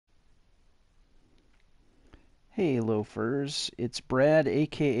Hey Loafers, it's Brad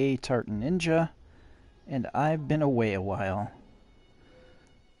aka tartanninja, and I've been away a while.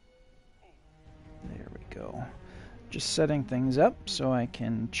 There we go. Just setting things up so I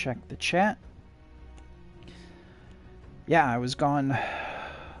can check the chat. Yeah, I was gone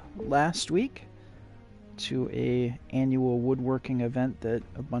last week to a annual woodworking event that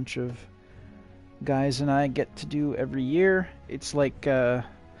a bunch of guys and I get to do every year. It's like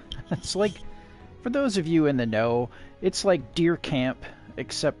it's like, for those of you in the know, it's like deer camp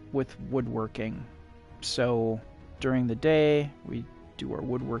except with woodworking. So during the day we do our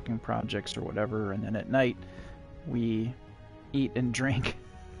woodworking projects or whatever, and then at night we eat and drink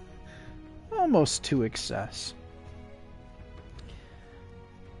almost to excess.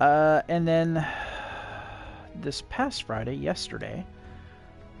 And then this past Friday, yesterday,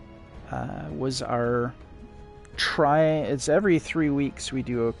 was our it's every 3 weeks we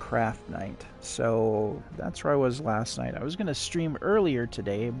do a craft night. So that's where I was last night. I was going to stream earlier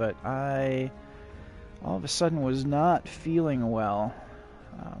today, but I all of a sudden was not feeling well.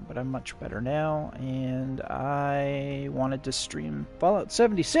 But I'm much better now, and I wanted to stream Fallout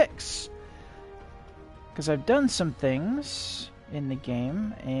 76 because I've done some things in the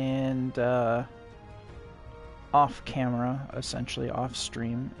game and off camera, essentially off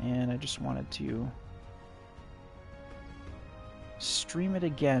stream, and I just wanted to stream it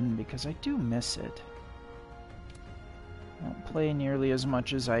again because I do miss it. I don't play nearly as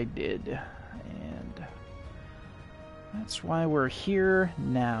much as I did, and that's why we're here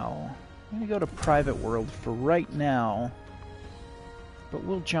now. I'm going to go to private world for right now, but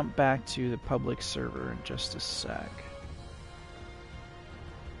we'll jump back to the public server in just a sec.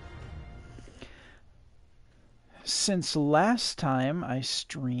 Since last time I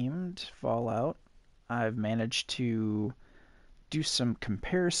streamed Fallout, I've managed to do some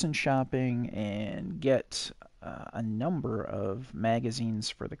comparison shopping and get a number of magazines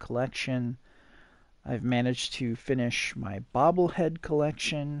for the collection. I've managed to finish my bobblehead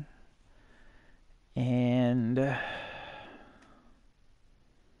collection, and I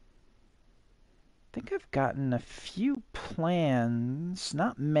think I've gotten a few plans,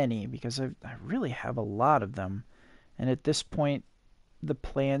 not many because I really have a lot of them, and at this point the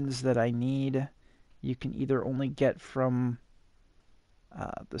plans that I need you can either only get from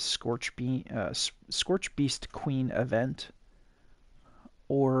the Scorch Beast Queen event,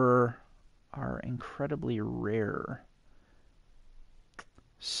 or are incredibly rare.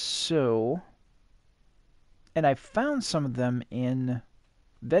 So, and I found some of them in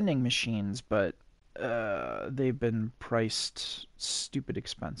vending machines, but they've been priced stupid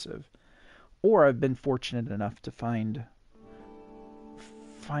expensive. Or I've been fortunate enough to find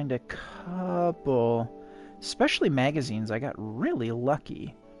a couple. Especially magazines, I got really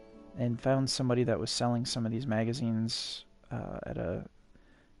lucky and found somebody that was selling some of these magazines at a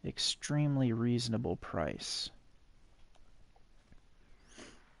extremely reasonable price.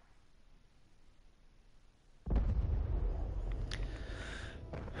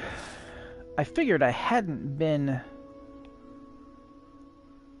 I figured I hadn't been...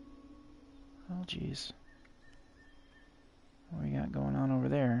 Oh, geez. What we got going on over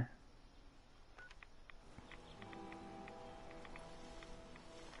there?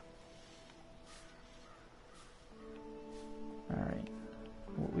 Alright.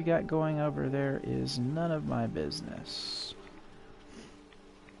 What we got going over there is none of my business.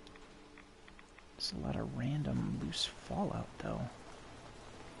 There's a lot of random loose fallout, though.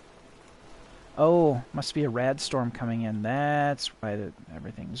 Oh, must be a rad storm coming in. That's why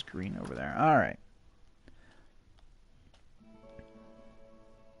everything's green over there. Alright.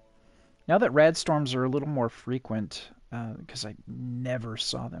 Now that rad storms are a little more frequent, because I never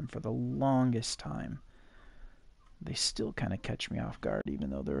saw them for the longest time, they still kind of catch me off guard,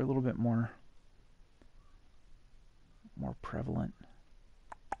 even though they're a little bit more prevalent.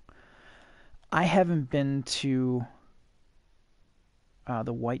 I haven't been to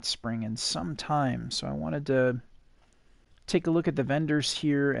the White Spring in some time, so I wanted to take a look at the vendors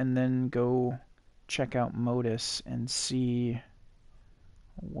here and then go check out Modus and see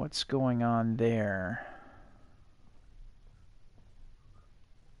what's going on there.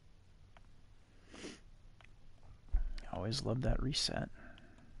 Always love that reset.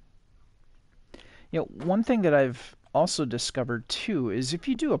 You know, one thing that I've also discovered too is if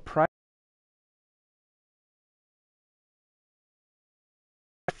you do a private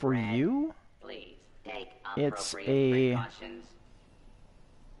for you, it's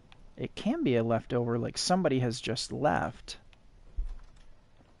it can be a leftover, like somebody has just left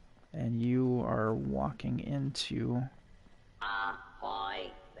and you are walking into...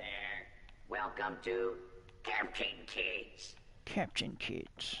 Ahoy there. Welcome to Captain Kids. Captain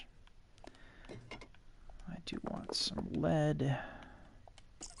Kids. I do want some lead.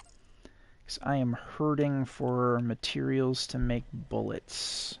 Because I am hurting for materials to make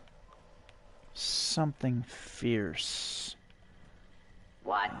bullets. Something fierce.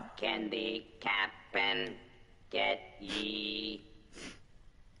 What can the captain get ye?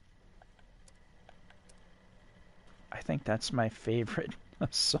 I think that's my favorite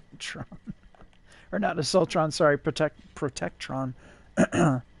Assaultron. Or not Assaultron, sorry, Protectron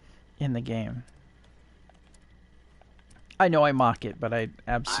in the game. I know I mock it, but I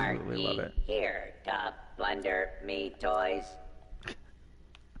absolutely love it. Here to plunder me toys.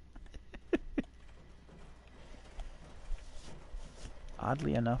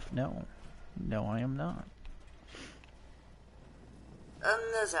 Oddly enough, no. No, I am not.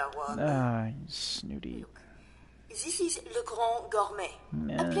 Another one. Ah, snooty. Look, this is Le Grand Gourmet.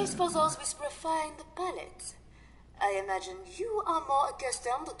 No. A place for those with refined palates. I imagine you are more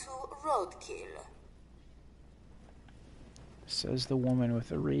accustomed to roadkill. Says the woman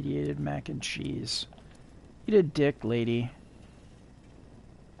with irradiated mac and cheese. Eat a dick, lady.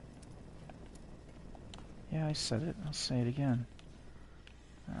 Yeah, I said it. I'll say it again.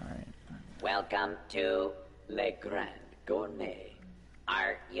 Alright. Welcome to Le Grand Gourmet.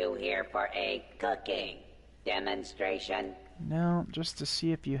 Are you here for a cooking demonstration? No, just to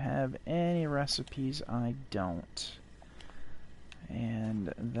see if you have any recipes. I don't.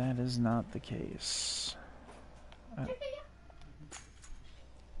 And that is not the case.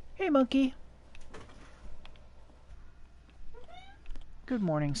 Hey, monkey. Good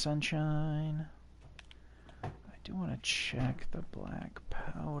morning, sunshine. I do want to check the black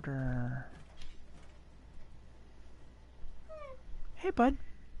powder. Hey, bud.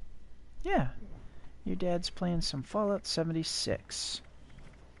 Yeah. Your dad's playing some Fallout 76.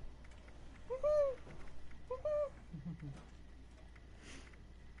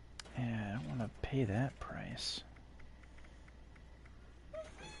 Yeah, I don't want to pay that price.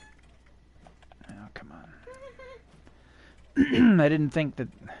 Oh, come on. I didn't think that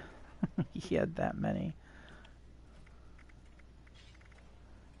he had that many.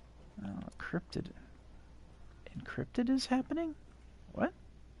 Oh, encrypted. Encrypted is happening? What?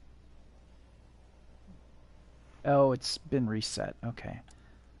 Oh, it's been reset. Okay.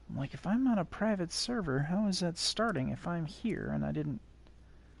 I'm like, if I'm on a private server, how is that starting if I'm here and I didn't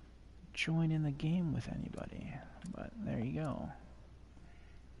join in the game with anybody? But there you go.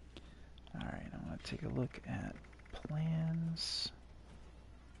 Alright, I want to take a look at plans.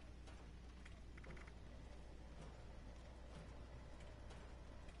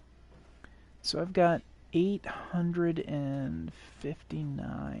 So I've got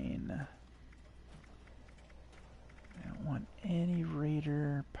 859. I don't want any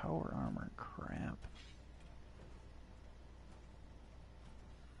Raider power armor crap.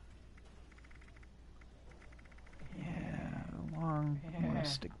 Yeah, the long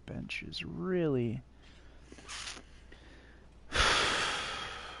plastic bench is really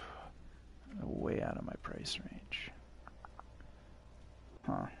way out of my price range.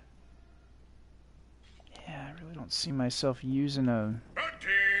 Huh. Yeah, I really don't see myself using a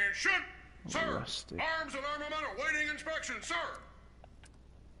Attention! Sir! rustic. Arms and armament awaiting inspection, sir!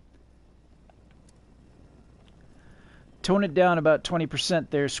 Tone it down about 20%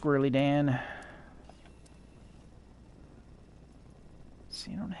 there, Squirrely Dan.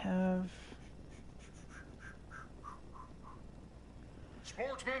 So you don't have...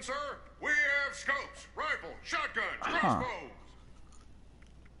 Sportsmen, sir, we have scopes, rifles, shotguns, crossbows.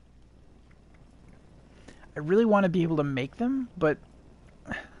 I really want to be able to make them, but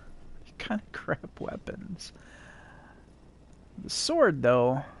kind of crap weapons. The sword,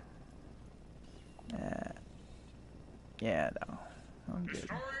 though. Yeah, no. I'm good.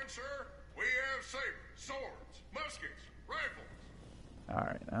 Historian, sir, we have sabers, swords, muskets, rifles.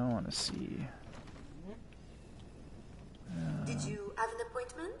 Alright, I want to see. Did you have an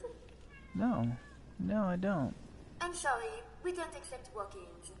appointment? No. No, I don't. I'm sorry, we don't accept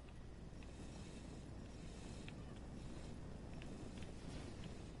walk-ins.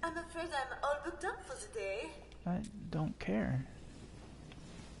 I'm afraid I'm all booked up for the day. I don't care.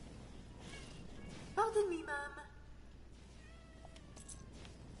 Pardon me, ma'am.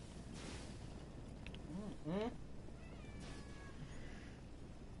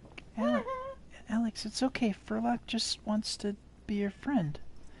 Alex, it's okay. Furlock just wants to be your friend.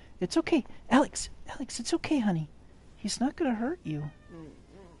 It's okay. Alex, it's okay, honey. He's not gonna hurt you.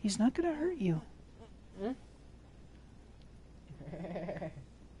 He's not gonna hurt you.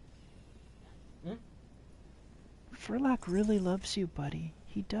 Furlock really loves you, buddy.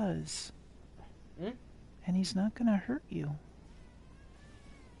 He does. And he's not gonna hurt you.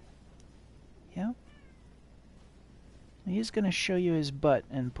 Yep. He's gonna show you his butt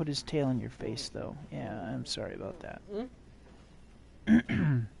and put his tail in your face, though. Yeah, I'm sorry about that.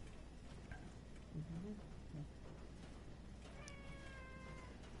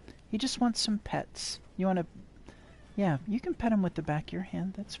 He just wants some pets. You wanna... Yeah, you can pet him with the back of your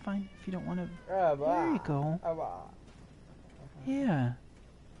hand. That's fine if you don't want to... There you go. Yeah.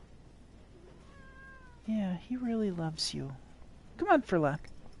 Yeah, he really loves you. Come on, Furlock.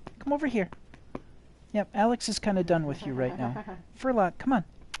 Come over here. Yep, Alex is kind of done with you right now. Furlock, come on.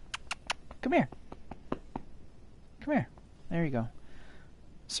 Come here. Come here. There you go.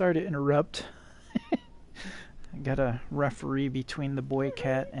 Sorry to interrupt. I got a referee between the boy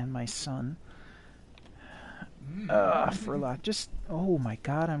cat and my son. Furlock, just... Oh my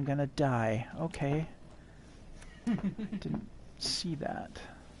god, I'm gonna die. Okay. Didn't see that.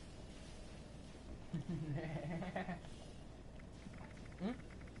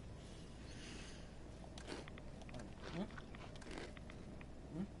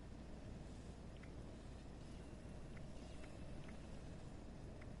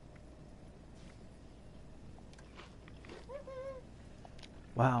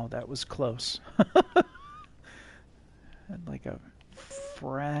 Wow, that was close. Had like a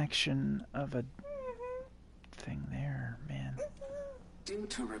fraction of a thing there, man. Due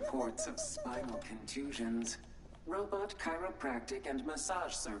to reports of spinal contusions, robot chiropractic and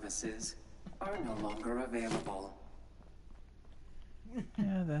massage services are no longer available.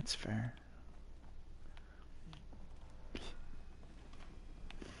 Yeah, that's fair.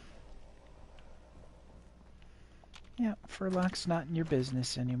 Yeah, Furlock's not in your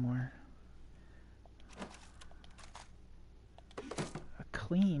business anymore. A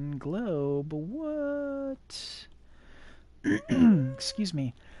clean globe? What? Excuse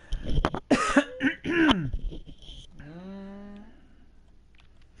me.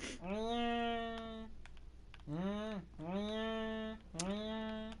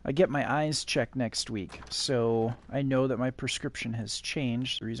 I get my eyes checked next week, so I know that my prescription has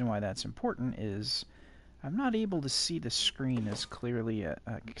changed. The reason why that's important is I'm not able to see the screen as clearly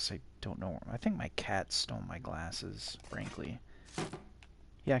because I don't know. I think my cat stole my glasses, frankly.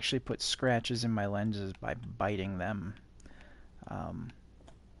 He actually put scratches in my lenses by biting them.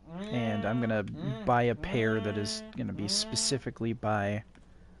 And I'm going to buy a pair that is going to be specifically by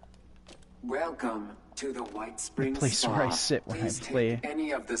Welcome to the White Springs the place Spa. where I sit when Please I play. take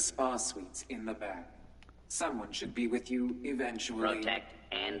any of the spa suites in the back. Someone should be with you eventually. Protect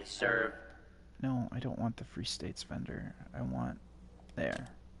and serve. No, I don't want the Free States vendor. I want... There.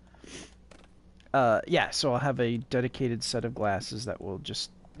 Yeah, so I'll have a dedicated set of glasses that will just...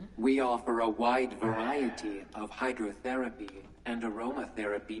 We offer a wide variety of hydrotherapy and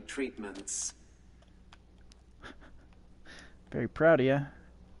aromatherapy treatments. Very proud of you.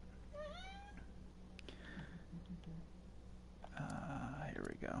 Here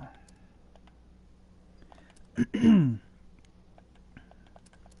we go.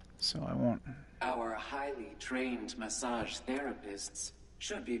 So I won't... Our highly trained massage therapists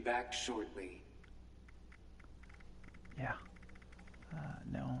should be back shortly. Yeah.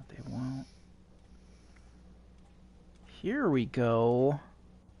 No, they won't. Here we go.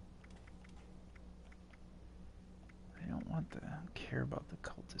 I don't care about the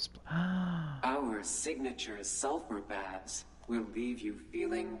cultist. Our signature sulfur baths will leave you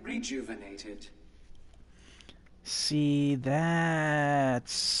feeling rejuvenated. See,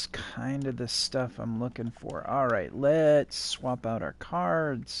 that's kind of the stuff I'm looking for. Alright, let's swap out our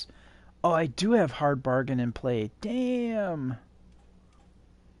cards. Oh, I do have hard bargain in play. Damn!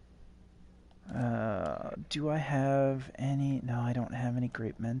 Do I have any... No, I don't have any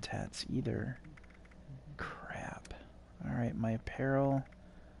great mentats either. Crap. Alright, my apparel.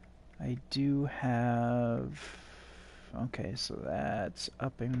 I do have... Okay, so that's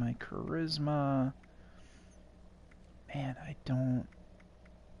upping my charisma. Man, I don't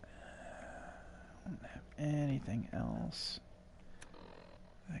have anything else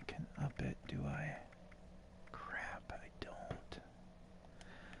that can up it, do I? Crap, I don't.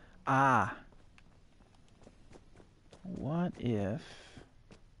 Ah! What if...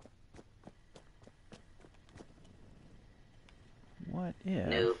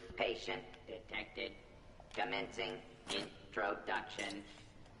 New patient detected. Commencing introduction.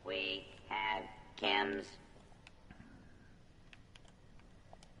 We have chems.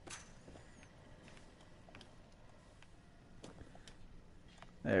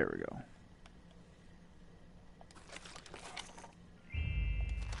 There we go.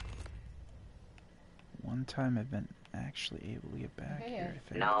 One-time event actually able to get back here, I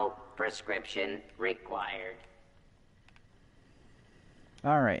think. No prescription required.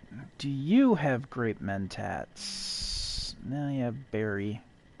 Alright, do you have grape mentats? No, you have berry.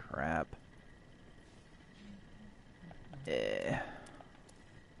 Crap.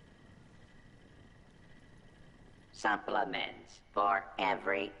 Supplements for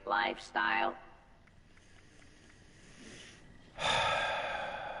every lifestyle.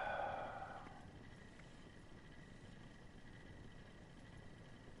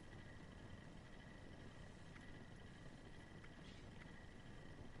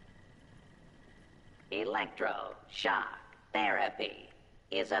 Electroshock therapy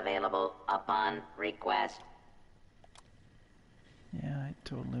is available upon request. Yeah, I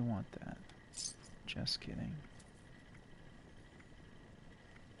totally want that. Just kidding.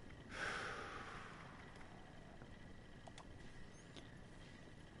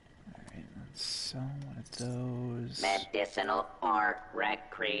 Alright, let's sell one of those. Medicinal or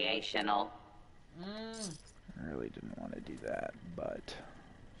recreational. I really didn't want to do that, but...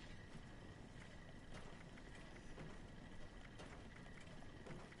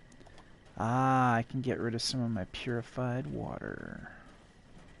 Ah, I can get rid of some of my purified water.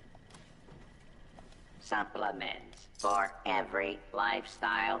 Supplements for every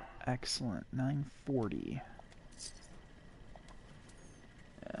lifestyle. Excellent. 940.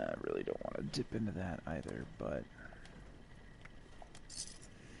 I really don't want to dip into that either, but...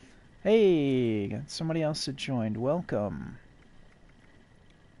 Hey, got somebody else that joined. Welcome.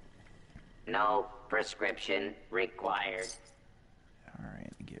 No prescription required.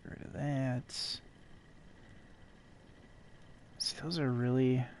 Alright, get rid of that. See, those are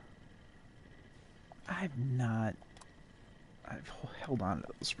really... I've held on to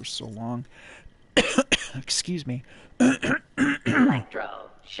those for so long. Excuse me. Electroshock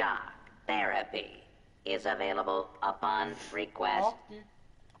therapy is available upon request.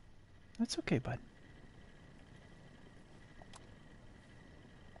 That's okay, bud.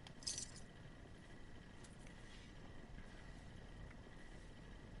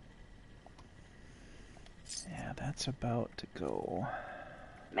 Yeah, that's about to go.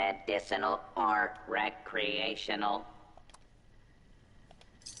 Medicinal or recreational.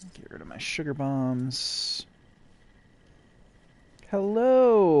 Get rid of my sugar bombs.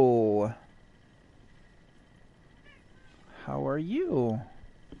 Hello. How are you?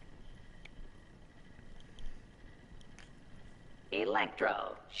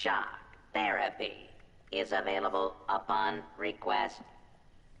 Electroshock therapy is available upon request.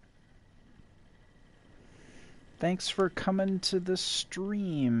 Thanks for coming to the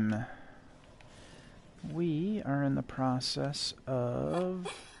stream. We are in the process of...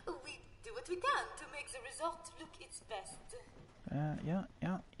 We do what we can to make the resort look its best.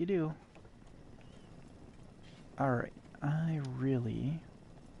 Yeah, you do. Alright, I really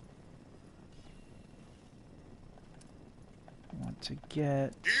want to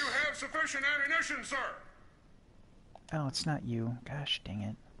get... Do you have sufficient ammunition, sir? Oh, it's not you. Gosh dang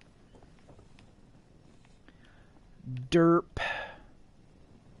it. Derp.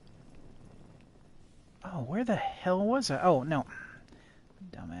 Oh, where the hell was I? Oh, no.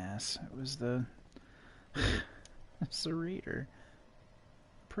 Dumbass. It was the... it's the raider.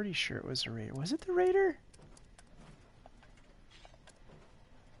 Pretty sure it was the raider. Was it the raider?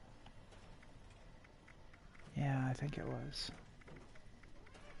 Yeah, I think it was.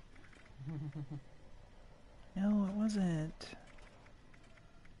 No, it wasn't.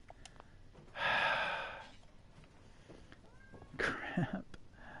 Crap.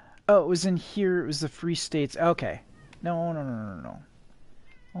 Oh, it was in here. It was the Free States. Okay. No.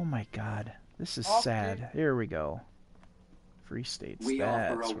 Oh my god. This is sad. Here we go. Free States. We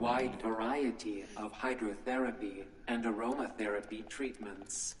offer a That's what I wide need. variety of hydrotherapy and aromatherapy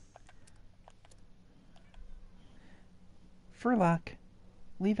treatments. Furlock,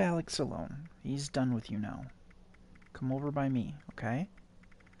 leave Alex alone. He's done with you now. Come over by me, okay?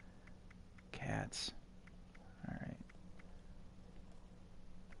 Cats. Alright.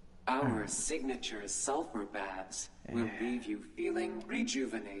 Our signature sulfur baths will leave you feeling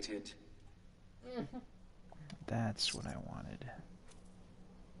rejuvenated. That's what I wanted.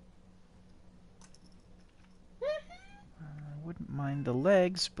 I wouldn't mind the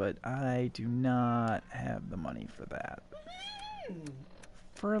legs, but I do not have the money for that.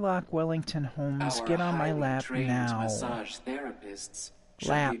 Furlock Wellington Holmes, Our get on my highly lap trained now. massage therapists should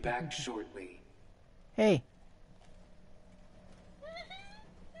Lap. be back shortly. Hey.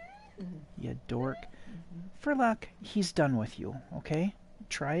 You dork. Furlock, he's done with you, okay?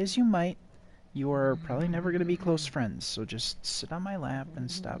 Try as you might. You are probably never going to be close friends, so just sit on my lap and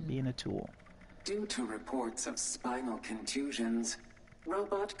stop being a tool. Due to reports of spinal contusions,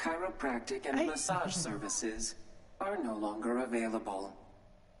 robot chiropractic and massage services are no longer available.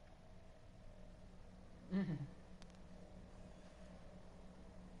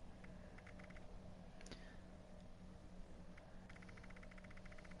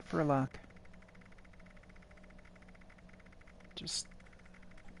 Furlock. Just...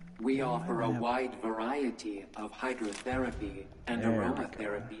 We offer a wide variety of hydrotherapy and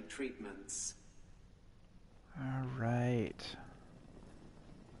aromatherapy treatments. All right.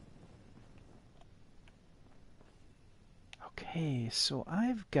 Okay, so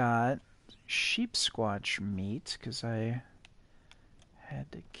I've got sheep squatch meat because I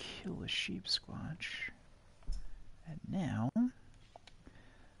had to kill a sheep squatch. And now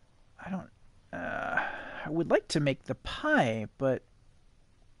I would like to make the pie, but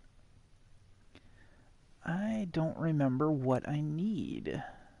I don't remember what I need.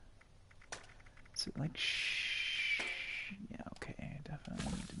 Is it like yeah, okay,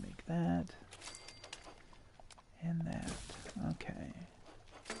 definitely need to make that. And that. Okay.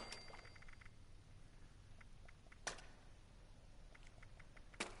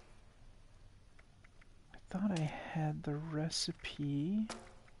 I thought I had the recipe.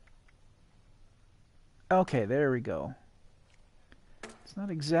 Okay, there we go. It's not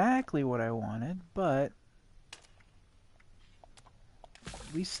exactly what I wanted, but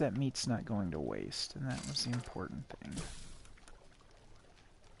at least that meat's not going to waste, and that was the important thing.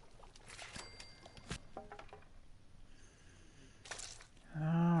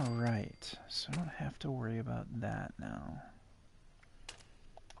 Alright, so I don't have to worry about that now.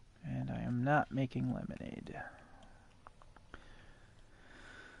 And I am not making lemonade.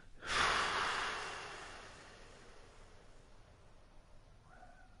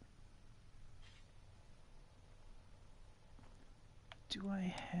 Do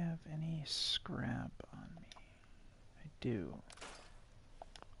I have any scrap on me? I do.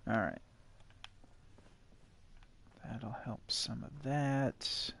 Alright. That'll help some of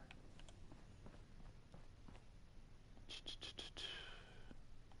that.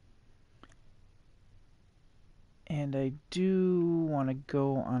 And I do want to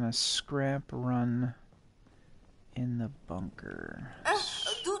go on a scrap run in the bunker.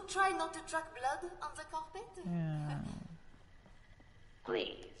 Do try not to track blood on the carpet. Yeah.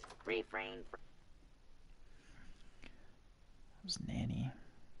 Please refrain from... Those nanny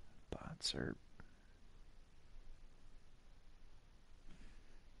bots are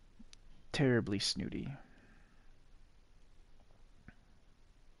terribly snooty.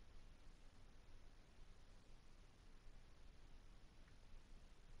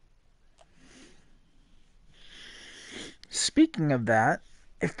 Speaking of that,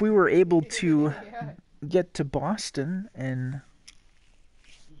 if we were able to get to Boston and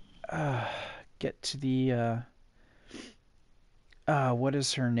get to the what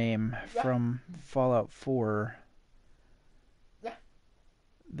is her name from Fallout 4?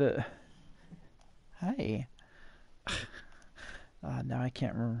 The hi. Now I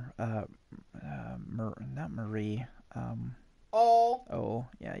can't remember. Not Marie. Oh,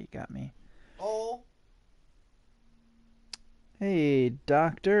 yeah, you got me. Hey,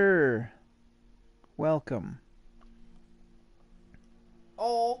 Doctor. Welcome.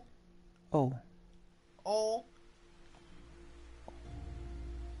 Oh.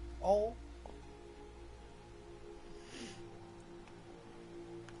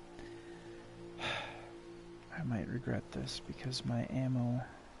 I might regret this because my ammo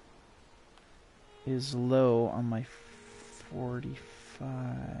is low on my 45.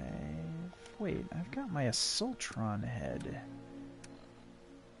 Wait, I've got my Assaultron head.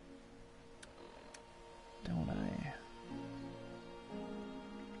 Don't I?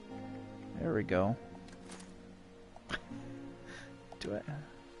 There we go. Do I?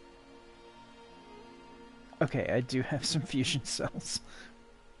 Okay, I do have some fusion cells.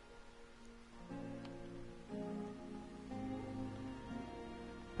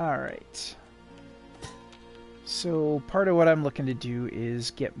 Alright. So, part of what I'm looking to do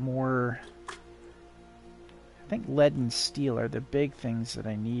is get more... I think lead and steel are the big things that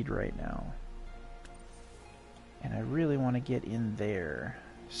I need right now. And I really want to get in there.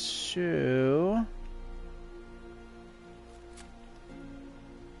 So...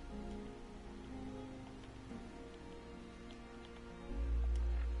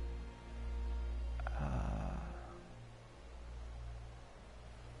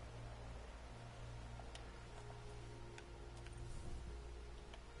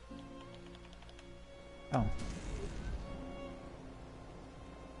 Oh.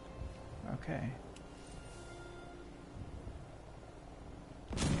 Okay.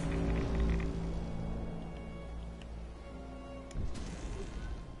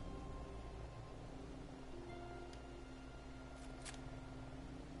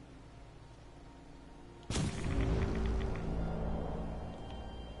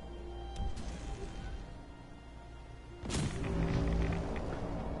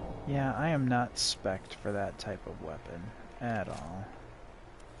 Yeah, I am not spec'd for that type of weapon at all.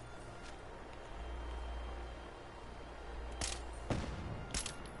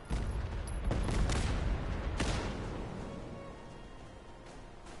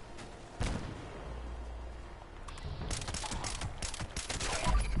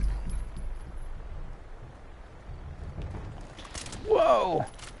 Whoa!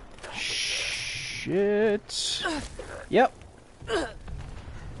 Shit. Yep.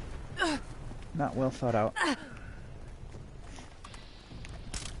 Not well thought out. Why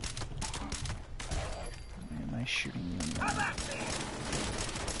am I shooting you in the eye?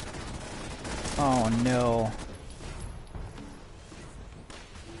 Oh no.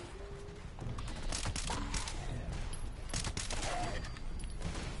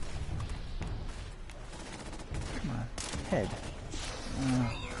 Come on. Head.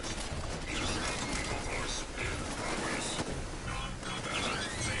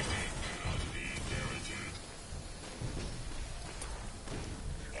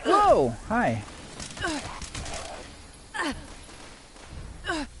 Whoa! Hi.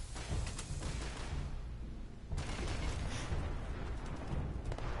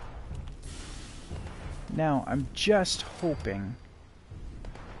 Now, I'm just hoping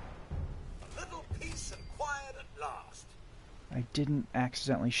A little peace and quiet at last. I didn't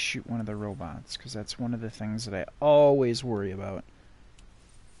accidentally shoot one of the robots, because that's one of the things that I always worry about.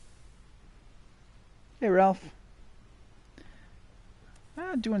 Hey, Ralph.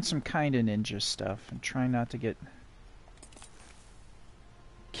 Doing some kind of ninja stuff and trying not to get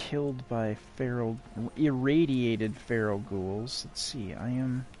killed by irradiated feral ghouls. Let's see, I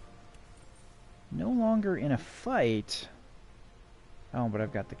am no longer in a fight. Oh, but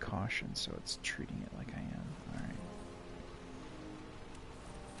I've got the caution, so it's treating it like I am.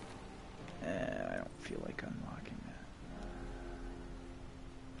 Alright. I don't feel like unlocking that.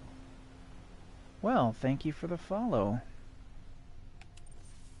 Well, thank you for the follow.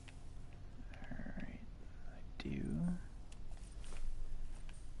 Alright, I do.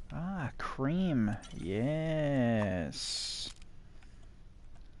 Ah, cream. Yes.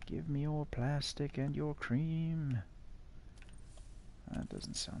 Give me your plastic and your cream. That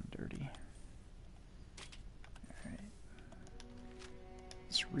doesn't sound dirty. Alright.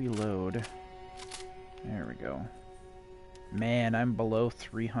 Let's reload. There we go. Man, I'm below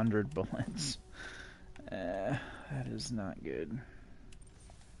 300 bullets. That is not good.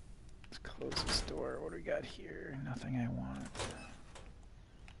 Let's close this door. What do we got here? Nothing I want.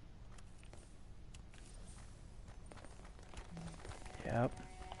 Yep.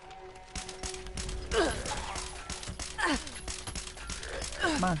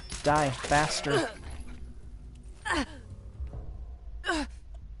 Come on, die faster.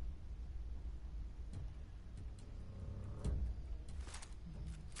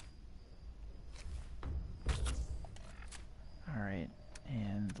 Alright,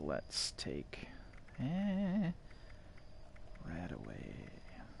 and let's take right away.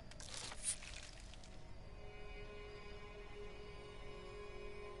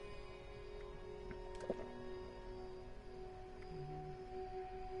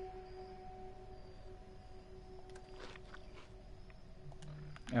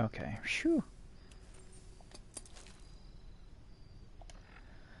 Okay, phew.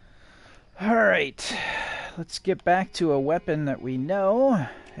 Alright, let's get back to a weapon that we know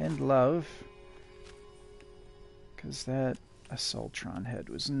and love. Because that Assaultron head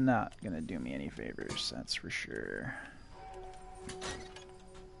was not going to do me any favors, that's for sure.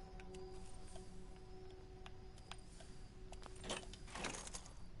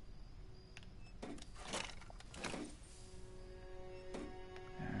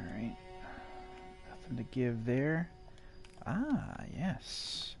 Alright, nothing to give there. Ah,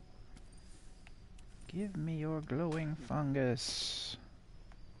 yes. Give me your glowing fungus.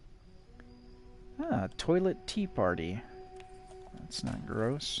 Ah, toilet tea party. That's not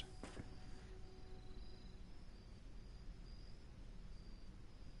gross.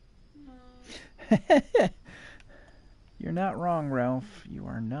 You're not wrong, Ralph. You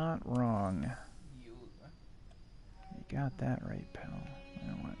are not wrong. You got that right, pal. I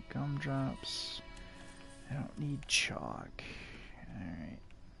don't want gumdrops. I don't need chalk. Alright.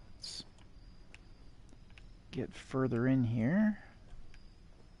 Let's get further in here.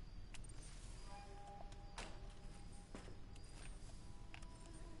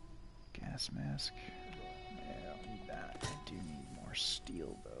 Gas mask. Yeah, I don't need that. I do need more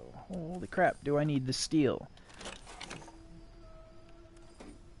steel, though. Holy crap, do I need the steel?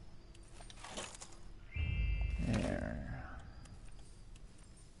 There.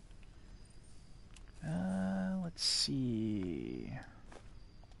 Let's see.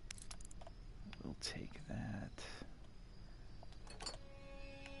 take that.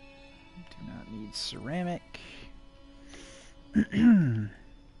 Do not need ceramic.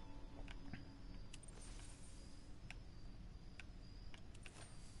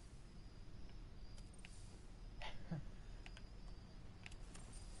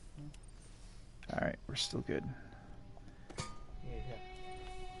 Alright, we're still good.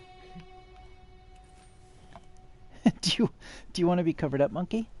 Do you want to be covered up,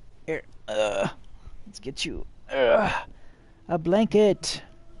 monkey? Here, let's get you a blanket.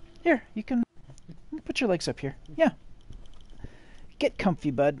 Here, you can put your legs up here. Yeah. Get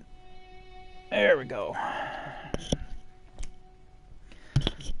comfy, bud. There we go.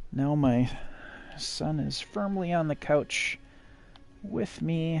 Now my son is firmly on the couch with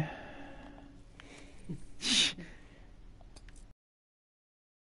me.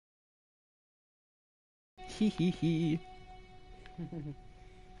 Hee hee hee.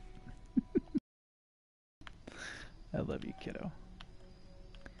 I love you, kiddo.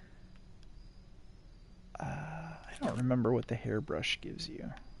 I don't remember what the hairbrush gives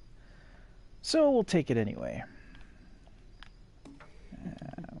you. So we'll take it anyway.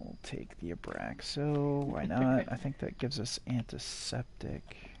 We'll take the Abraxo. Why not? I think that gives us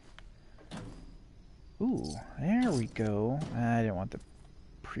antiseptic. Ooh, there we go. I didn't want the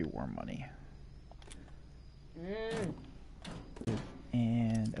pre-war money.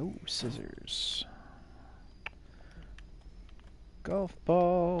 And, oh, scissors. Golf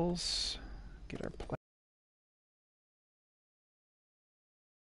balls. Get our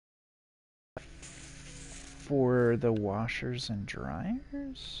for the washers and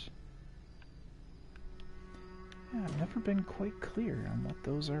dryers? Yeah, I've never been quite clear on what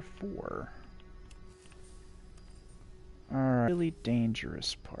those are for. Alright, really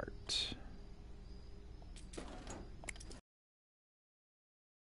dangerous part.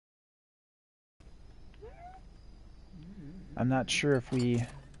 I'm not sure if we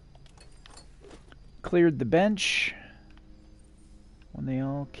cleared the bench when they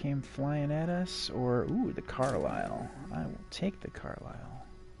all came flying at us, or, ooh, the Carlisle. I will take the Carlisle.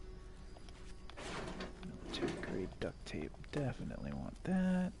 Military grade duct tape, definitely want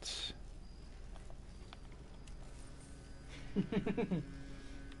that.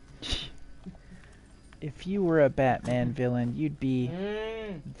 If you were a Batman villain, you'd be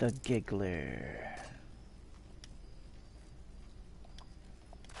the Giggler.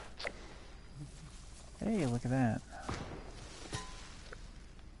 Hey, look at that.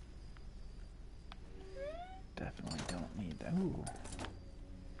 Definitely don't need that. Ooh.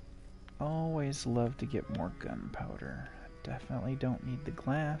 Always love to get more gunpowder. Definitely don't need the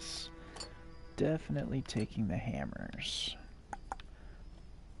glass. Definitely taking the hammers.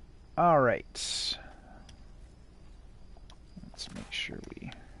 Alright. Let's make sure we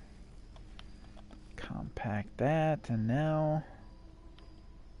compact that, and now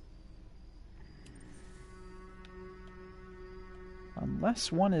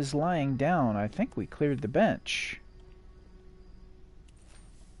unless one is lying down, I think we cleared the bench.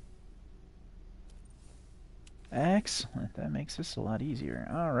 Excellent. That makes this a lot easier.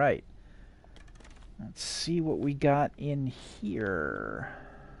 Alright. Let's see what we got in here.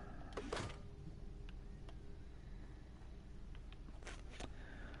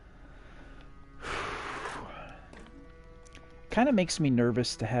 Kind of makes me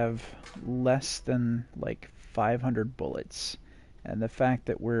nervous to have less than like 500 bullets. And the fact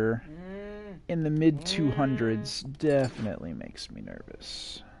that we're in the mid-200s definitely makes me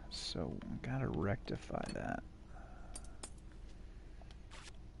nervous. So, gotta rectify that.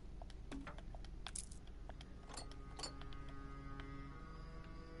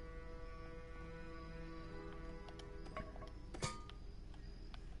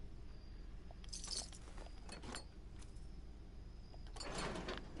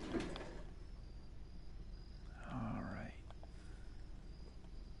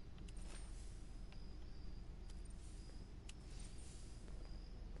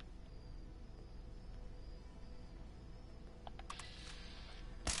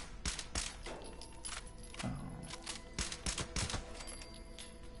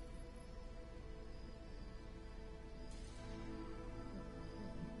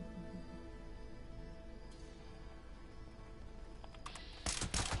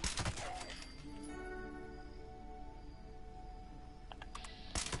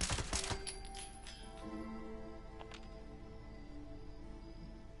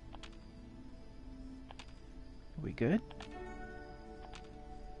 We good?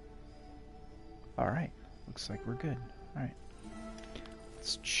 Alright. Looks like we're good. Alright.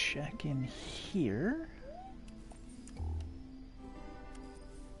 Let's check in here.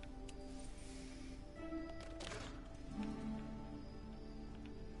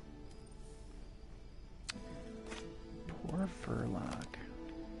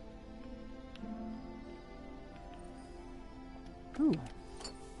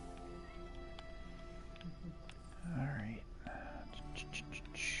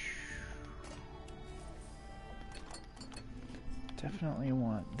 definitely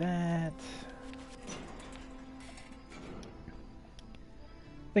want that.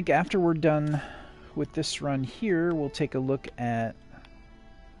 I think after we're done with this run here, we'll take a look at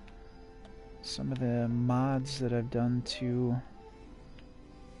some of the mods that I've done to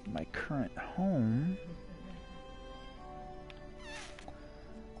my current home.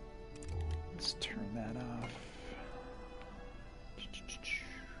 Let's turn that off.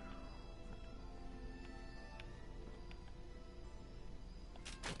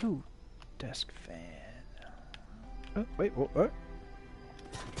 Ooh, desk fan. Oh, wait, what?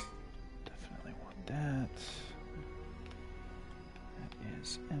 Definitely want that. That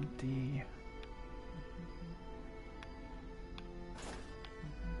is empty.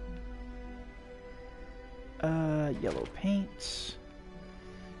 Yellow paint.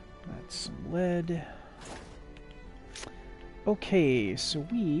 That's some lead. Okay, so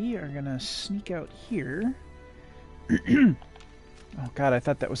we are gonna sneak out here. Oh god, I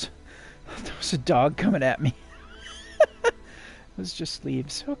thought that was a dog coming at me. It was just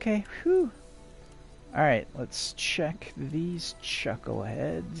leaves. Okay, whew. Alright, let's check these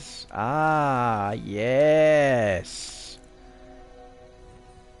chuckleheads. Ah, yes.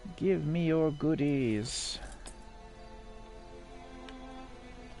 Give me your goodies.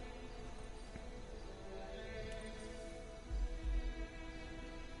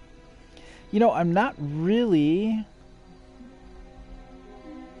 You know, I'm not really...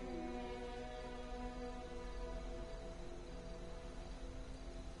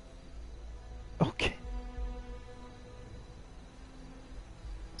 Okay.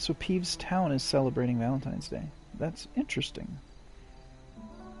 So Peeves Town is celebrating Valentine's Day. That's interesting.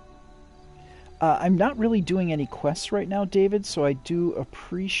 I'm not really doing any quests right now, David, so I do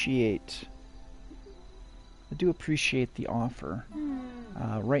appreciate the offer.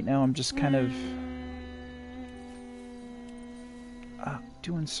 Right now I'm just kind of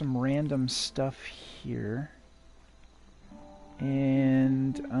doing some random stuff here.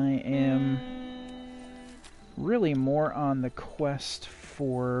 And I am really more on the quest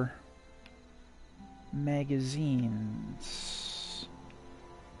for magazines.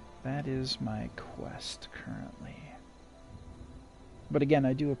 That is my quest currently. But again,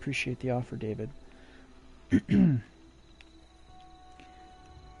 I do appreciate the offer, David.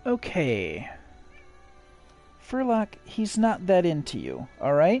 Okay. Furlock, he's not that into you,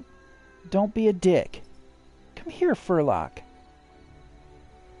 alright? Don't be a dick. Come here, Furlock.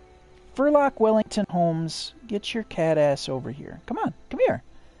 Furlock Wellington Holmes, get your cat ass over here. Come on, come here.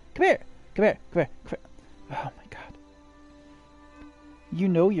 Come here, come here, come here, come here. Oh my god. You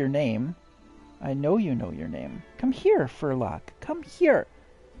know your name. I know you know your name. Come here, Furlock. Come here.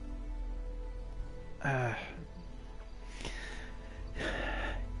 I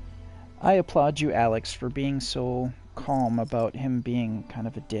applaud you, Alex, for being so calm about him being kind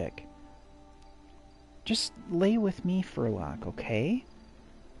of a dick. Just lay with me, Furlock, okay?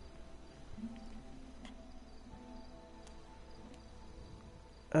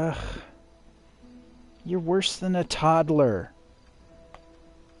 Ugh. You're worse than a toddler.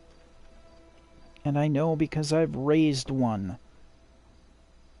 And I know because I've raised one.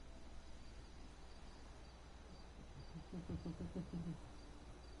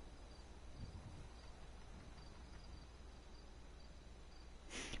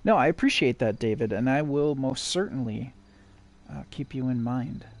 No, I appreciate that, David, and I will most certainly keep you in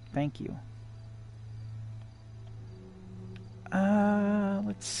mind. Thank you.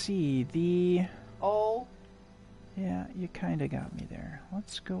 Let's see, Oh. Yeah, you kind of got me there.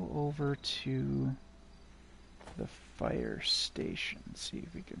 Let's go over to the fire station. See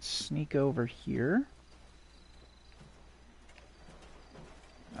if we can sneak over here.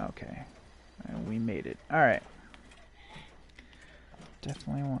 Okay. We made it. Alright.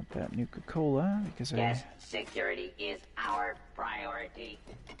 Definitely want that Nuka-Cola because Guest security is our priority.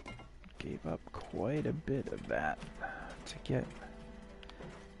 gave up quite a bit of that to get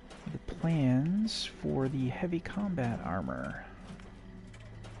the plans for the heavy combat armor.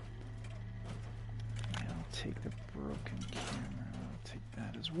 I'll take the broken camera. I'll take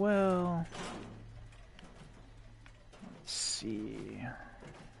that as well. Let's see.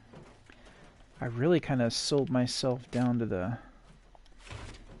 I really kind of sold myself down to the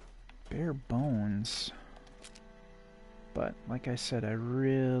bare bones. But like I said, I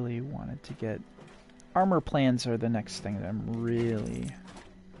really wanted to get... Armor plans are the next thing that I'm really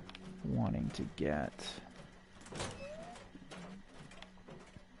wanting to get.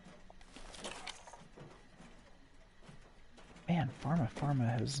 Man,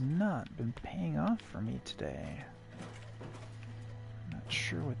 Pharma has not been paying off for me today. Not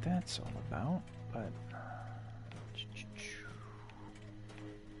sure what that's all about, but...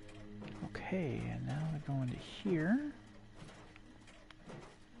 Okay, and now we go into here.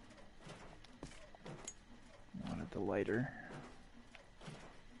 Wanted the lighter.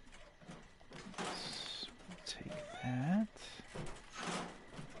 So we'll take that.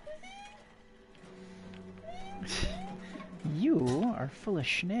 You are full of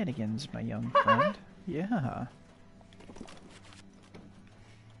shenanigans, my young friend. Yeah.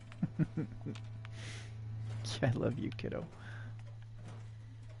 I love you, kiddo.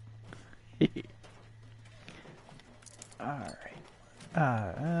 Alright.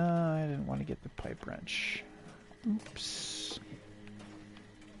 I didn't want to get the pipe wrench. Oops.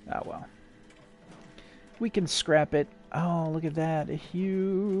 Ah, well. We can scrap it. Oh, look at that. A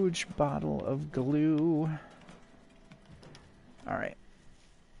huge bottle of glue. Alright.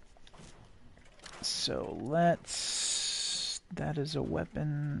 So let's... That is a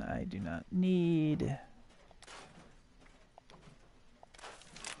weapon I do not need.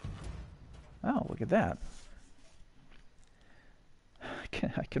 Oh, look at that.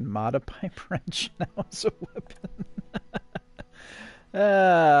 I can mod a pipe wrench now as a weapon.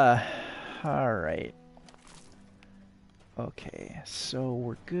 Alright. Okay, so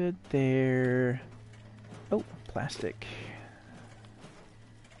we're good there. Oh, plastic.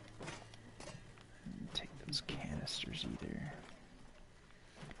 Take those canisters either.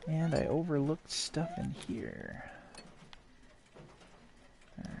 And I overlooked stuff in here.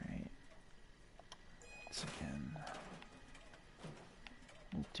 Alright. Once again.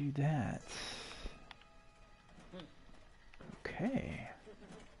 We'll do that. Okay.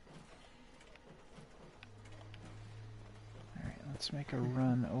 Alright, let's make a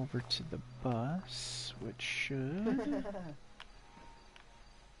run over to the bus, which should...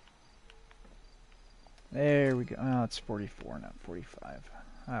 There we go. Oh, it's 44, not 45.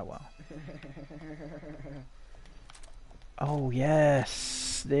 Ah, well. Oh,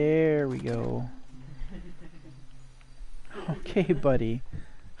 yes! There we go. Okay, buddy.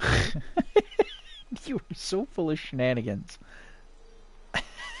 You are so full of shenanigans.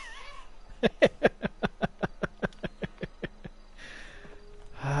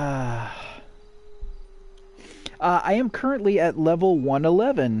 I am currently at level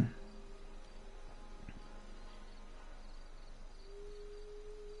 111.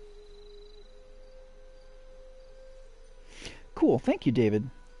 Cool, thank you, David.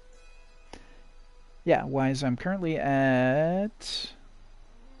 Yeah, wise, I'm currently at...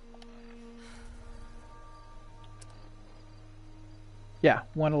 Yeah,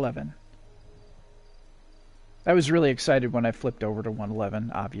 111. I was really excited when I flipped over to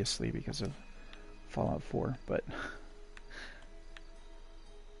 111, obviously, because of Fallout 4, but...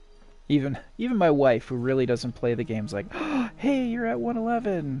 Even my wife, who really doesn't play the game's like, oh, hey, you're at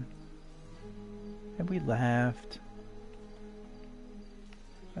 111! And we laughed.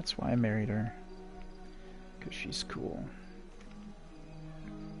 That's why I married her. Because she's cool.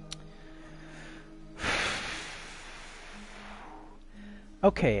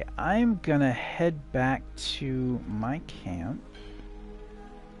 Okay, I'm gonna head back to my camp.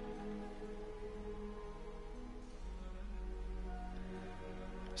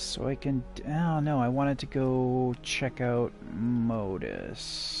 So I can... Oh no, I wanted to go check out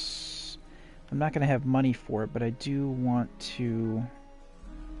Modus. I'm not gonna have money for it, but I do want to...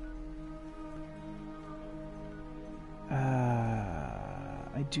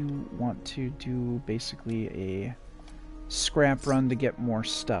 I do want to do basically a scrap run to get more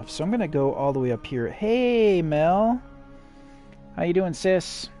stuff. So I'm going to go all the way up here. Hey, Mel. How you doing,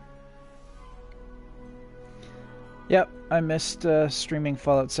 sis? Yep, I missed streaming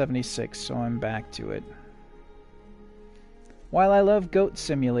Fallout 76, so I'm back to it. While I love Goat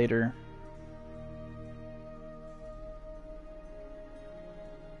Simulator...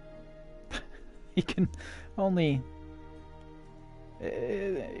 You can only...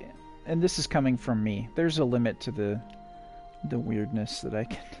 and this is coming from me. There's a limit to the weirdness that I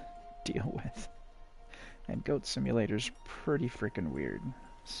can deal with. And Goat Simulator's pretty freaking weird.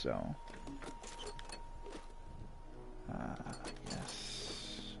 So...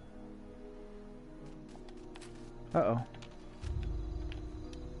 yes. Uh-oh.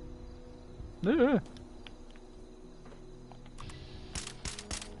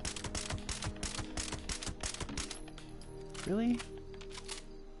 Really?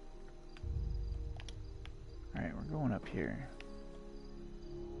 Alright, we're going up here.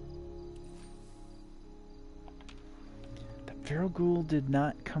 The feral ghoul did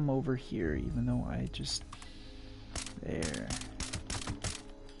not come over here, even though I just... There.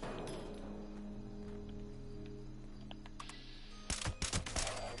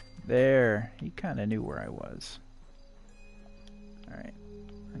 There. He kind of knew where I was. Alright.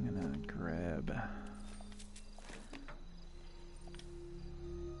 I'm gonna grab...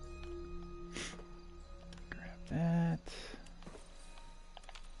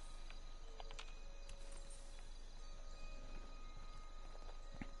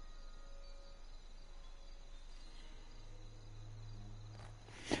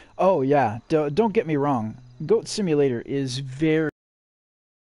 Oh yeah, don't get me wrong. Goat Simulator is very...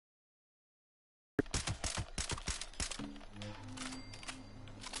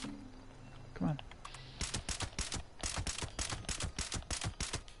 Come on.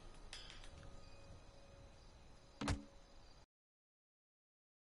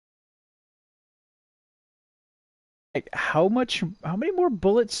 Like, how many more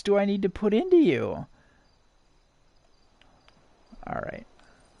bullets do I need to put into you? Alright.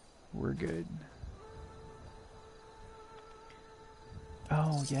 We're good.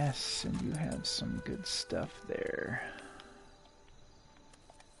 Oh, yes, and you have some good stuff there.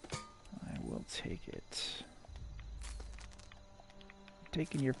 I will take it. I'm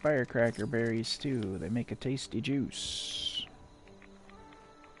taking your firecracker berries, too. They make a tasty juice.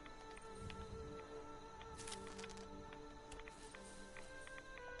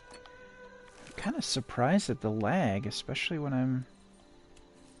 I'm kind of surprised at the lag, especially when I'm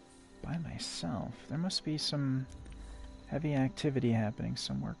by myself. There must be some heavy activity happening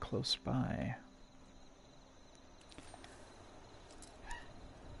somewhere close by.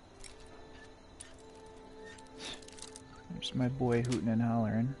 There's my boy hooting and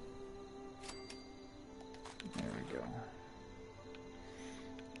hollering. There we go.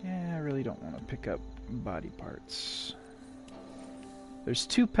 Yeah, I really don't want to pick up body parts. There's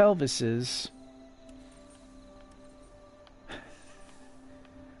 2 pelvises.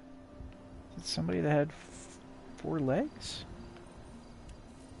 Is it somebody that had 4 legs?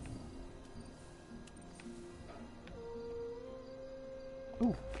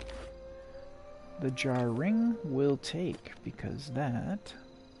 Ooh. The jar ring will take, because that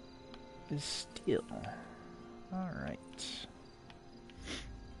is steel. Alright.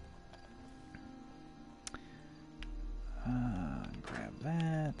 Grab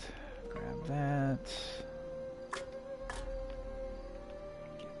that. Grab that.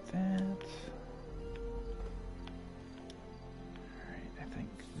 Get that. Alright, I think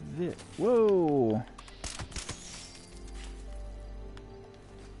this... Whoa!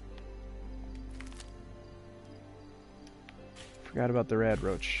 Forgot about the rad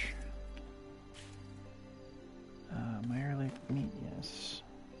roach. Meyer Lake meat, yes.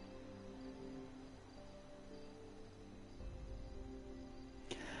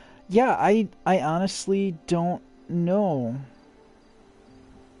 Yeah, I honestly don't know.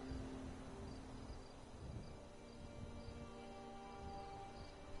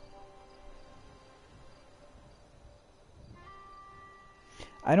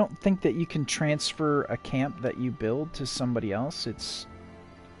 I don't think that you can transfer a camp that you build to somebody else. It's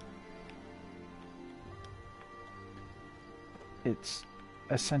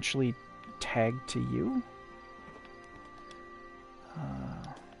essentially tagged to you.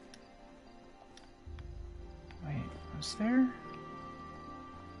 Wait, was there?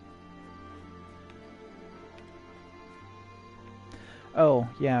 Oh,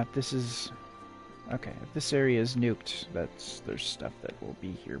 yeah, this is... Okay, if this area is nuked, there's stuff that will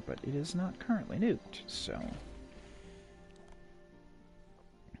be here, but it is not currently nuked, so...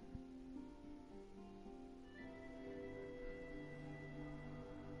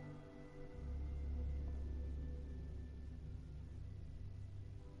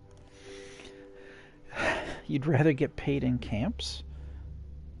 You'd rather get paid in camps?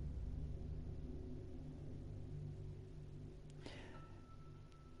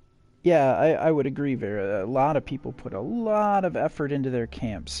 Yeah, I would agree, Vera. A lot of people put a lot of effort into their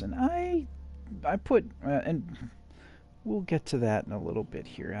camps, and I put... and we'll get to that in a little bit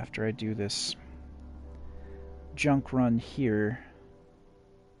here after I do this junk run here.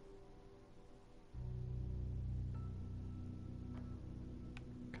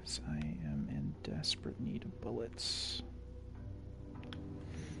 Because I am in desperate need of bullets.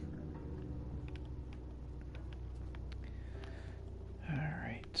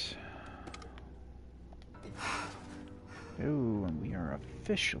 Alright. Oh, and we are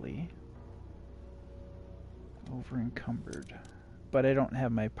officially over encumbered. But I don't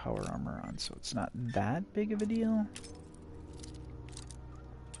have my power armor on, so it's not that big of a deal.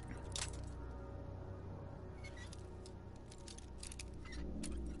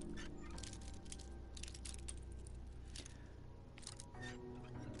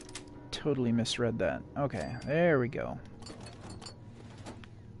 Totally misread that. Okay, there we go.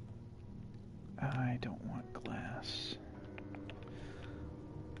 I don't want glass.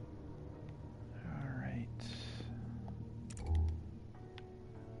 Alright.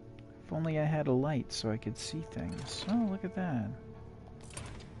 If only I had a light so I could see things. Oh, look at that.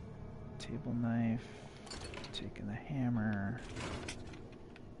 Table knife. Taking the hammer.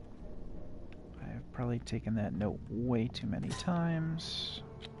 I have probably taken that note way too many times.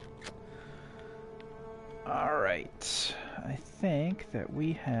 Alright. I think that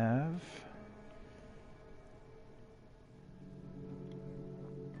we have...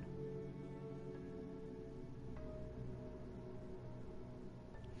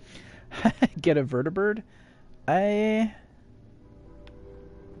 Get a vertibird? That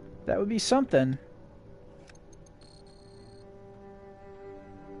would be something.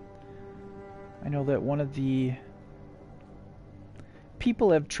 I know that one of the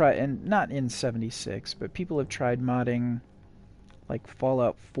people have tried, and not in 76, but people have tried modding like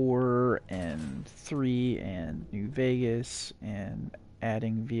Fallout 4 and 3 and New Vegas and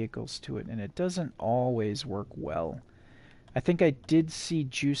adding vehicles to it, and it doesn't always work well. I think I did see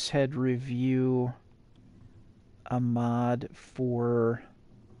Juicehead review a mod for...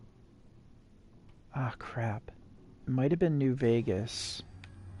 Ah, crap. It might have been New Vegas.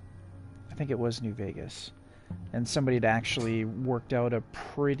 I think it was New Vegas. And somebody had actually worked out a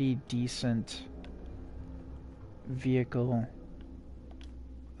pretty decent vehicle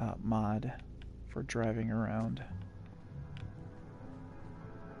mod for driving around.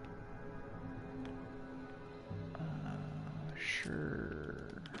 Sure.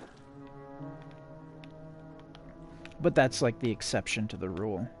 But that's like the exception to the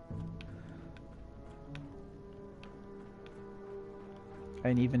rule.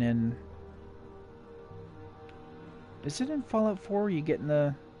 And even in... Is it in Fallout 4 you get in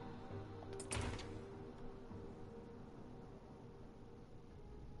the...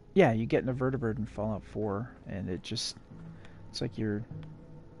 Yeah, you get in a vertibird in Fallout 4, and it just... It's like you're...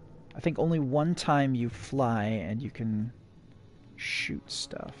 I think only one time you fly and you can shoot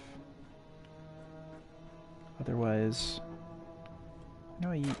stuff. Otherwise...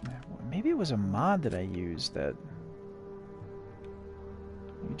 No, maybe it was a mod that I used that...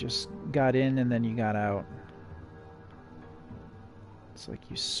 You just got in and then you got out. It's like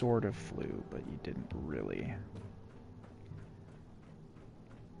you sort of flew, but you didn't really.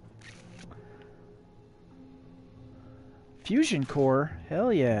 Fusion core?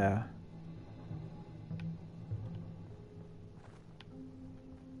 Hell yeah.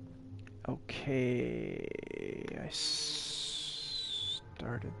 Okay. I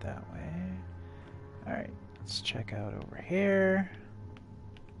started that way. Alright, let's check out over here.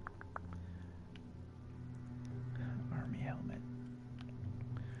 Army helmet.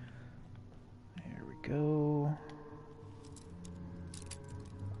 There we go.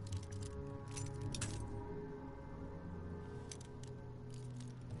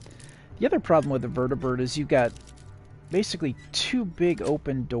 The other problem with the vertibird is you got basically two big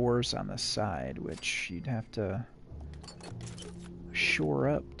open doors on the side, which you'd have to shore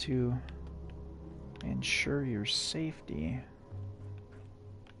up to ensure your safety.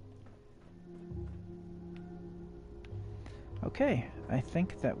 Okay, I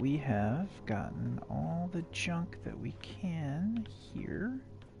think that we have gotten all the junk that we can here,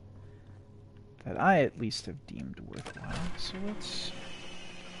 that I at least have deemed worthwhile. So let's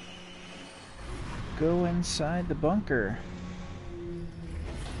go inside the bunker.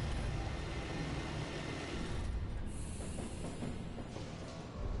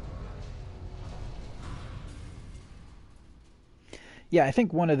 Yeah, I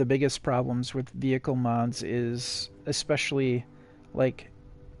think one of the biggest problems with vehicle mods is, especially, like,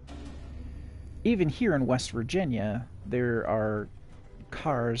 even here in West Virginia, there are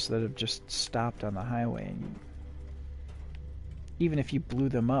cars that have just stopped on the highway. And even if you blew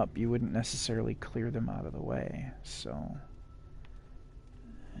them up, you wouldn't necessarily clear them out of the way. So,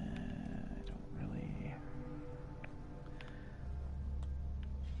 I don't really...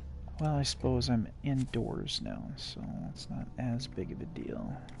 Well, I suppose I'm indoors now, so it's not as big of a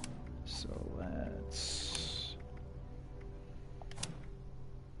deal. So let's...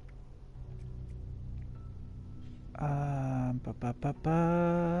 I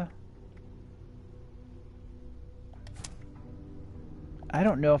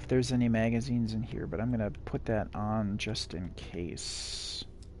don't know if there's any magazines in here, but I'm gonna put that on just in case.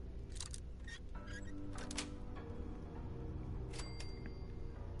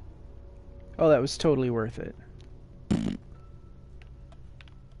 Oh, that was totally worth it.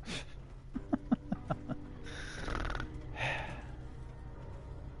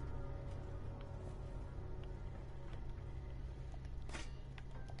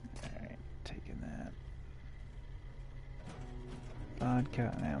 Alright, taking that.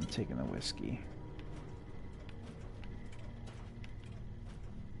 Vodka, now I'm taking the whiskey.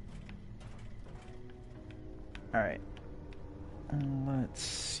 Alright. Let's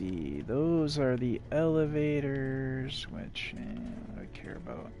see. Those are the elevators, which I don't care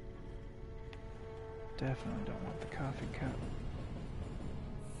about. Definitely don't want the coffee cup.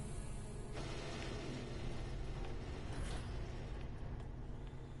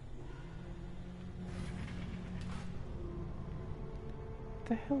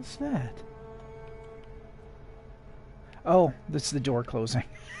 the hell's that? Oh, that's the door closing.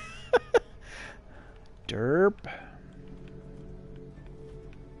 Derp.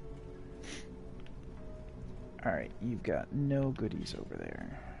 Alright, you've got no goodies over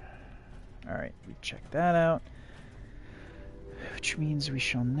there. Alright, we checked that out. Which means we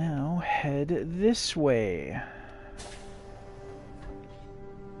shall now head this way.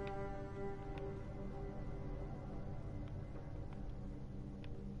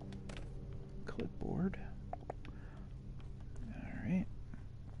 Clipboard. Alright.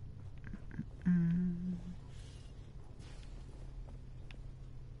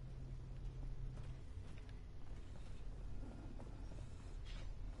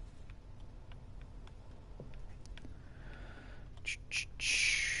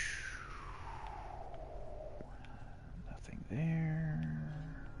 Nothing there.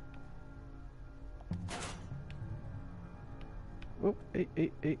 Oh,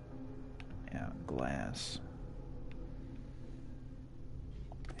 hey. Yeah, glass.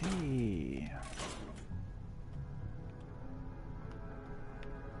 Hey.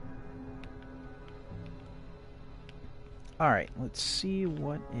 Alright, let's see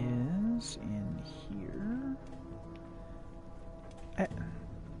what is in here.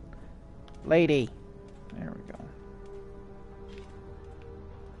 Lady. There we go.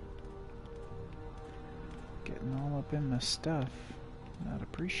 Getting all up in my stuff. Not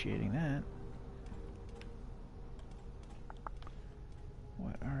appreciating that.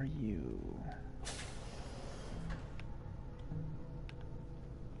 What are you?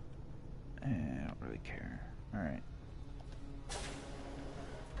 I don't really care. Alright.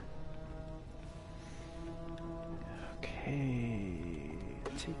 Okay.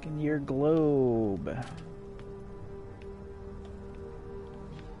 Taking your globe.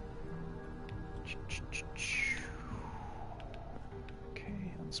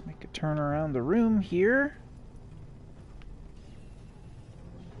 Okay, let's make a turn around the room here.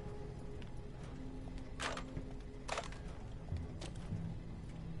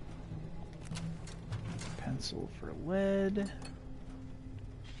 Pencil for lead.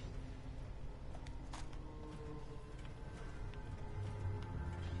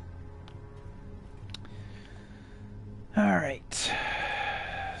 All right.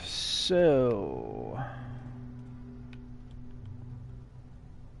 So,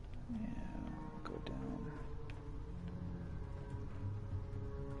 yeah, go down.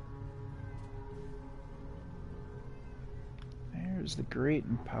 There's the great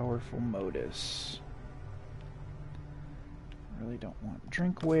and powerful Modus. Really don't want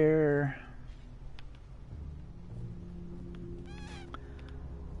drinkware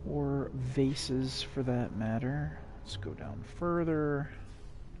or vases for that matter. Let's go down further.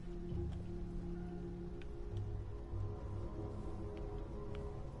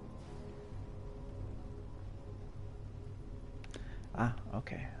 Ah,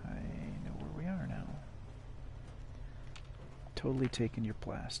 okay. I know where we are now. Totally taking your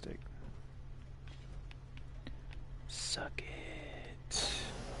plastic. Suck it.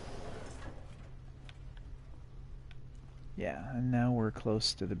 Yeah, and now we're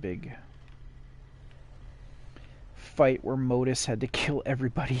close to the big fight where Modus had to kill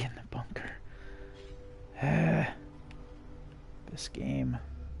everybody in the bunker. This game.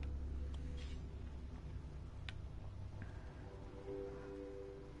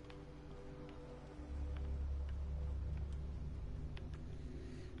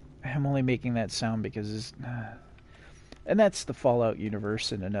 I'm only making that sound because it's... and that's the Fallout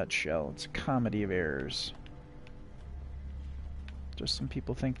universe in a nutshell. It's a comedy of errors. Just some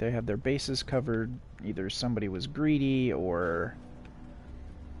people think they have their bases covered. Either somebody was greedy or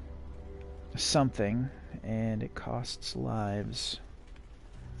something, and it costs lives.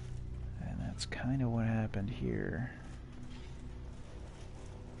 And that's kind of what happened here.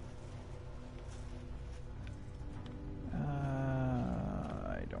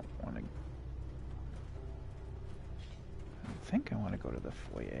 I don't want to... I think I want to go to the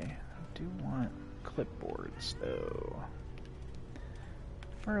foyer. I do want clipboards, though.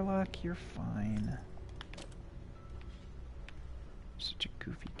 Furlock, you're fine. Such a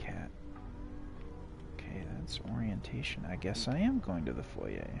goofy cat. Okay, that's orientation. I guess I am going to the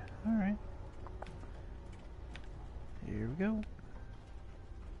foyer. Alright. Here we go.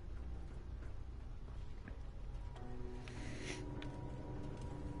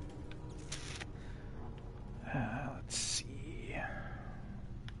 Let's see.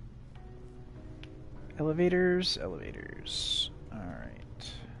 Elevators.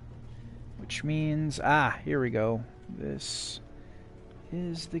 Alright. Which means... ah, here we go. This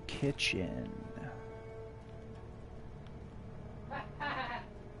is the kitchen.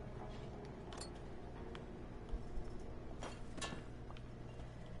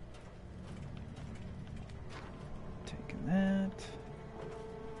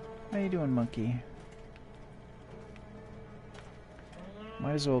 you doing, monkey?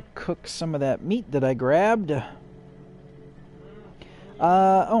 Might as well cook some of that meat that I grabbed.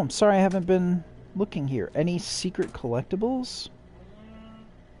 Oh, I'm sorry, I haven't been looking here. Any secret collectibles?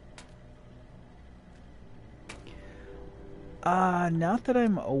 Not that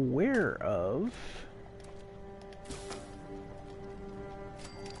I'm aware of.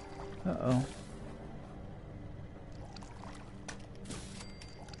 Uh-oh.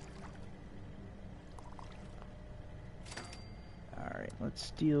 Alright,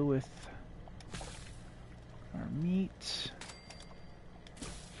 let's deal with our meat.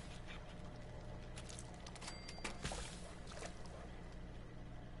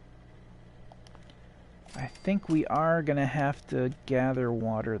 I think we are gonna have to gather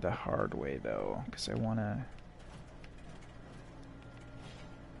water the hard way, though, because I wanna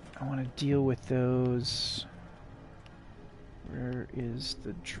deal with those. Where is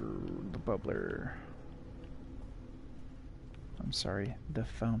the bubbler? I'm sorry, the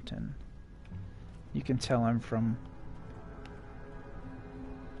fountain. You can tell I'm from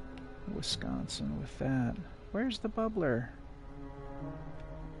Wisconsin with that. Where's the bubbler?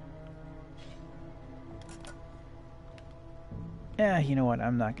 Yeah, you know what?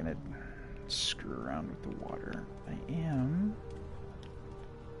 I'm not gonna screw around with the water. I am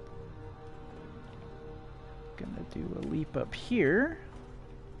gonna do a leap up here,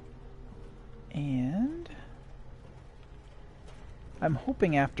 and I'm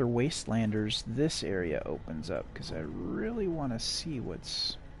hoping after Wastelanders this area opens up, because I really want to see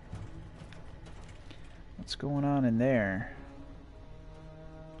what's going on in there.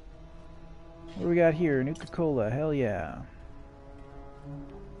 What do we got here? Nuka-Cola, hell yeah.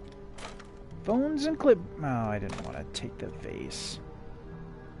 Phones and clip... Oh, I didn't want to take the vase.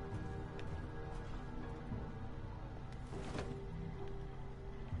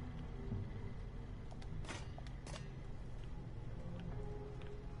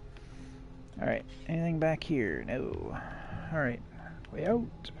 Alright, anything back here? No. Alright, way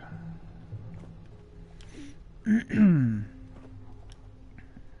out.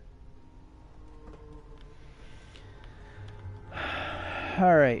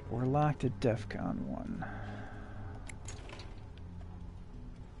 Alright, we're locked at DEFCON 1.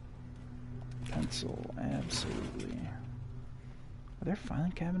 Pencil, absolutely. Are there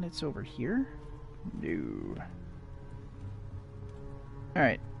filing cabinets over here? No.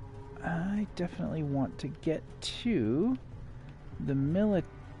 Alright. I definitely want to get to the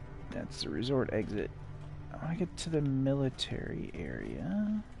that's the resort exit. I want to get to the military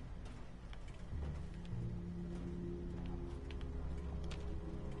area.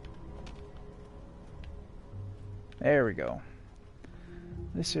 There we go.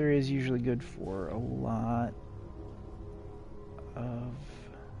 This area is usually good for a lot of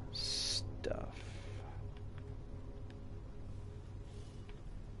stuff.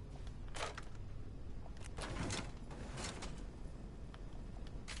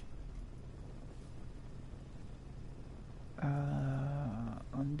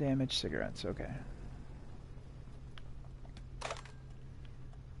 Undamaged cigarettes, okay.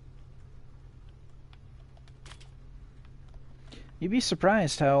 You'd be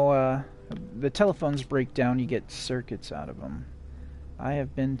surprised how the telephones break down, you get circuits out of them. I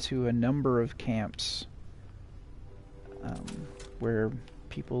have been to a number of camps where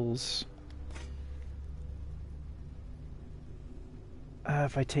people's...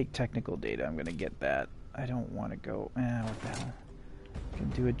 if I take technical data, I'm going to get that. I don't want to go... what the hell. Can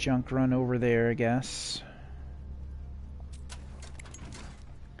do a junk run over there, I guess.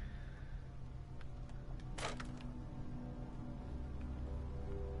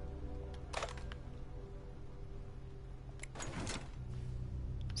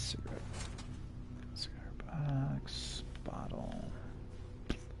 Cigarette box, bottle.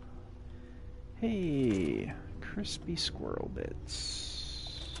 Hey, crispy squirrel bits.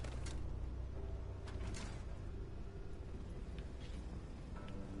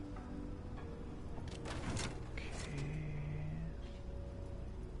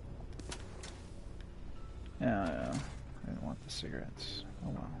 No, I didn't want the cigarettes. Oh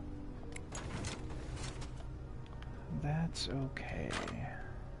well. That's okay.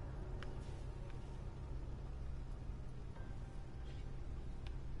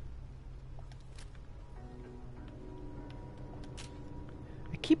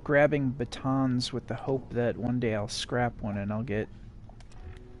 I keep grabbing batons with the hope that one day I'll scrap one and I'll get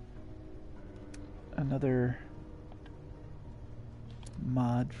another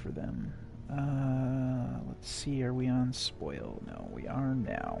mod for them. Let's see, are we on spoil? No, we are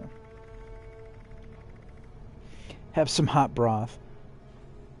now. Have some hot broth.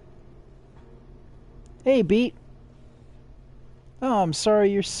 Hey, Beat. Oh, I'm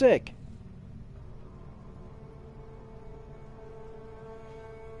sorry you're sick.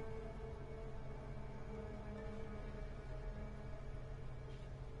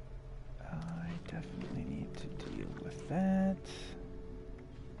 I definitely need to deal with that.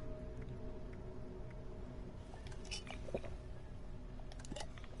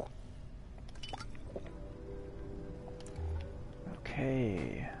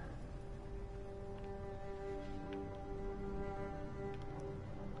 Okay.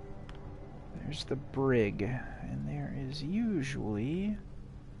 There's the brig, and there is usually...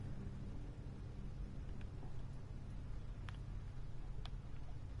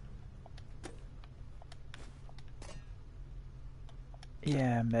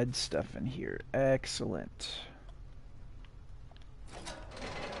 Yeah, med stuff in here. Excellent.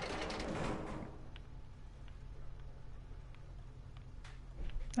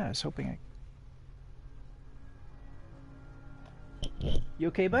 I was hoping I... You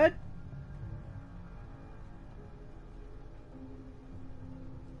okay, bud?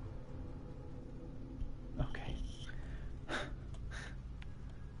 Okay.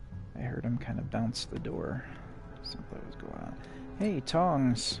 I heard him kind of bounce the door. Something was going on. Hey,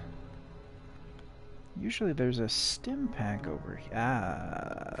 Tongs. Usually there's a stim pack over here.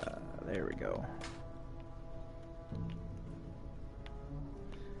 Ah, there we go.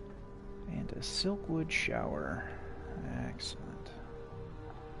 And a silkwood shower. Excellent.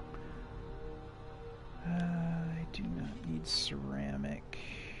 I do not need ceramic.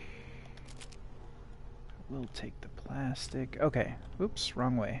 I will take the plastic. Okay. Oops,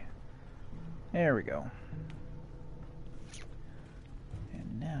 wrong way. There we go.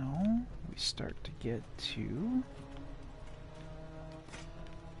 And now we start to get to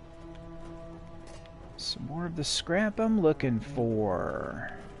some more of the scrap I'm looking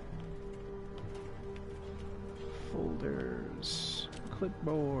for. Folders,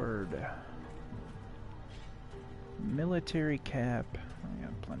 clipboard, military cap. I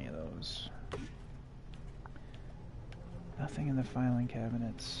got plenty of those. Nothing in the filing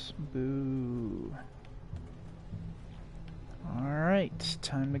cabinets. Boo. Alright,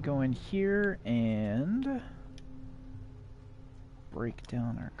 time to go in here and break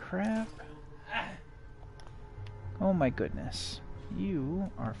down our crap. Oh my goodness. You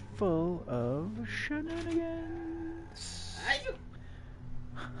are full of shenanigans.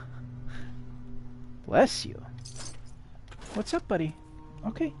 Bless you. What's up, buddy?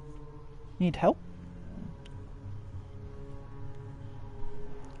 Okay. Need help?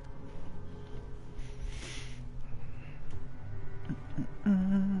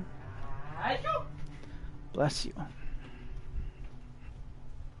 Bless you.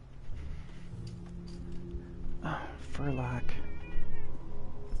 Oh, Furlock.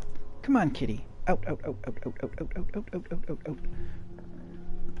 Come on, kitty. Out, out, out, out, out, out, out, out, out, out, out, out, out.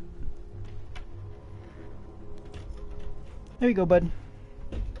 There you go, bud.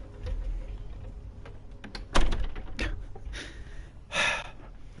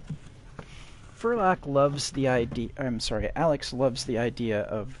 Furlock loves the idea. I'm sorry, Alex loves the idea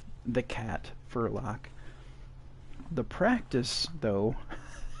of the cat, Furlock. The practice, though,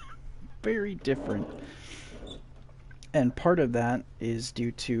 very different. And part of that is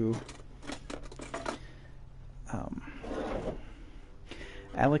due to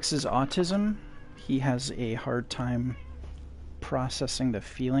Alex's autism. He has a hard time processing the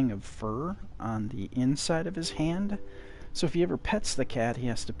feeling of fur on the inside of his hand. So if he ever pets the cat, he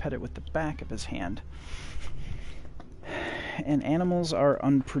has to pet it with the back of his hand. And animals are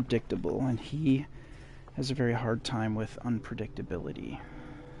unpredictable, and he has a very hard time with unpredictability.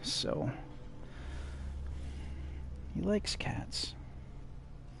 So he likes cats.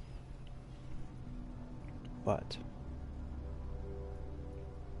 But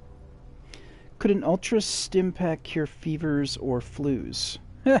could an ultra stim pack cure fevers or flus?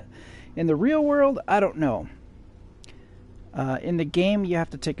 In the real world, I don't know. In the game, you have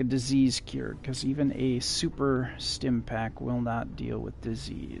to take a disease cure, because even a super stim pack will not deal with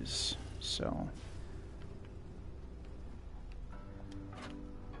disease. So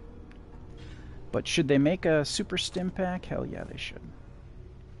but should they make a super stim pack? Hell yeah, they should.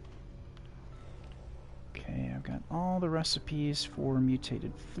 Okay, I've got all the recipes for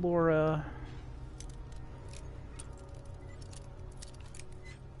mutated flora.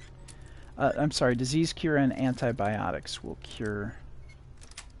 I'm sorry, disease cure and antibiotics will cure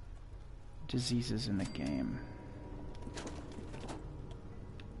diseases in the game.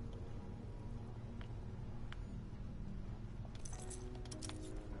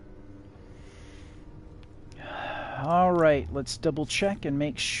 Alright, let's double check and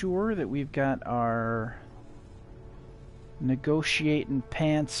make sure that we've got our negotiating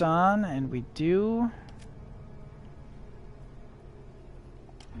pants on, and we do.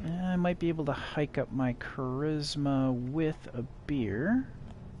 I might be able to hike up my charisma with a beer.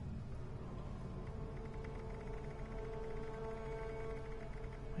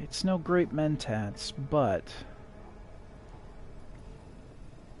 It's no great mentats, but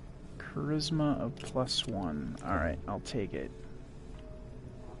charisma of +1. Alright, I'll take it.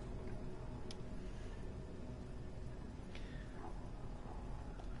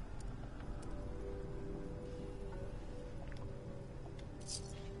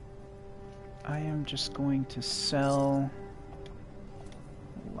 I am just going to sell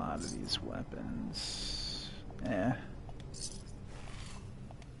a lot of these weapons.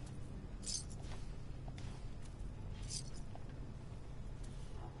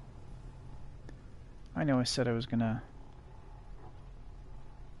 I know I said I was gonna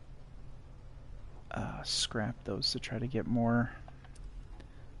scrap those to try to get more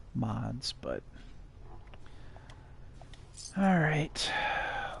mods, but alright,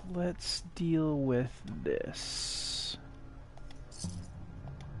 let's deal with this.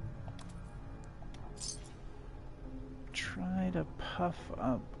 Try to puff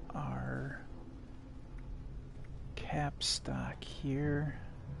up our cap stock here.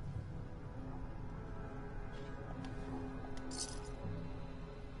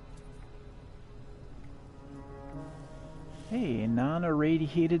 Hey,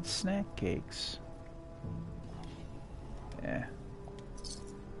 non-irradiated snack cakes. Yeah.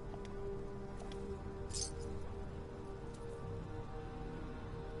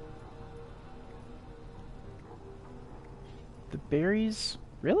 The berries,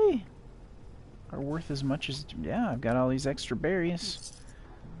 really? Are worth as much as... Yeah, I've got all these extra berries.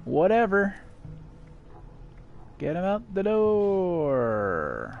 Whatever. Get them out the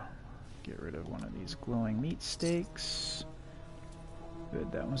door. Get rid of one of these glowing meat steaks.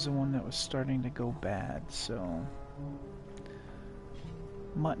 Good, that was the one that was starting to go bad, so...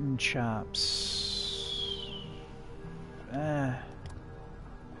 Mutton chops. Get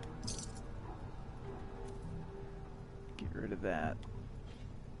rid of that.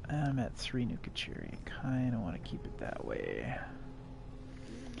 I'm at 3 Nuka-Cherry. Kinda want to keep it that way.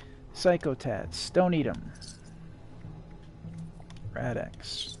 Psychotats. Don't eat them.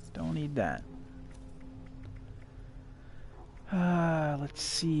 Radex. Don't need that. Let's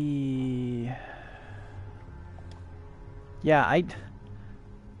see. Yeah,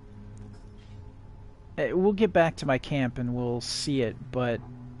 we'll get back to my camp and we'll see it, but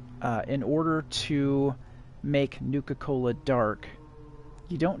in order to make Nuka-Cola dark,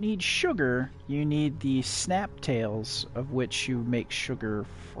 you don't need sugar, you need the snap tails of which you make sugar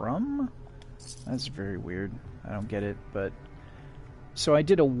from? That's very weird. I don't get it, but... So I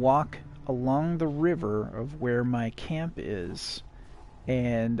did a walk along the river of where my camp is,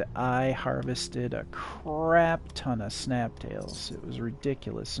 and I harvested a crap ton of snaptails. It was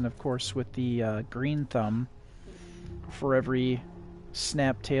ridiculous. And of course with the green thumb, for every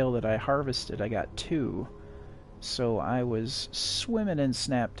snaptail that I harvested I got 2. So I was swimming in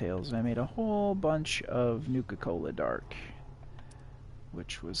snaptails, and I made a whole bunch of Nuka-Cola Dark,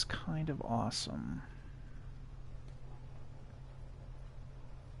 which was kind of awesome.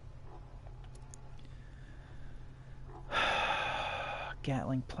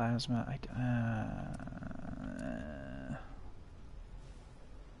 Gatling plasma.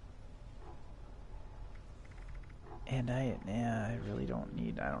 And I really don't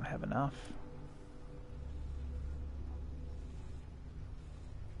need. I don't have enough.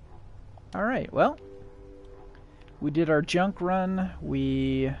 All right. Well, we did our junk run.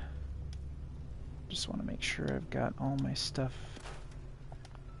 We just want to make sure I've got all my stuff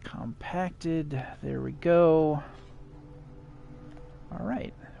compacted. There we go.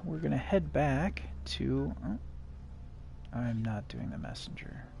 Alright, we're going to head back to... Oh, I'm not doing the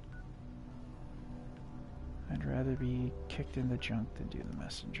messenger. I'd rather be kicked in the junk than do the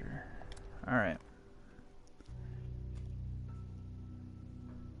messenger. Alright.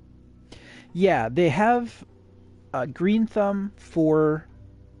 Yeah, they have a green thumb for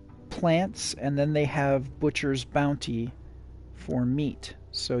plants, and then they have Butcher's Bounty for meat.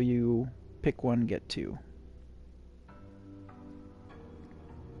 So you pick one, get 2.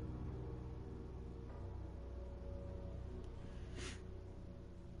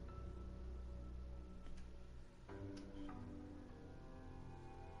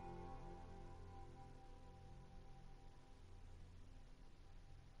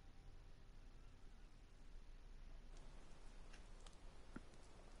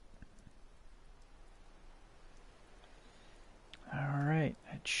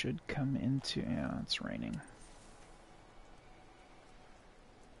 It should come into... Yeah, it's raining.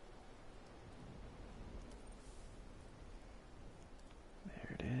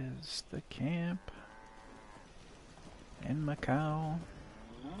 There it is, the camp. And my cow.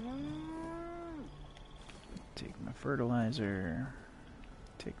 Take my fertilizer.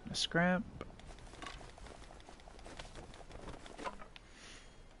 Take my scrap.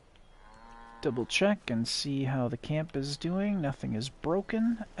 Double check and see how the camp is doing. Nothing is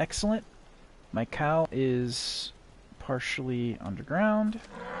broken. Excellent. My cow is partially underground.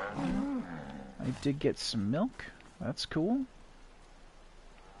 I did get some milk. That's cool.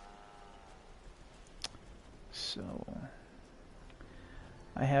 So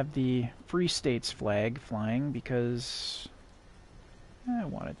I have the Free States flag flying because I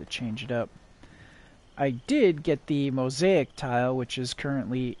wanted to change it up. I did get the mosaic tile, which is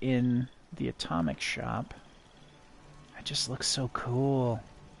currently in the atomic shop. It just looks so cool.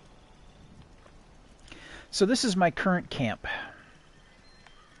 So this is my current camp.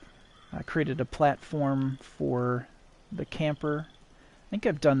 I created a platform for the camper. I think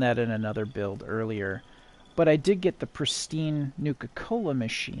I've done that in another build earlier. But I did get the pristine Nuka-Cola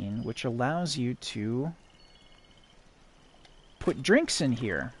machine, which allows you to put drinks in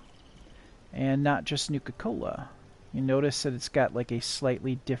here. And not just Nuka-Cola. You notice that it's got like a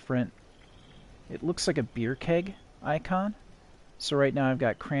slightly different... It looks like a beer keg icon. So right now I've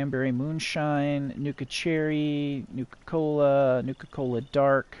got Cranberry Moonshine, Nuka Cherry, Nuka-Cola, Nuka-Cola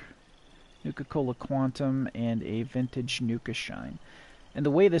Dark, Nuka-Cola Quantum, and a Vintage Nuka Shine. And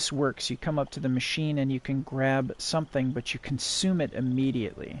the way this works, you come up to the machine and you can grab something, but you consume it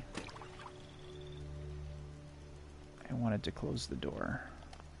immediately. I wanted to close the door.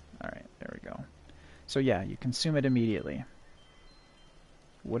 Alright, there we go. So yeah, you consume it immediately.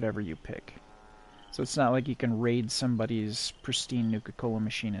 Whatever you pick. So it's not like you can raid somebody's pristine Nuka-Cola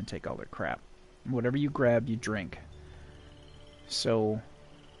machine and take all their crap. Whatever you grab, you drink. So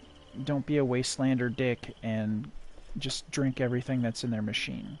don't be a wastelander dick and just drink everything that's in their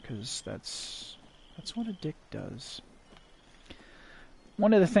machine, because that's what a dick does.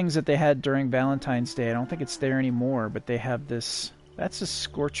 One of the things that they had during Valentine's Day, I don't think it's there anymore, but they have this... That's a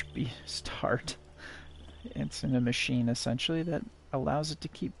Scorch Beast heart. It's in a machine, essentially, that allows it to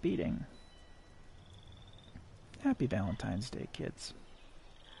keep beating. Happy Valentine's Day, kids.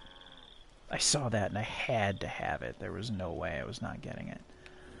 I saw that and I had to have it. There was no way I was not getting it.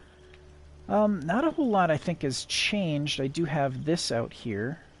 Not a whole lot, I think, has changed. I do have this out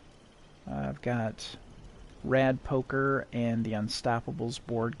here. I've got Rad Poker and the Unstoppables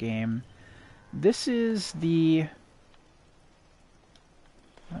board game. This is the...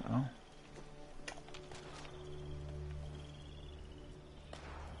 Uh-oh.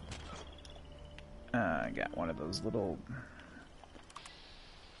 I got one of those little...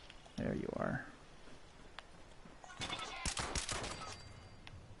 There you are.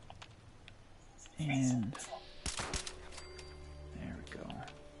 And... There we go.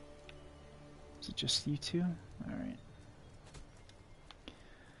 Is it just you two? Alright.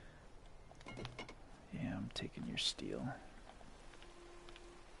 Yeah, I'm taking your steel.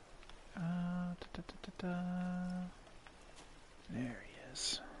 There he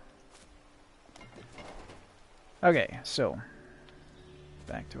is. Okay, so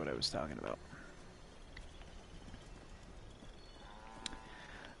back to what I was talking about.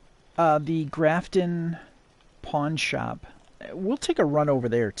 The Grafton pawn shop. We'll take a run over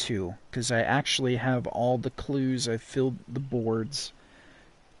there too, because I actually have all the clues. I've filled the boards,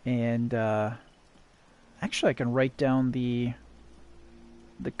 and actually I can write down the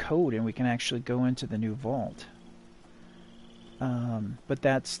code and we can actually go into the new vault. But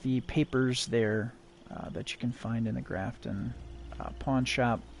that's the papers there that you can find in the Grafton pawn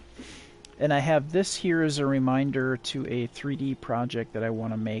shop. And I have this here as a reminder to a 3D project that I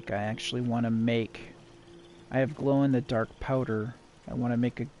want to make. I actually want to make... I have glow-in-the-dark powder. I want to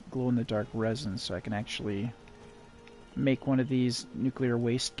make a glow-in-the-dark resin so I can actually make one of these nuclear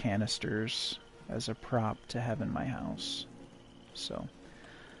waste canisters as a prop to have in my house. So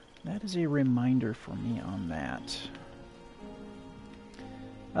that is a reminder for me on that.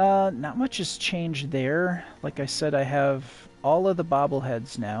 Not much has changed there. Like I said, I have all of the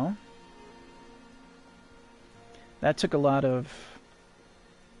bobbleheads now. That took a lot of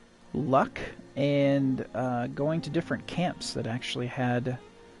luck and going to different camps that actually had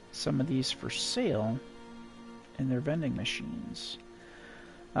some of these for sale in their vending machines.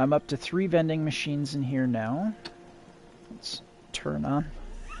 I'm up to 3 vending machines in here now. Let's turn on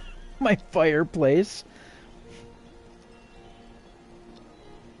my fireplace.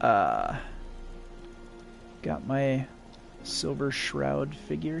 Got my silver shroud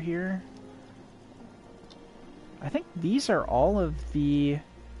figure here. I think these are all of the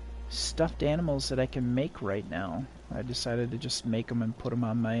stuffed animals that I can make right now. I decided to just make them and put them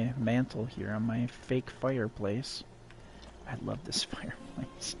on my mantle here, on my fake fireplace. I love this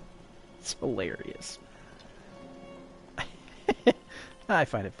fireplace. It's hilarious. I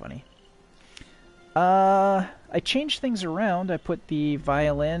find it funny. I changed things around. I put the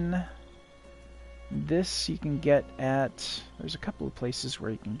violin. This you can get at... There's a couple of places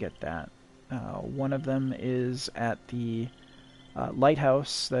where you can get that. One of them is at the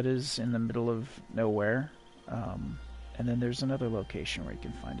lighthouse that is in the middle of nowhere. And then there's another location where you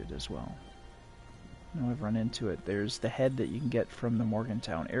can find it as well. I've run into it. There's the head that you can get from the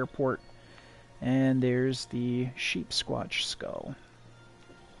Morgantown airport. And there's the sheep squatch skull.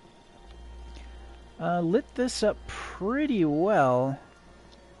 Lit this up pretty well.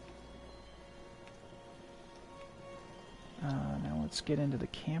 Now let's get into the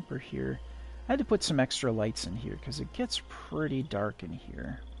camper here. I had to put some extra lights in here because it gets pretty dark in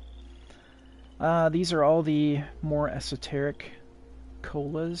here. These are all the more esoteric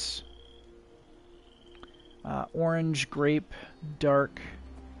colas. Orange, grape, dark,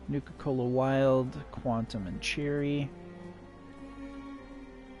 Nuka-Cola Wild, Quantum, and Cherry.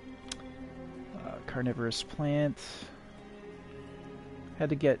 Carnivorous Plant. Had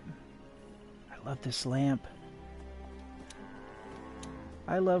to get... I love this lamp.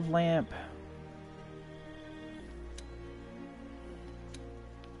 I love lamp.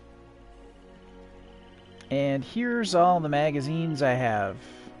 And here's all the magazines I have.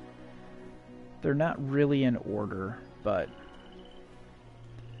 They're not really in order, but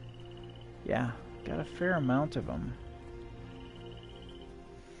yeah, got a fair amount of them.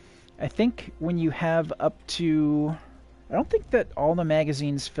 I think when you have up to... I don't think that all the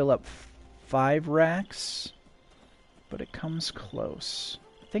magazines fill up 5 racks, but it comes close.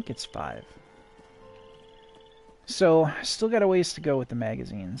 I think it's 5. So, still got a ways to go with the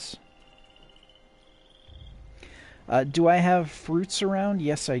magazines. Do I have fruits around?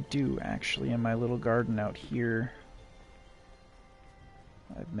 Yes, I do, actually, in my little garden out here.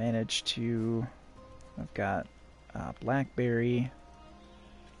 I've managed to... I've got blackberry,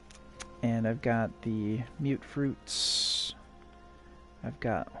 and I've got the mute fruits. I've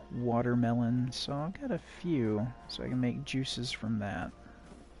got watermelon, so I've got a few, so I can make juices from that.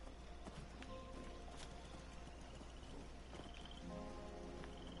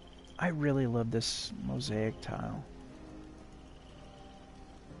 I really love this mosaic tile.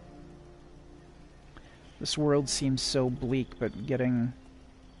 This world seems so bleak, but getting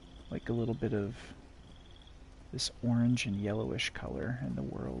like a little bit of this orange and yellowish color in the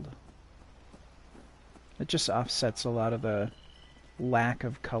world. It just offsets a lot of the lack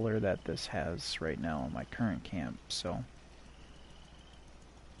of color that this has right now in my current camp, so.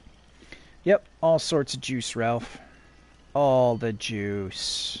 Yep, all sorts of juice, Ralph. All the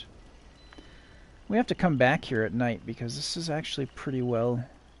juice. We have to come back here at night because this is actually pretty well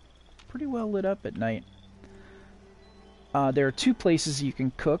lit up at night. There are 2 places you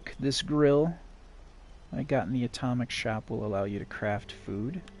can cook. This grill I got in the Atomic Shop will allow you to craft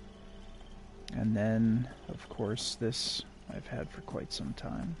food. And then, of course, this I've had for quite some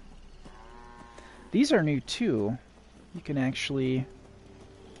time. These are new too. You can actually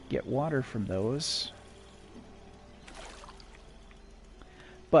get water from those.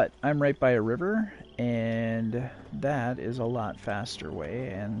 But I'm right by a river, and that is a lot faster way.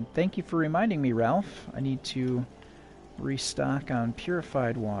 And thank you for reminding me, Ralph. I need to restock on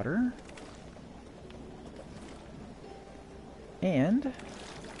purified water. And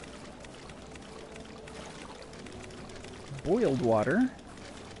boiled water.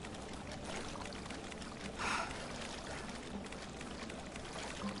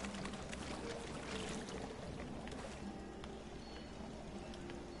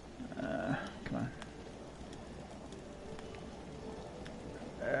 Come on.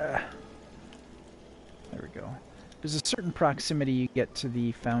 There we go. There's a certain proximity you get to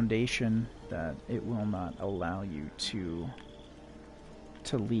the foundation that it will not allow you to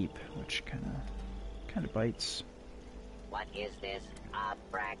leap, which kind of bites. What is this?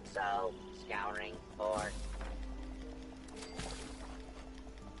 Abraxo scouring for?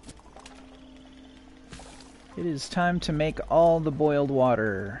 It is time to make all the boiled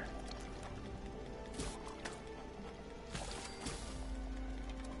water.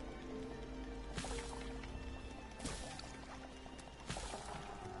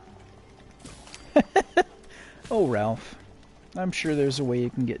 Oh, Ralph. I'm sure there's a way you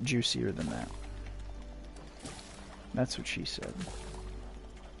can get juicier than that. That's what she said.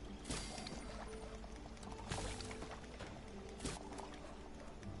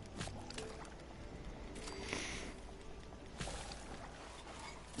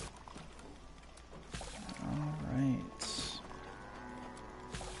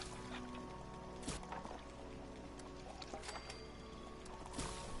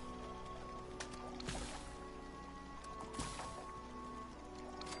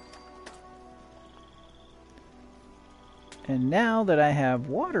 And now that I have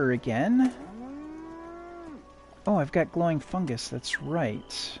water again... Oh, I've got glowing fungus, that's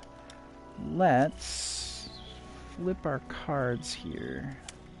right. Let's flip our cards here.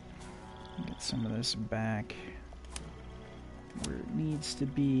 Get some of this back where it needs to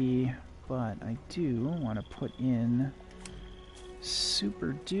be, but I do want to put in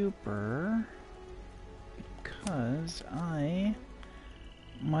super duper because I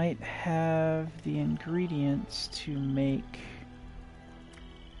might have the ingredients to make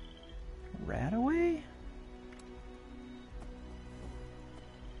Radaway?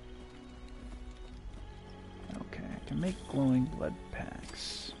 Okay, I can make glowing blood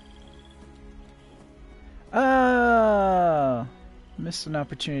packs. Ah! Missed an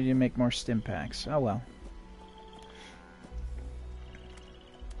opportunity to make more stim packs. Oh well.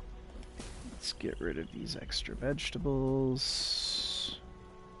 Let's get rid of these extra vegetables.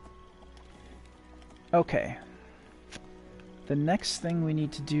 Okay. The next thing we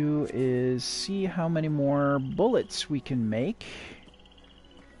need to do is see how many more bullets we can make.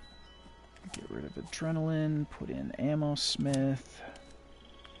 Get rid of adrenaline, put in ammo smith.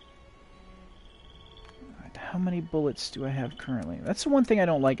 Alright, how many bullets do I have currently? That's the one thing I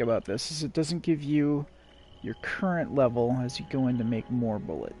don't like about this, is it doesn't give you your current level as you go in to make more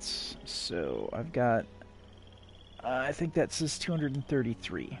bullets. So I've got, I think that says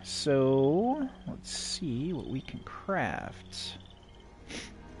 233. So let's see what we can craft.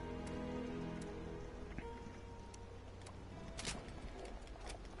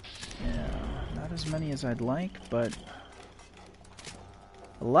 Yeah, not as many as I'd like, but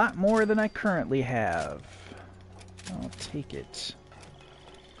a lot more than I currently have. I'll take it.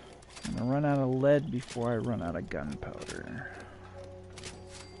 I'm gonna run out of lead before I run out of gunpowder.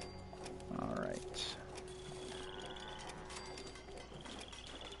 Alright.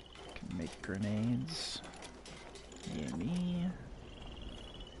 Can make grenades. Yummy.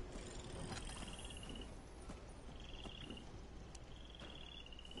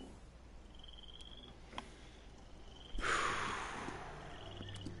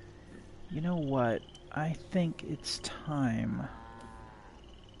 You know what? I think it's time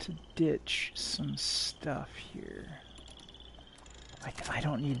to ditch some stuff here. I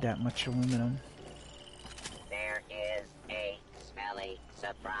don't need that much aluminum. There is a smelly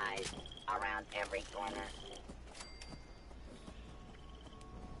surprise around every corner.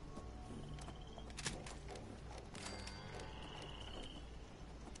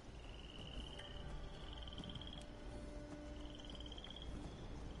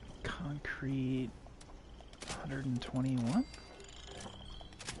 Concrete 121.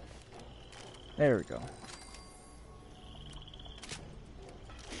 There we go.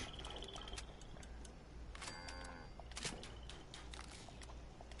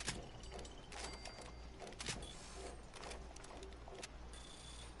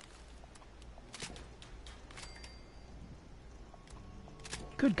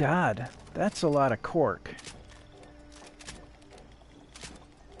 Good God, that's a lot of cork.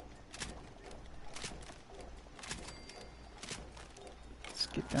 Let's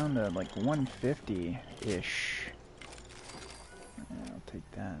get down to like 150-ish. Yeah, I'll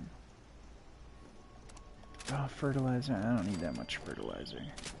take that. Oh, fertilizer. I don't need that much fertilizer.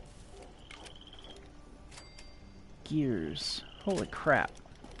 Gears. Holy crap.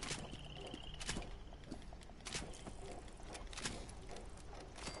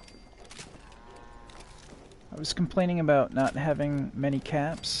 I was complaining about not having many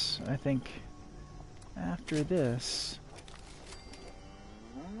caps. I think after this,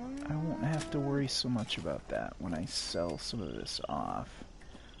 I won't have to worry so much about that when I sell some of this off.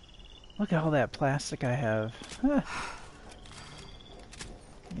 Look at all that plastic I have.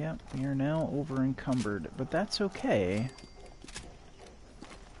 Yep, we are now over encumbered, but that's okay,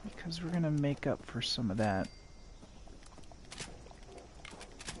 because we're going to make up for some of that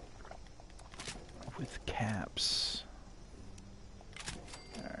with caps.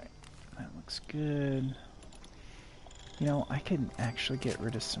 Alright, that looks good. You know, I could actually get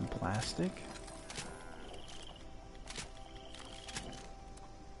rid of some plastic.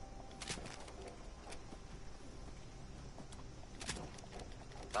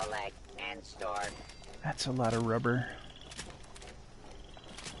 Collect and store. That's a lot of rubber.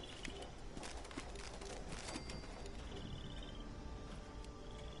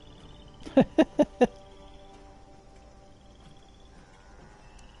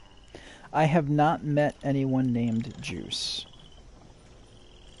 I have not met anyone named Juice.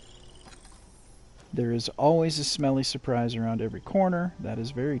 There is always a smelly surprise around every corner. That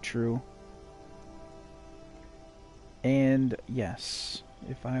is very true. And yes,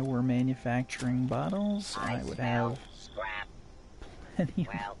 if I were manufacturing bottles, I would smell have scrap.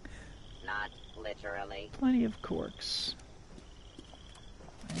 Well, not literally. Plenty of corks.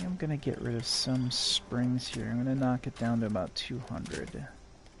 I am gonna get rid of some springs here. I'm gonna knock it down to about 200.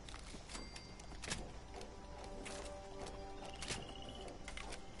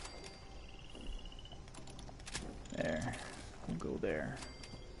 There. We'll go there.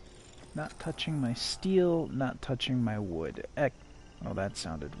 Not touching my steel, not touching my wood. Oh, that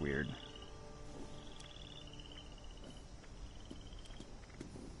sounded weird.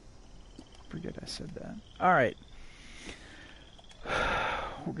 Forget I said that. Alright.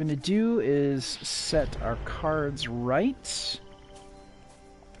 What we're gonna do is set our cards right.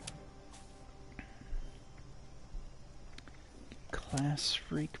 Class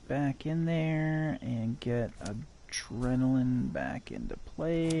Freak back in there and get Adrenaline back into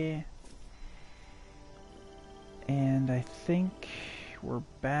play. And I think we're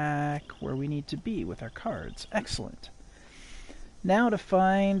back where we need to be with our cards. Excellent. Now to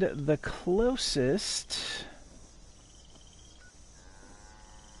find the closest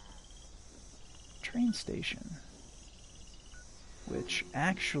train station, which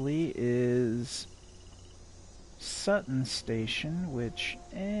actually is Sutton Station, which,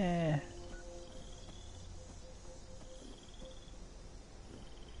 I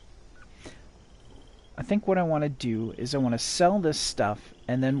think what I want to do is I want to sell this stuff,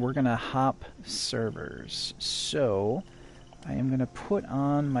 and then we're going to hop servers. So I am going to put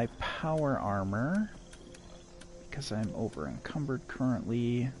on my power armor, because I'm over encumbered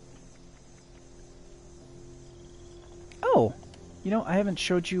currently. Oh! You know, I haven't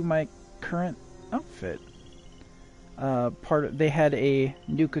showed you my current outfit. They had a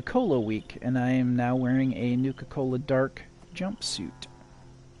Nuka-Cola week, and I am now wearing a Nuka-Cola dark jumpsuit.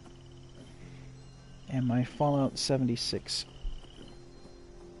 And my Fallout 76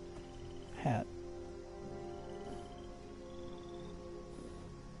 hat.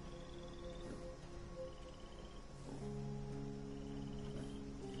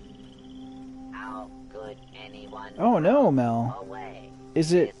 How could anyone Oh no, Mel. away?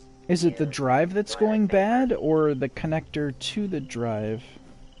 Is it the drive that's going bad, or the connector to the drive?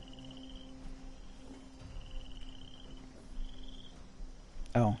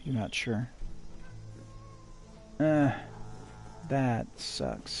 Oh, you're not sure. That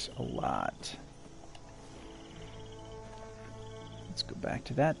sucks a lot. Let's go back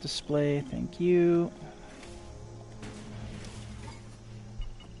to that display. Thank you.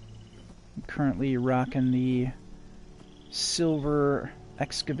 I'm currently rocking the silver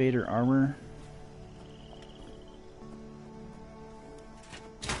excavator armor.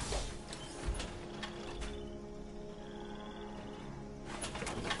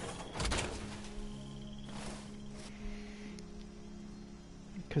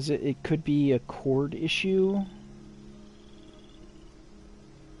 Because it could be a cord issue.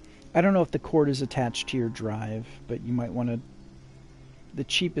 I don't know if the cord is attached to your drive, but you might want to... The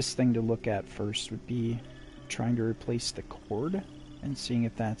cheapest thing to look at first would be trying to replace the cord and seeing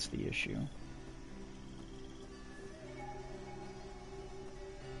if that's the issue.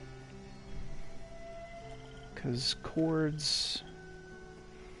 Because cords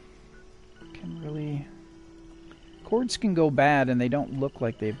can really... Cords can go bad, and they don't look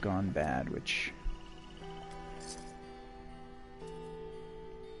like they've gone bad, which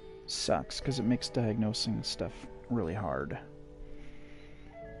sucks, because it makes diagnosing stuff really hard.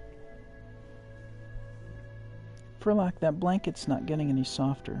 Furlock, that blanket's not getting any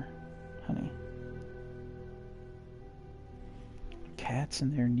softer, honey. Cat's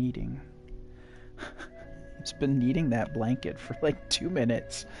in there kneading. It's been kneading that blanket for like 2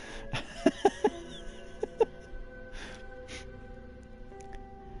 minutes.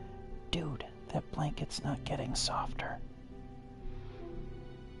 Dude, that blanket's not getting softer.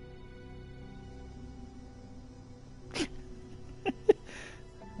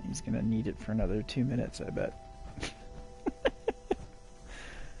 He's gonna need it for another 2 minutes, I bet.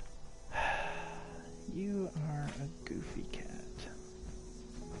 You are a goofy cat.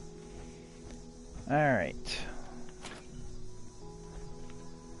 Alright.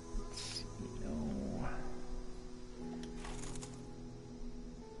 Let's see.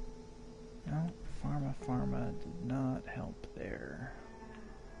 No, Pharma did not help there.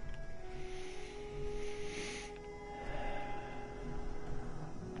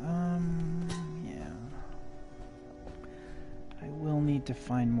 Yeah. I will need to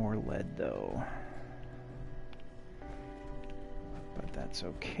find more lead, though. But that's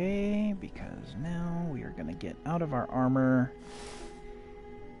okay, because now we are going to get out of our armor.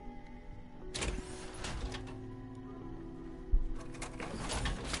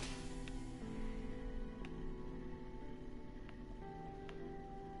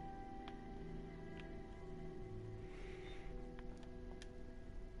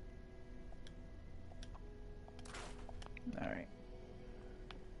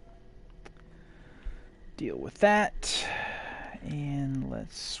 deal with that. And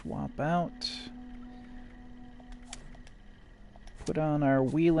let's swap out. Put on our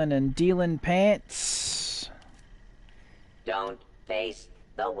wheelin' and dealin' pants. Don't face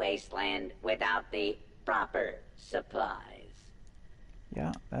the wasteland without the proper supplies.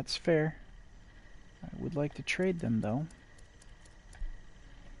 Yeah, that's fair. I would like to trade them, though.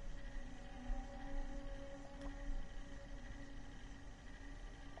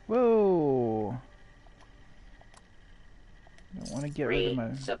 Whoa! I don't want to get rid of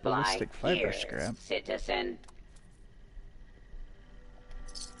my ballistic fiber here, scrap. citizen.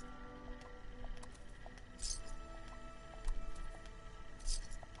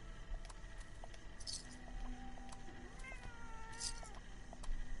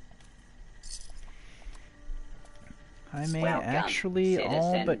 I may Welcome, actually citizen.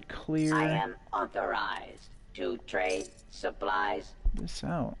 all but clear I am authorized to trade supplies. this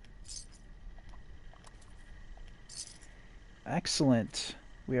out. Excellent.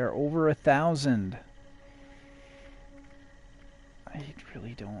 We are over 1,000. I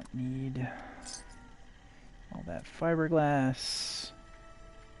really don't need all that fiberglass.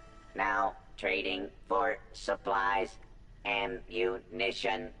 Now trading for supplies,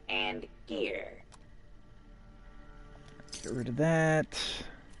 ammunition, and gear. Get rid of that.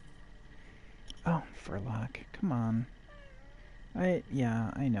 Oh, Furlock, come on.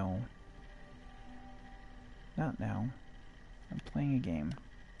 Yeah, I know. Not now. I'm playing a game.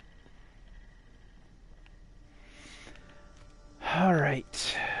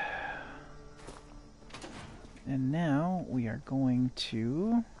 Alright. And now we are going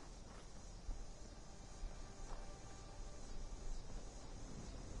to...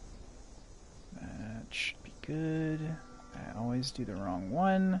 That should be good. I always do the wrong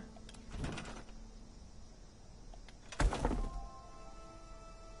one.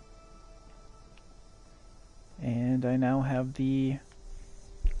 And I now have the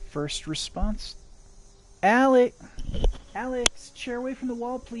first response. Alex! Chair away from the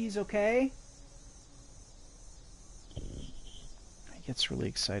wall, please, okay? He gets really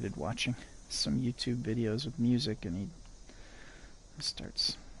excited watching some YouTube videos with music, and he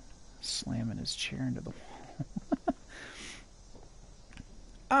starts slamming his chair into the wall.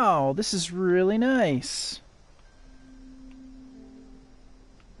 Oh, this is really nice.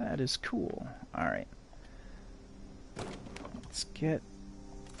 That is cool. Alright. Let's get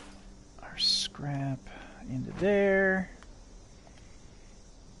our scrap into there.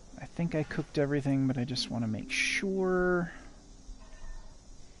 I think I cooked everything, but I just want to make sure.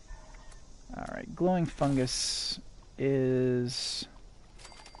 Alright, glowing fungus is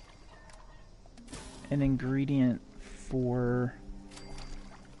an ingredient for...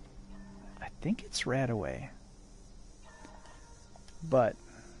 I think it's Radaway. But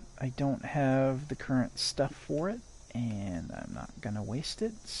I don't have the current stuff for it, and I'm not gonna waste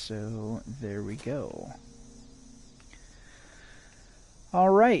it, so there we go.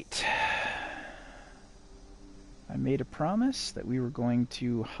 Alright. I made a promise that we were going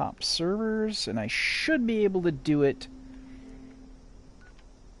to hop servers, and I should be able to do it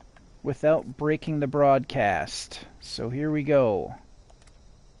without breaking the broadcast. So here we go.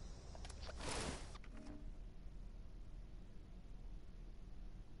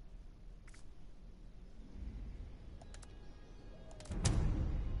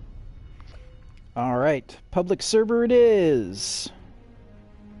 Alright, public server it is.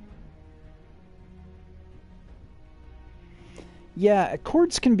 Yeah,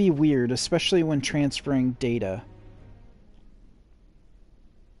 accords can be weird, especially when transferring data.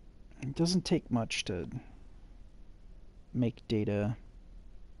 It doesn't take much to make data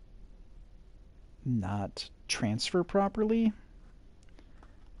not transfer properly.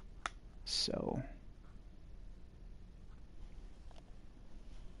 So...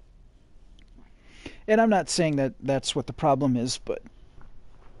 And I'm not saying that that's what the problem is, but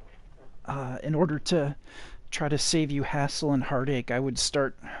in order to try to save you hassle and heartache, I would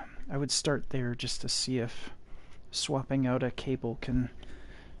start there just to see if swapping out a cable can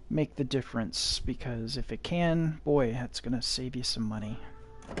make the difference, because if it can, boy, that's gonna save you some money.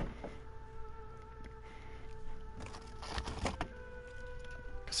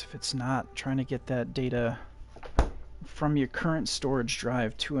 Because if it's not, trying to get that data from your current storage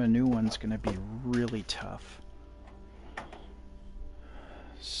drive to a new one's gonna be really tough.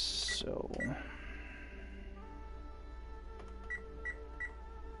 So...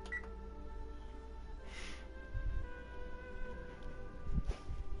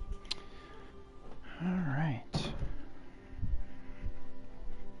 Alright.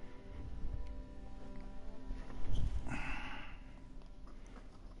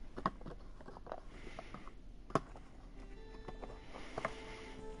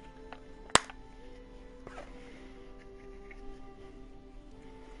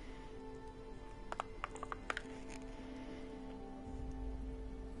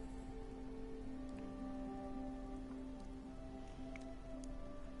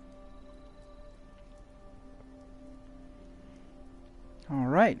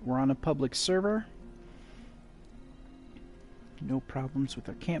 Alright, we're on a public server. No problems with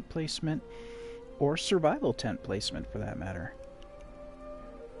our camp placement, or survival tent placement for that matter.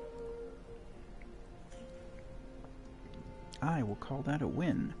 I will call that a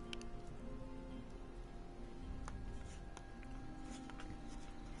win.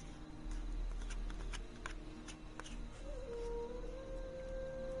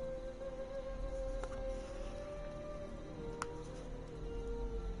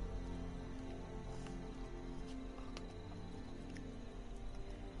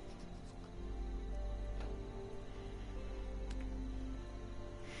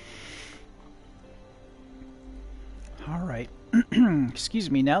 Alright, excuse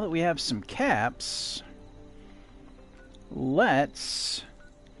me, now that we have some caps, let's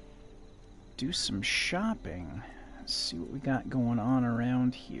do some shopping. Let's see what we got going on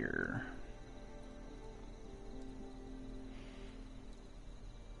around here.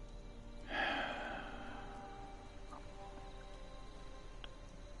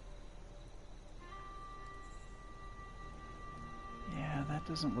 Yeah, that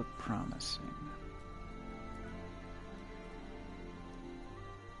doesn't look promising.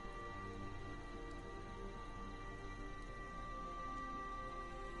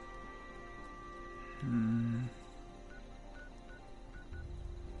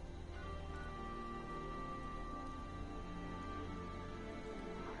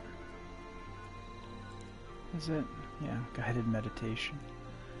 Is it? Yeah, guided meditation.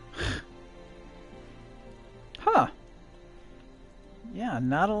 Huh. Yeah,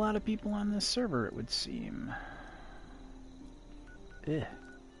 not a lot of people on this server, it would seem. Ugh.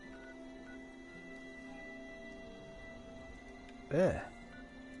 Ugh.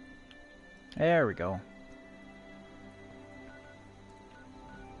 There we go.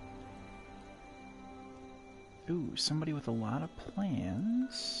 Ooh, somebody with a lot of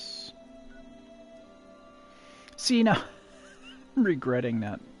plans. See, now, I'm regretting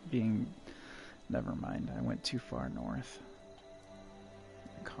not being... Never mind, I went too far north.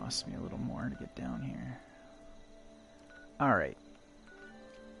 It cost me a little more to get down here. Alright.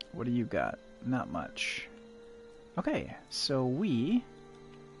 What do you got? Not much. Okay, so we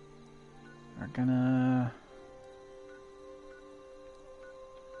are gonna...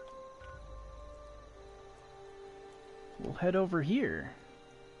 We'll head over here.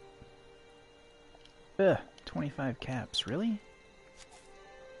 Ugh, 25 caps, really?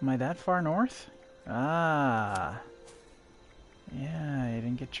 Am I that far north? Ah. Yeah, you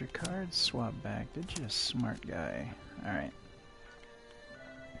didn't get your card swapped back, did you? Smart guy. Alright.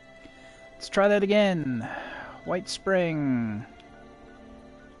 Let's try that again. White Spring.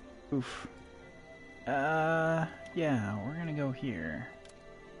 Oof. Yeah, we're gonna go here.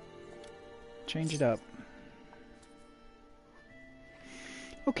 Change it up.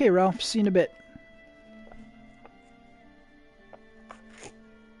 Okay, Ralph, see you in a bit.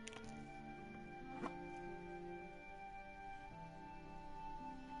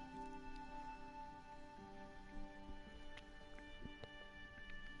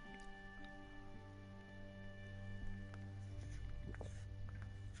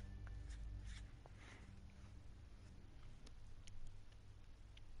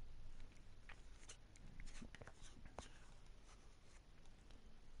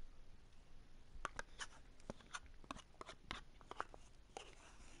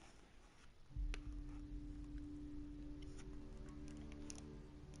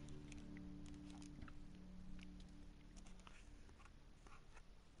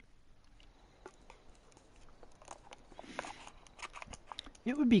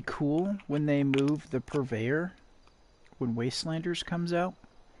 It would be cool when they move the Purveyor, when Wastelanders comes out.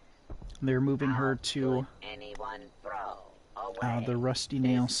 They're moving her to the Rusty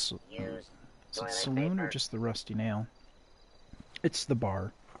Nail is it Saloon or just the Rusty Nail? It's the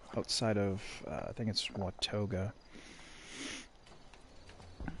bar outside of, I think it's Watoga.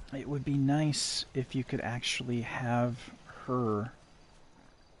 It would be nice if you could actually have her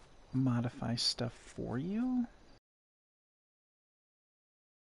modify stuff for you.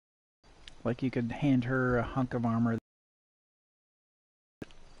 Like you could hand her a hunk of armor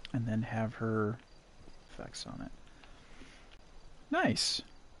and then have her effects on it. Nice.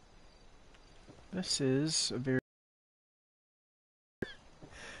 This is a very...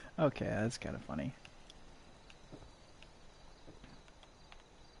 Okay, that's kind of funny.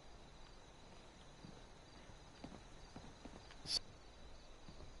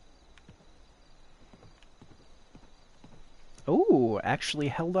 Oh, actually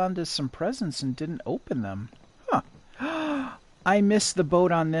held on to some presents and didn't open them. Huh. I missed the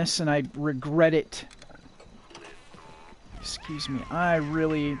boat on this and I regret it. Excuse me. I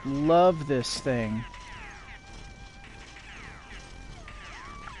really love this thing.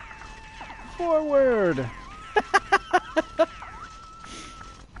 Forward!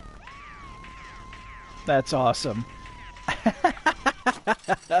 That's awesome.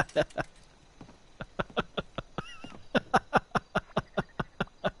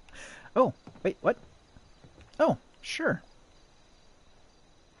 Oh, wait, what? Oh, sure.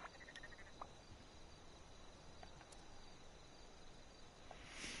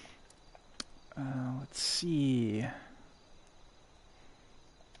 Let's see.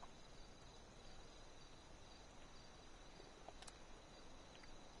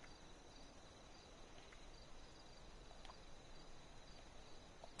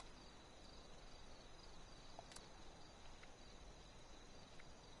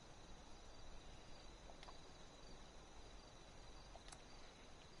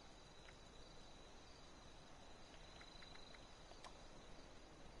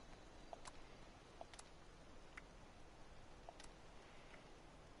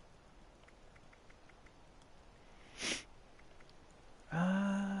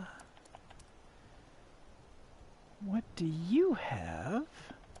 What do you have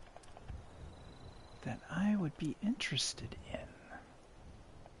that I would be interested in?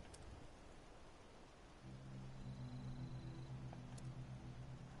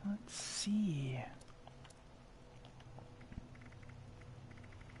 Let's see.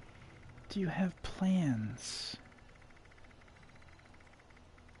 Do you have plans?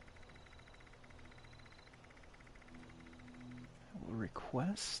 I will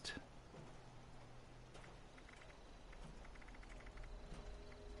request.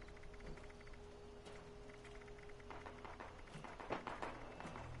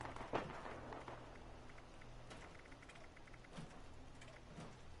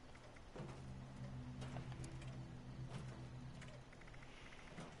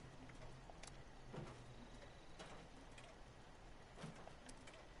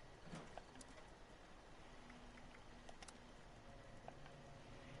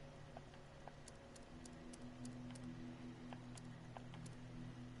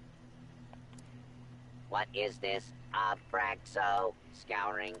 What is this? Abraxo?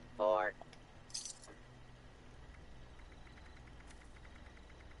 Scouring for...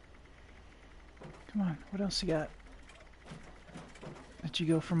 Come on, what else you got? Did you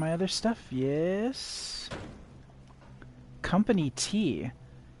go for my other stuff? Yes. Company tea.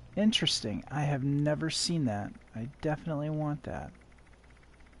 Interesting. I have never seen that. I definitely want that.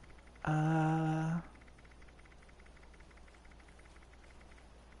 Oh.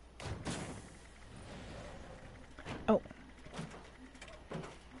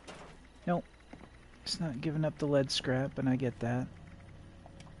 Nope. It's not giving up the lead scrap, and I get that.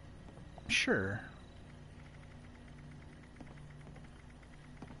 Sure.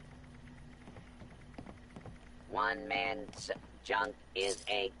 One man's junk is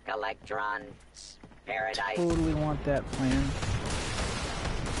a collectron's paradise. Totally want that plan.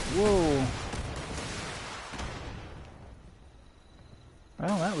 Whoa.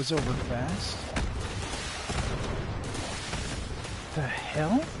 Well, that was over fast. The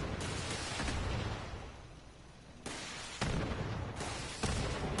hell?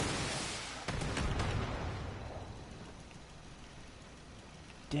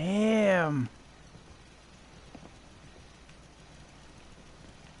 Damn.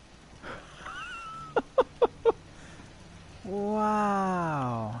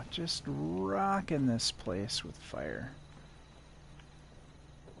 Wow. Just rocking this place with fire.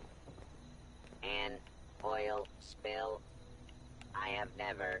 An oil spill. I have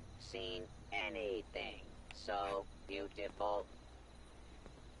never seen anything so beautiful.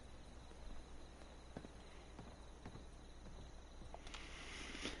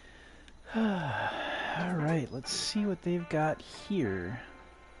 Alright, let's see what they've got here.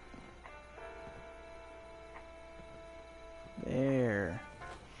 There.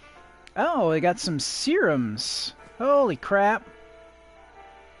 Oh, they got some serums. Holy crap.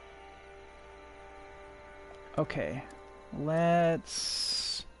 Okay.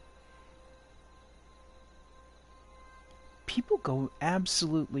 Let's... People go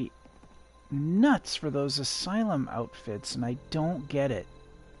absolutely nuts for those asylum outfits, and I don't get it.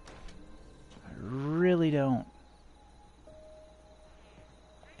 I really don't.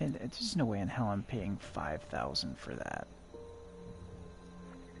 And there's no way in hell I'm paying $5,000 for that.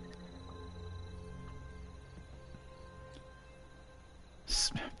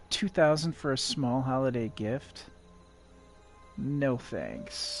 $2,000 for a small holiday gift? No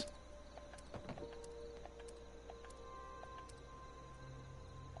thanks.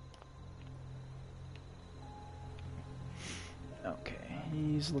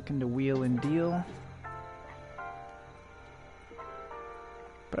 He's looking to wheel and deal.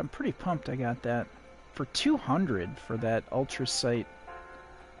 But I'm pretty pumped I got that. For 200 for that ultrasight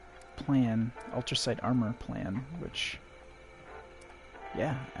plan, ultrasight armor plan, which,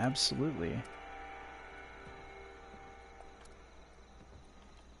 yeah, absolutely.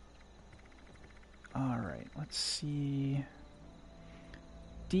 Alright, let's see.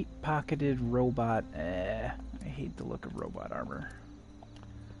 Deep-pocketed robot. I hate the look of robot armor.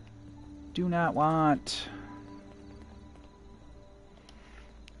 Do not want.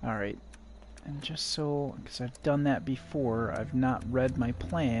 Alright. And just so, because I've done that before, I've not read my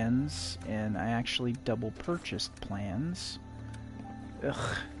plans, and I actually double purchased plans.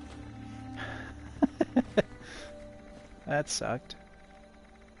 Ugh. That sucked.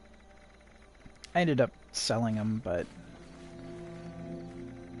 I ended up selling them, but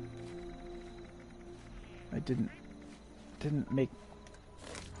I didn't make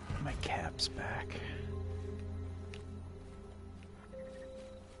my caps back.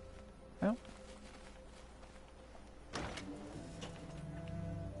 Oh.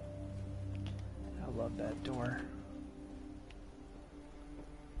 I love that door.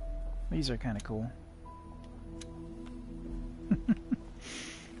 These are kind of cool.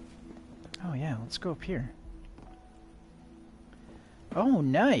 Oh yeah, let's go up here. Oh,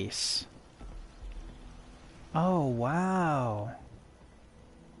 nice! Oh, wow!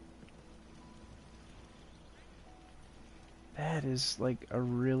 That is like a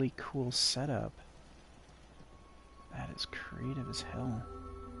really cool setup. That is creative as hell.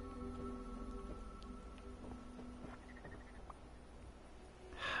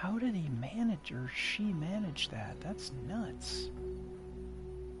 How did he manage, or she manage that? That's nuts.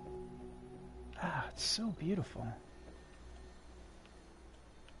 Ah, it's so beautiful.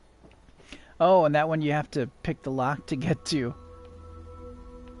 Oh, and that one you have to pick the lock to get to.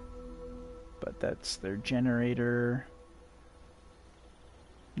 But that's their generator.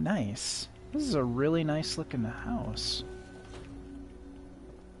 Nice. This is a really nice looking house.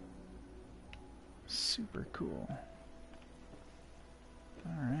 Super cool.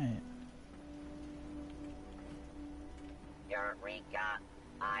 Alright. Eureka!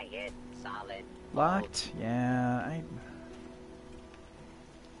 I hit solid. Locked? Yeah, I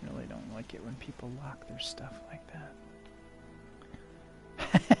really don't like it when people lock their stuff like that.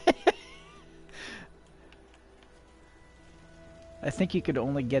 I think you could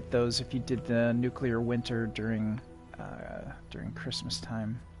only get those if you did the nuclear winter during Christmas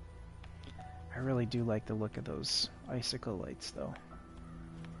time. I really do like the look of those icicle lights, though.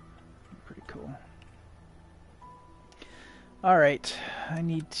 Pretty cool. Alright, I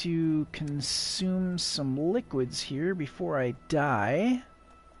need to consume some liquids here before I die.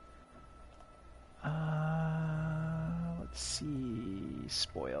 Let's see.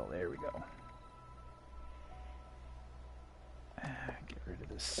 Spoil, there we go. Get rid of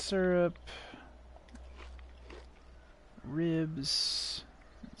the syrup. Ribs.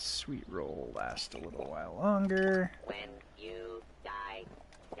 Sweet roll will last a little while longer. When you die,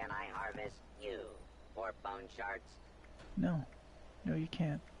 can I harvest you for bone shards? No. No, you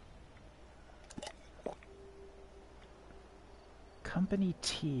can't. Company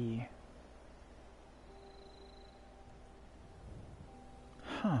tea.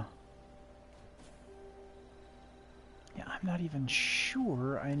 Huh. Yeah, I'm not even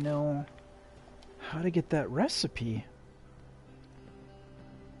sure I know how to get that recipe.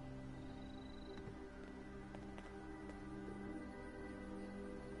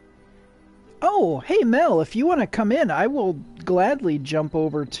 Oh, hey Mel, if you want to come in, I will gladly jump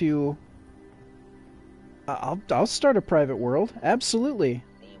over to... I'll start a private world, absolutely.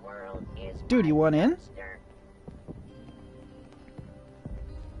 The world is Dude, you want in? dumpster.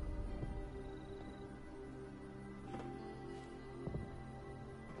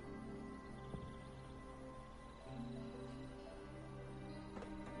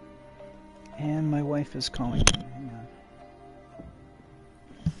 And my wife is calling me. Hang on.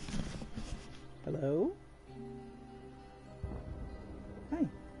 Hello? Hi.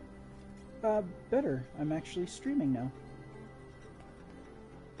 Better. I'm actually streaming now.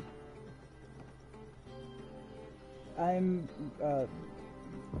 I'm,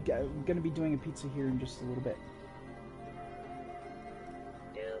 gonna be doing a pizza here in just a little bit.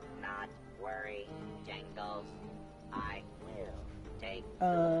 Do not worry, Jingles. I will take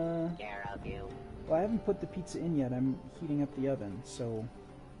care of you. Well, I haven't put the pizza in yet. I'm heating up the oven, so...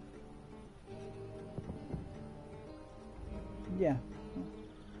 Yeah.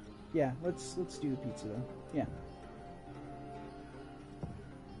 Yeah, let's do the pizza though. Yeah.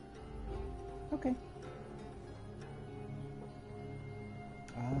 Okay.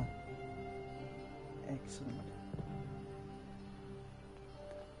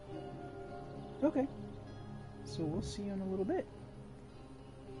 Okay. So we'll see you in a little bit.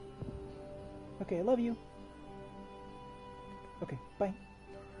 Okay, I love you. Okay, bye.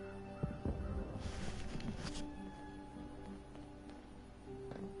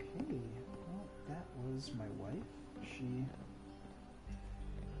 Okay, well, that was my wife. She...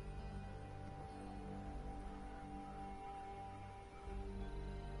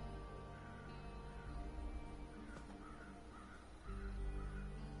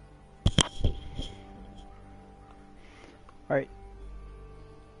 Alright.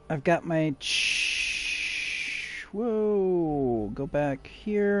 I've got my... Whoa! Go back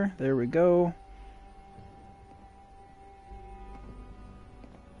here. There we go.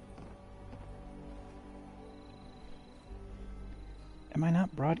 Am I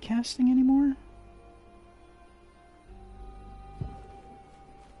not broadcasting anymore?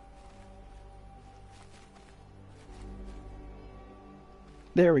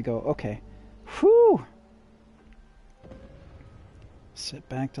 There we go. Okay. Whew! Sit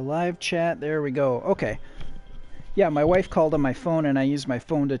back to live chat. There we go. Okay. Yeah, my wife called on my phone, and I used my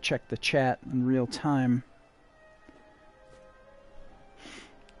phone to check the chat in real time.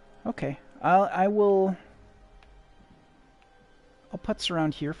 Okay. I'll putz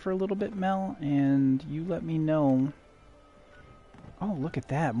around here for a little bit, Mel, and you let me know. Oh, look at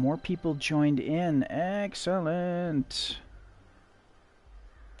that. More people joined in. Excellent.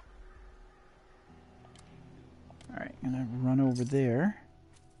 Alright, I'm gonna run over there.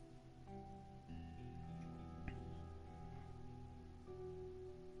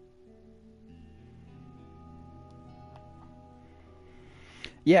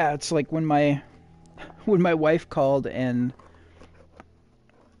 Yeah, it's like when my wife called and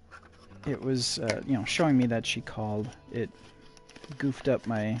it was you know, showing me that she called. It goofed up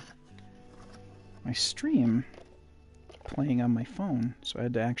my stream playing on my phone, so I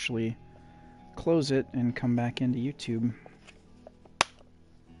had to actually close it and come back into YouTube.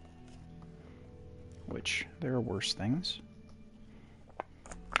 Which, there are worse things.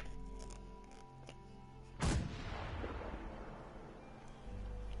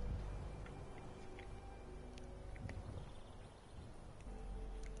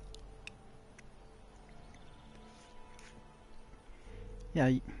 Yeah,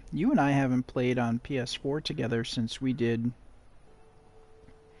 you and I haven't played on PS4 together since we did...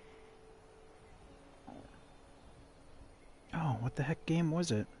 Oh, what the heck game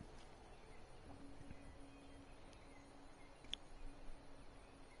was it?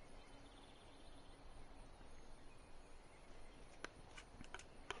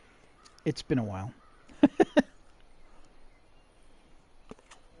 It's been a while.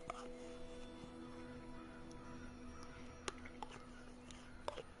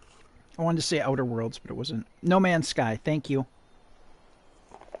 I wanted to say Outer Worlds, but it wasn't. No Man's Sky, thank you.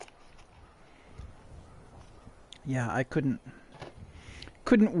 Yeah, I couldn't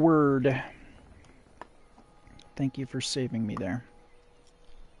word. Thank you for saving me there.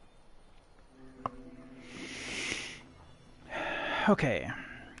 Okay.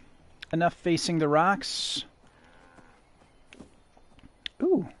 Enough facing the rocks.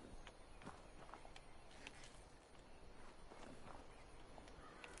 Ooh.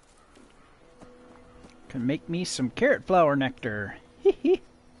 Can make me some carrot flower nectar. Hee.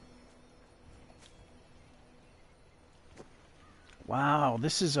 Wow,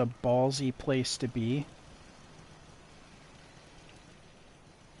 this is a ballsy place to be.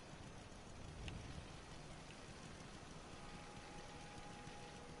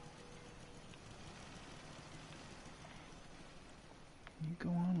 You go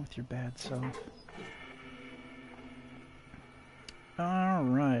on with your bad self. All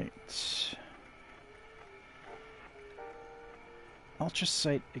right.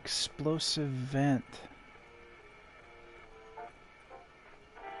 Ultrasite explosive vent.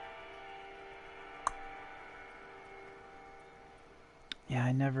 Yeah,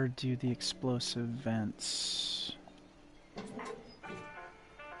 I never do the explosive vents. I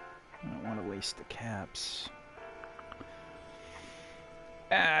don't want to waste the caps.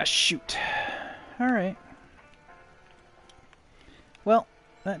 Ah, shoot. Alright. Well,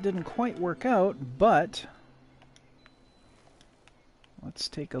 that didn't quite work out, but... let's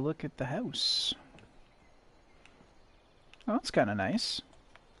take a look at the house. Oh, that's kind of nice.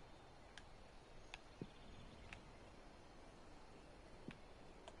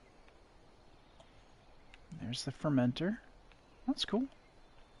 There's the fermenter. That's cool.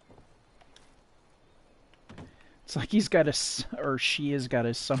 It's like he's got or she has got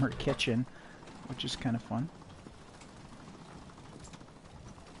a summer kitchen, which is kind of fun.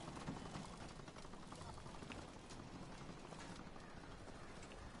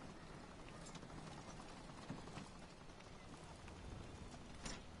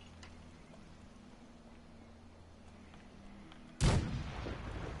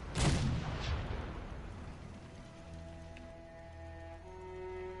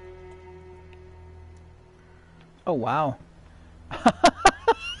 Oh, wow.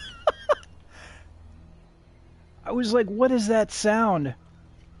 I was like, what is that sound?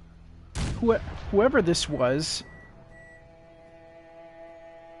 Whoever this was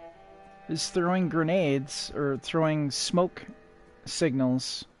is throwing grenades or throwing smoke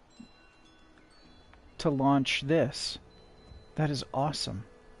signals to launch this. That is awesome.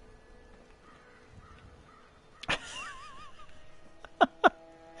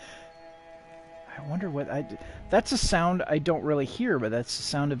 I wonder what that's a sound I don't really hear, but that's the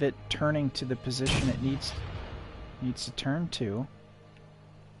sound of it turning to the position it needs to turn to.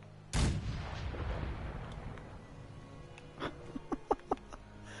 Oh,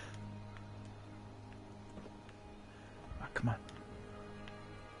 come on.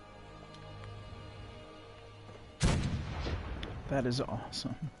 That is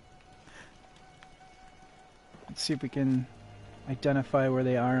awesome. Let's see if we can identify where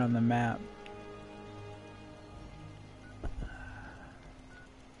they are on the map.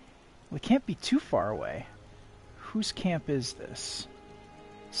 Well, it can't be too far away. Whose camp is this?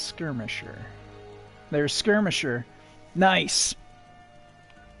 Skirmisher. There's Skirmisher. Nice!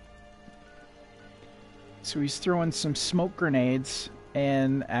 So he's throwing some smoke grenades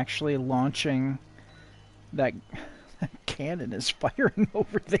and actually launching that cannon is firing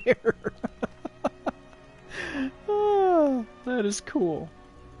over there. Oh, that is cool.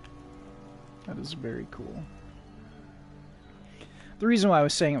 That is very cool. The reason why I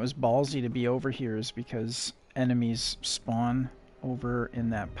was saying it was ballsy to be over here is because enemies spawn over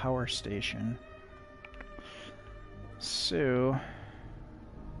in that power station. So,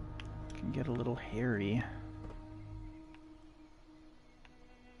 it can get a little hairy.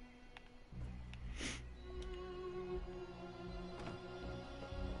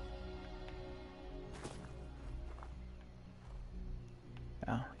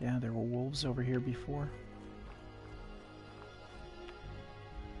 Oh, yeah, there were wolves over here before.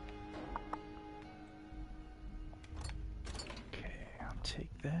 Okay, I'll take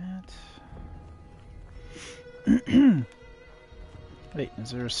that. Wait,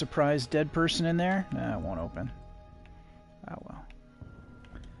 is there a surprise dead person in there? Nah, it won't open. Oh well.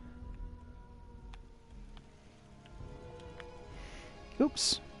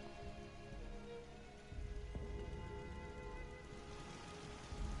 Oops.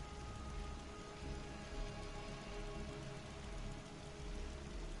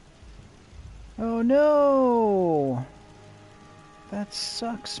 Oh no! That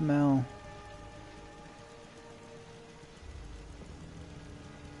sucks, Mel.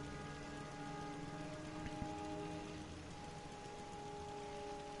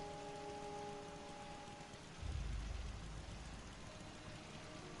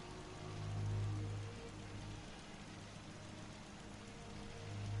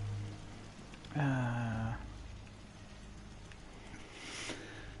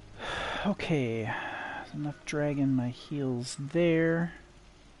 Okay, enough dragging my heels there.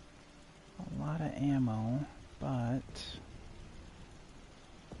 A lot of ammo, but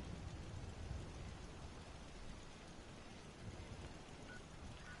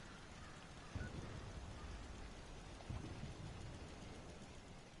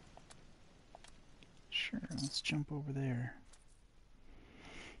sure, let's jump over there.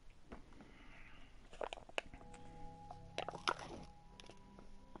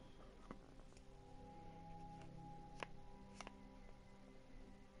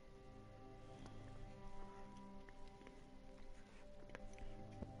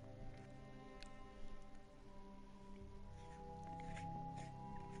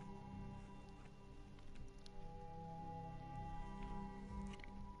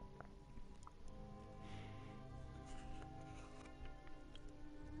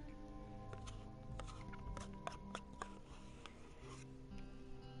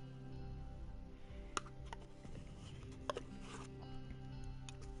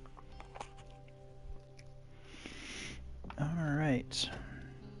 Alright.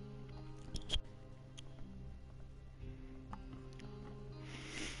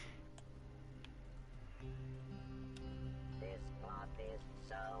 This cloth is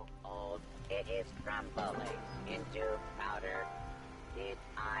so old, it is crumbling into powder. Did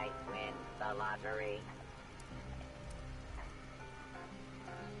I win the lottery?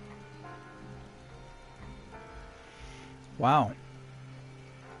 Wow.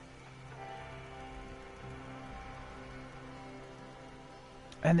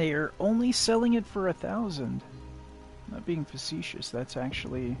 And they are only selling it for 1,000. Not being facetious, that's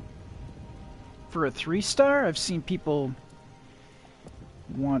actually... For a 3-star, I've seen people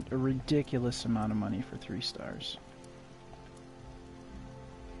want a ridiculous amount of money for 3 stars.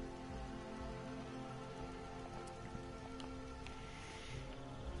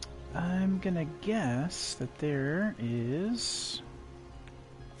 I'm gonna guess that there is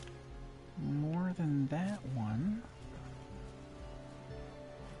more than that one.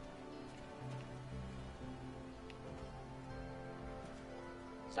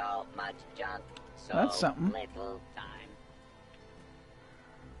 So much junk, so That's something. little time.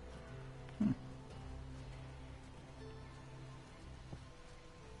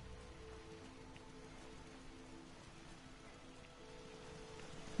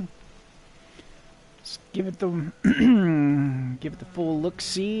 Let's give it the give it the full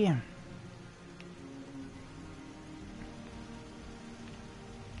look-see.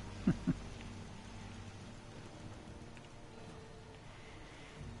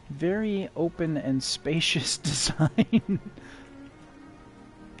 Very open and spacious design.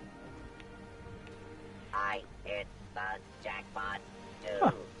 I hit the jackpot. 2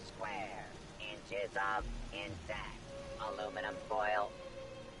 Huh. square inches of intact aluminum foil.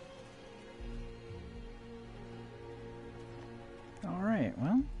 All right,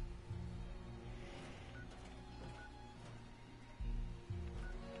 well.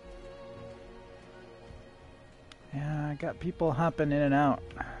 Yeah, I got people hopping in and out.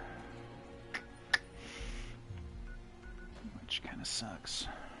 Which kind of sucks.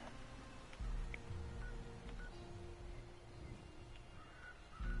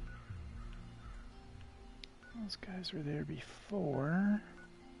 Those guys were there before.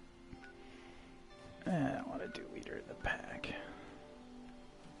 I don't want to do leader of the pack.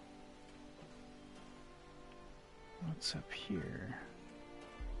 What's up here?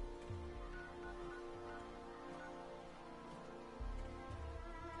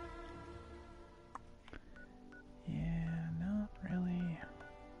 Yeah, not really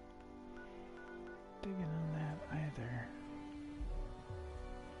digging on that either.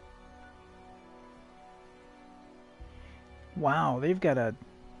 Wow, they've got a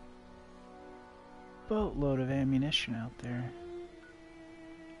boatload of ammunition out there.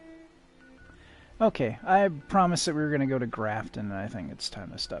 Okay, I promised that we were going to go to Grafton, and I think it's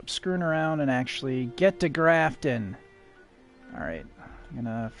time to stop screwing around and actually get to Grafton. Alright, I'm going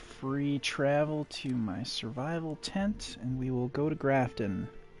to free travel to my survival tent, and we will go to Grafton.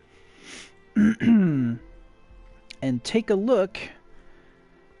 And take a look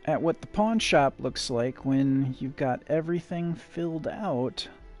at what the pawn shop looks like when you've got everything filled out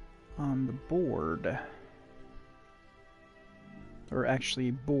on the board. Or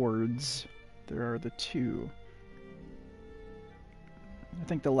actually, boards. There are the two. I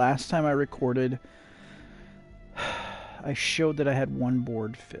think the last time I recorded, I showed that I had one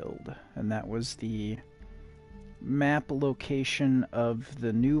board filled, and that was the map location of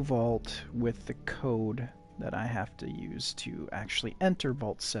the new vault with the code that I have to use to actually enter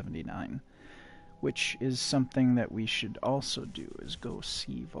Vault 79, which is something that we should also do, is go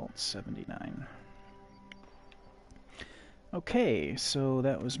see Vault 79. Okay, so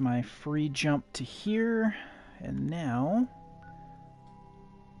that was my free jump to here, and now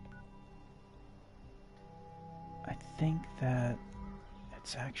I think that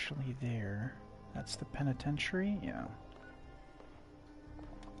it's actually there. That's the penitentiary? Yeah.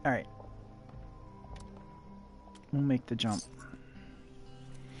 Alright. We'll make the jump.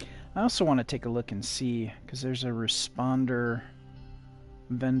 I also want to take a look and see, because there's a responder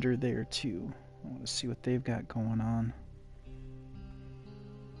vendor there too. I want to see what they've got going on.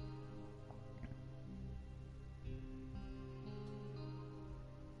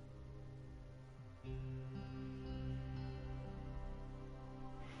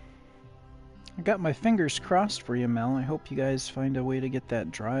 I got my fingers crossed for you, Mel. I hope you guys find a way to get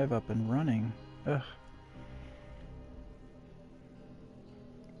that drive up and running. Ugh.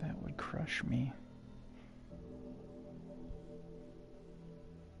 That would crush me.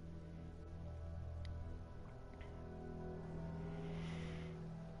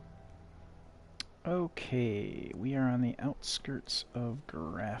 Okay, we are on the outskirts of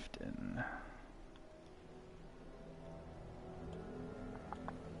Grafton.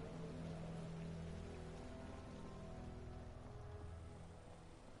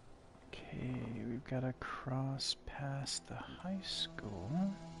 Okay, we've got to cross past the high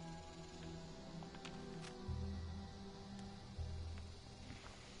school.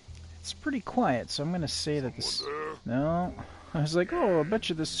 It's pretty quiet, so I'm going to say that this... No. I was like, oh, I bet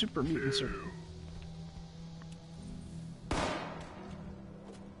you the super mutants are...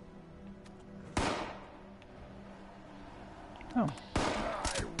 Oh.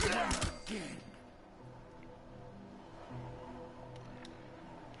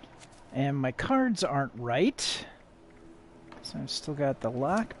 And my cards aren't right. So I've still got the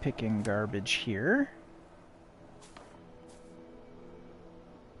lock-picking garbage here.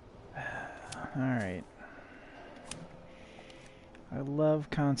 Alright. I love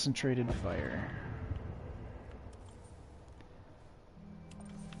concentrated fire.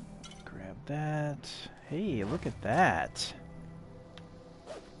 Grab that. Hey, look at that.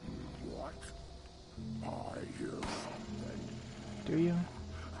 What? I hear something. Do you?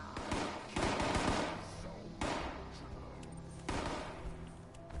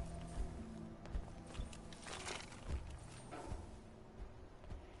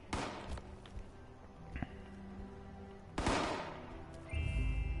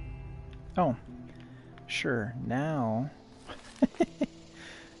 Oh, sure. Now,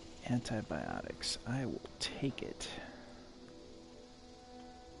 antibiotics. I will take it.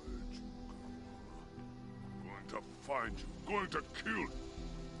 Going to find you. Going to kill you.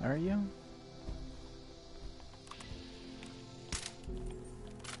 Are you?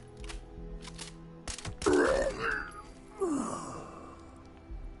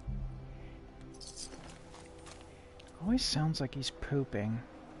 Always sounds like he's pooping.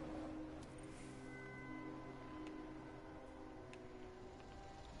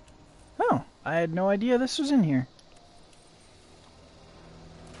 Oh, I had no idea this was in here.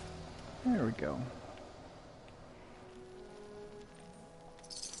 There we go.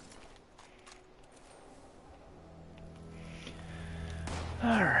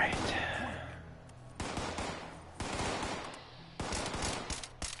 All right.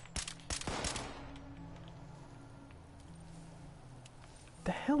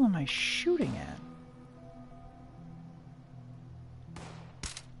 The hell am I shooting at?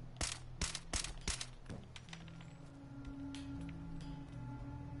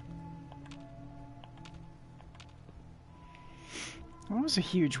 That was a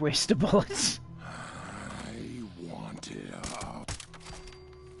huge waste of bullets. I want it up.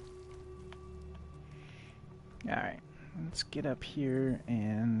 Alright, let's get up here,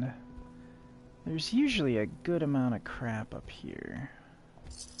 and there's usually a good amount of crap up here.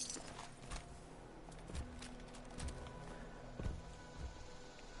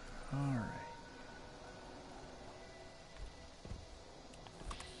 Alright.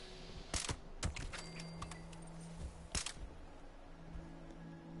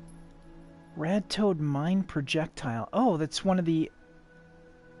 Red-toed mine projectile. Oh, that's one of the...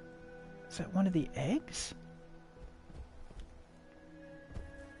 Is that one of the eggs?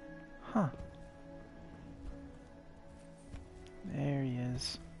 Huh. There he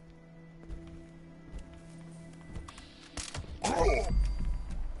is.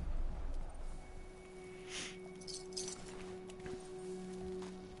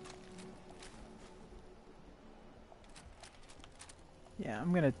 Yeah,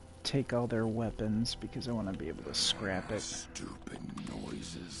 I'm gonna take all their weapons because I want to be able to scrap it. Stupid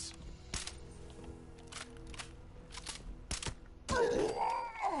noises.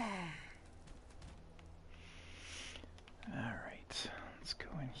 Alright, let's go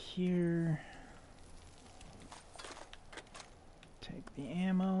in here. Take the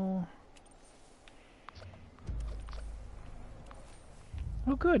ammo.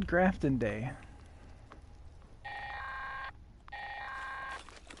 Oh good, Grafton Day.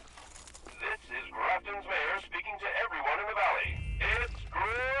 This is Grafton's mayor speaking to everyone in the valley. It's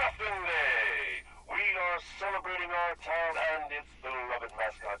Grafton Day! We are celebrating our town and its beloved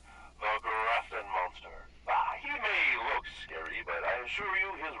mascot, the Grafton Monster. He may look scary, but I assure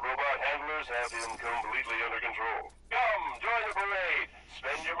you his robot handlers have him completely under control. Come, join the parade,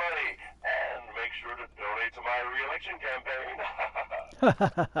 spend your money, and make sure to donate to my re-election campaign.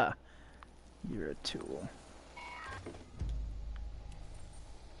 You're a tool.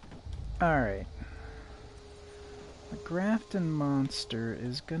 Alright. The Grafton Monster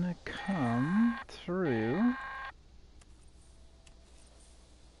is gonna come through.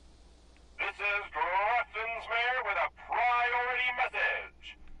 This is Grafton's mayor with a priority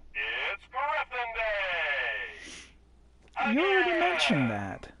message. It's Grafton Day! You already Again! mentioned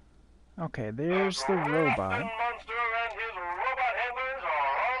that. Okay, there's the robot. Grafton Monster and his robot handlers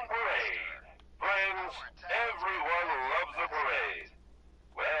are on parade. Friends, everyone loves a parade.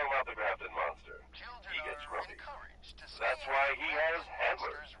 Well, not the Grafton Monster. He gets grumpy. That's why he has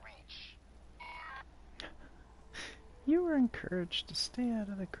handlers. You were encouraged to stay out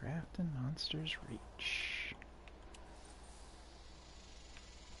of the Grafton Monster's reach.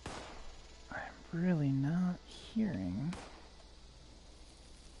 I'm really not hearing...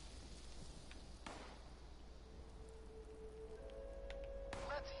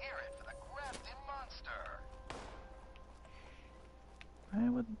 Let's hear it for the Grafton Monster. I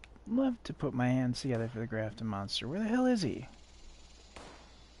would love to put my hands together for the Grafton Monster. Where the hell is he?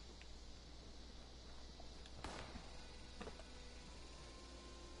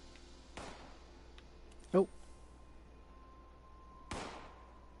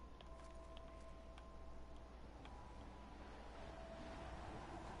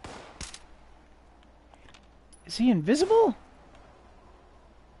 Is he invisible?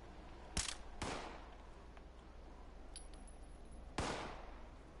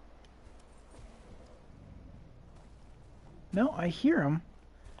 No, I hear him.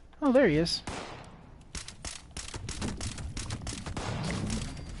 Oh, there he is.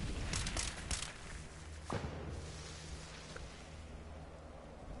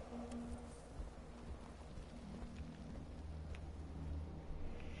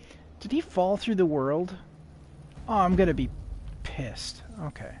 Did he fall through the world? Oh, I'm gonna be pissed.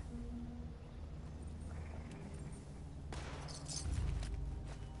 Okay.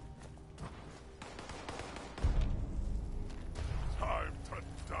 Time to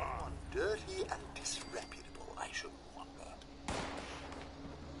die. Dirty and disreputable, I shouldn't wonder.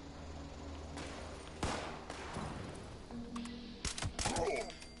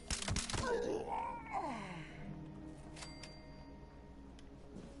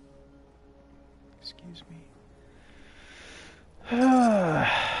 Excuse me.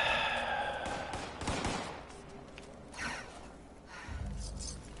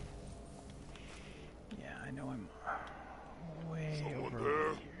 Yeah, I know I'm way Someone over there?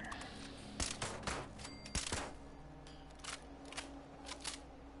 here.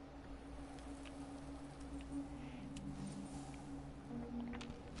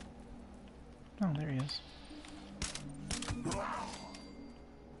 Oh, there he is.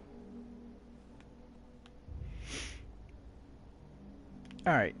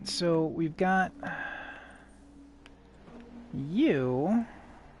 Alright, so we've got you.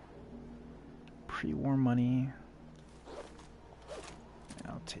 Pre-war money.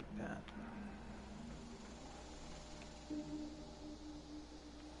 I'll take that.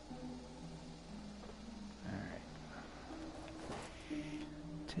 Alright.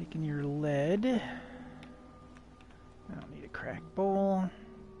 Taking your lead. I don't need a crack bowl.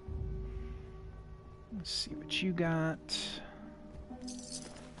 Let's see what you got.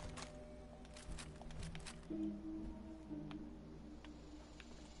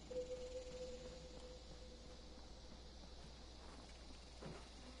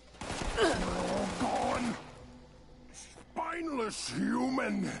 Gone. Spineless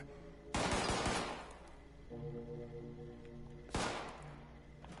human.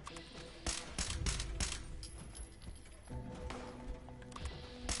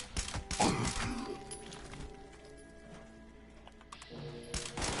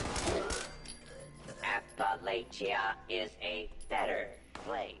 Appalachia is a better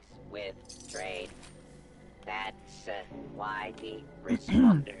place with trade. That's why the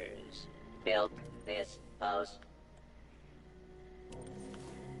responders built this post.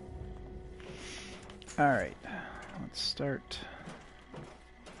 Alright, let's start.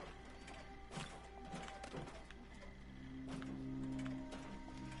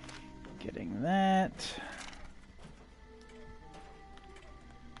 Getting that.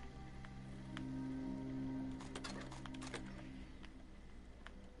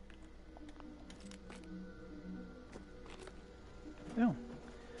 No.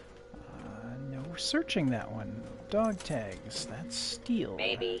 No searching that one. Dog tags. That's steel.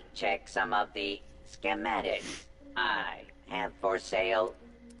 Maybe check some of the schematics I have for sale.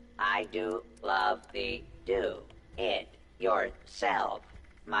 I do love the do it yourself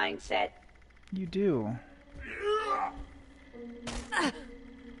mindset. You do.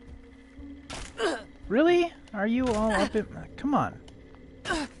 Really? Are you all up in... Come on.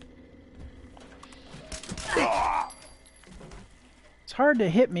 It's hard to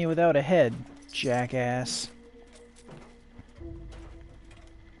hit me without a head, jackass.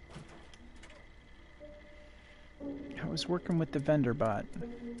 I was working with the vendor bot.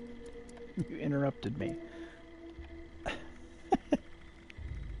 You interrupted me.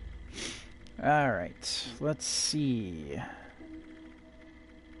 Alright, let's see.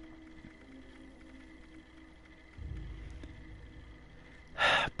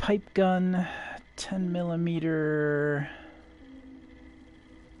 Pipe gun, 10 millimeter.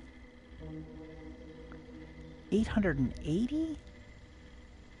 880?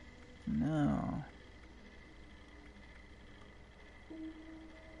 No.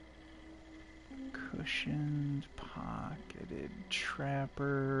 Cushioned, pocketed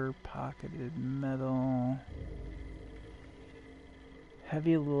trapper, pocketed metal.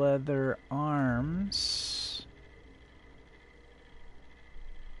 Heavy leather arms.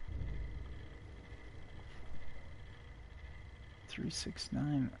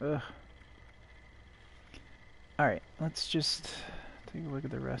 $369. Ugh. Alright, let's just take a look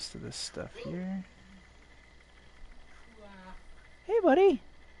at the rest of this stuff here. Hey, buddy!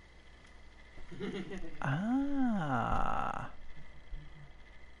 Ah.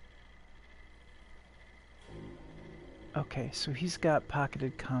 Okay, so he's got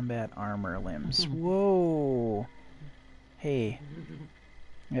pocketed combat armor limbs. Whoa! Hey,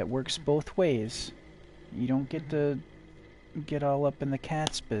 it works both ways. You don't get to get all up in the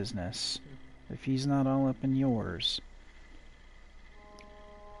cat's business if he's not all up in yours.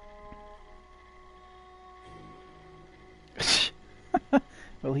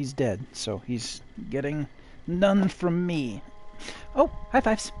 Well, he's dead, so he's getting none from me. Oh, high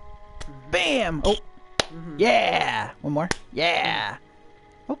fives. Bam! Oh, yeah! One more. Yeah!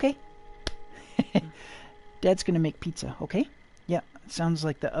 Okay. Dad's gonna make pizza, okay? Yeah, it sounds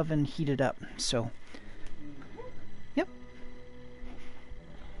like the oven heated up, so... Yep.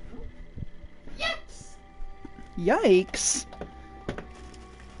 Yikes! Yikes!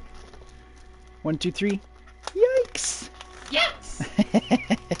 1, 2, 3. Yikes! Yikes!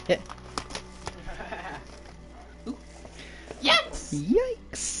 Yikes!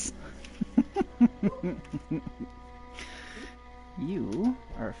 Yikes! You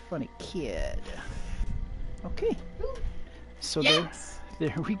are a funny kid. Okay. So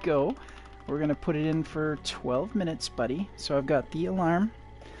there we go. We're gonna put it in for 12 minutes, buddy. So I've got the alarm.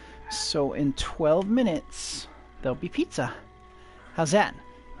 So in 12 minutes, there'll be pizza. How's that?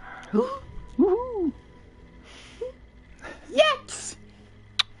 Woohoo! Yikes!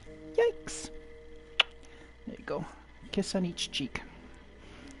 Yikes! There you go. Kiss on each cheek.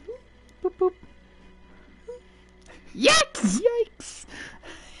 Boop boop. Yikes! Yikes!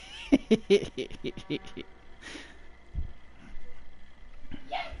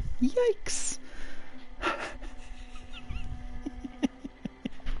 Yikes!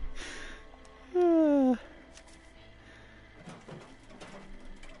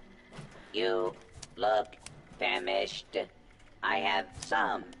 You look famished. I have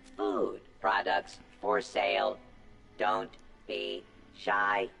some food products for sale. Don't be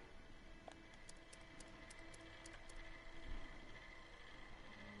shy.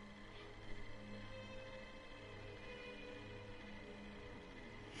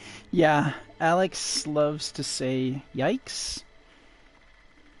 Yeah, Alex loves to say yikes.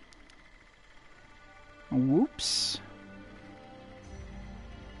 Whoops.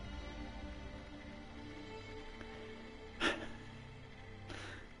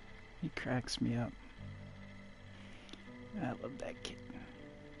 He cracks me up. I love that kid.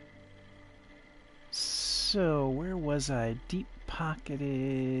 So, where was I? Deep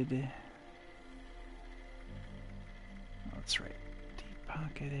pocketed. Oh, that's right. Deep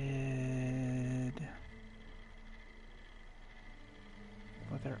pocketed.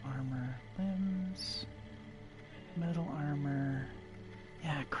 Leather armor, limbs, metal armor.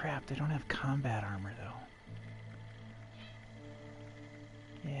 Yeah, crap, they don't have combat armor though.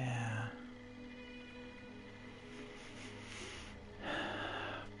 Yeah.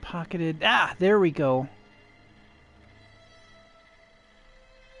 Pocketed. Ah, there we go.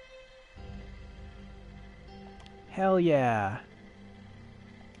 Hell yeah.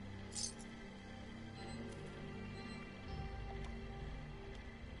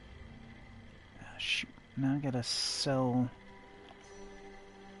 Ah, shoot. Now I gotta sell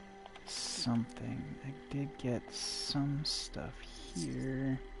something. I did get some stuff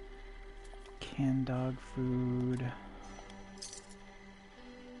here. Canned dog food.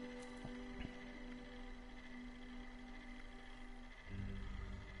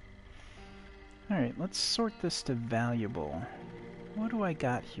 Alright, let's sort this to valuable. What do I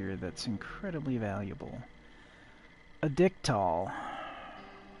got here that's incredibly valuable? A Dictol.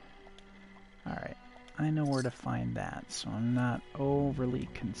 Alright, I know where to find that, so I'm not overly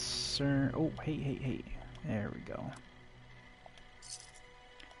concerned. Oh, hey. There we go.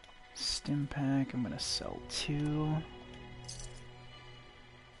 Stim pack, I'm gonna sell 2.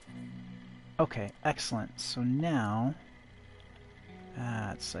 Okay, excellent. So now...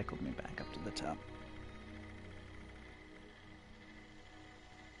 Ah, it cycled me back up to the top.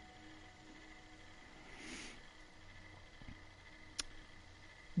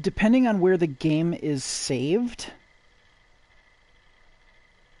 Depending on where the game is saved,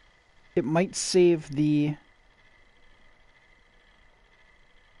 it might save the...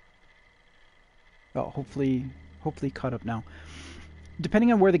 Oh, hopefully caught up now.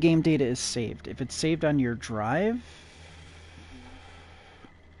 Depending on where the game data is saved, if it's saved on your drive,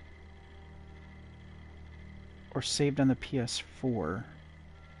 or saved on the PS4.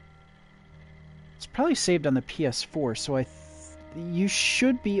 It's probably saved on the PS4, so you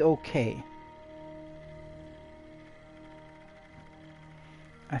should be okay.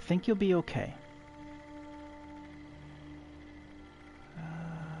 I think you'll be okay.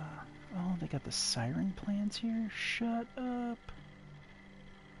 Oh, they got the siren plans here? Shut up.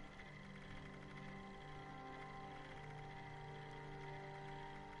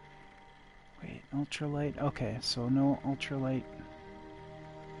 ultralight. Okay, so no ultralight.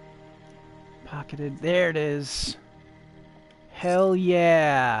 Pocketed. There it is. Hell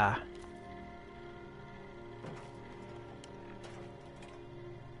yeah.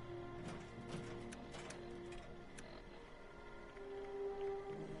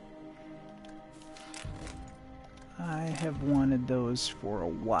 I have wanted those for a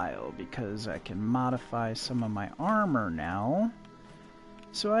while because I can modify some of my armor now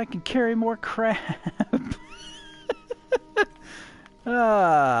so I can carry more crap.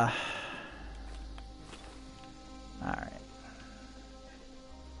 Ah. Alright.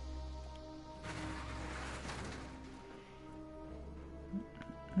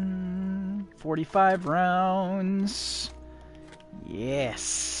 45 rounds.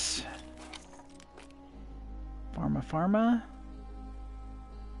 Yes. Pharma.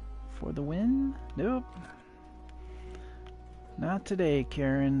 For the win? Nope. Not today,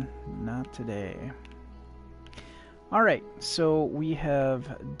 Karen. Not today. Alright, so we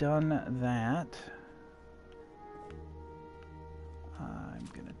have done that. I'm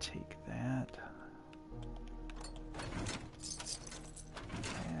gonna take that.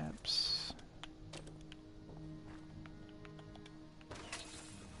 Caps.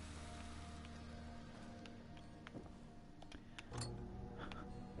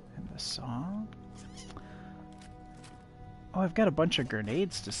 And the saw. Oh, I've got a bunch of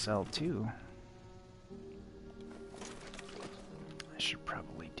grenades to sell too. I should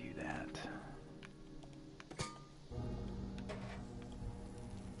probably do that.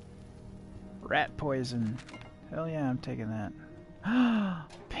 Rat poison. Hell yeah, I'm taking that.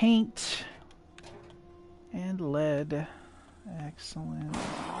 Paint. And lead. Excellent.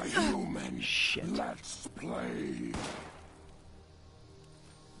 Human, shit. Let's play.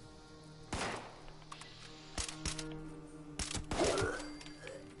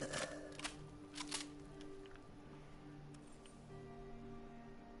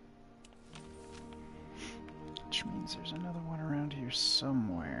 Which means there's another one around here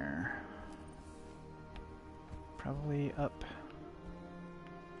somewhere. Probably up.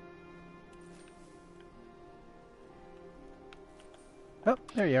 Oh,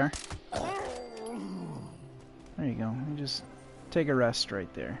 there you are. There you go. You just take a rest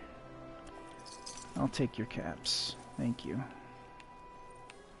right there. I'll take your caps. Thank you.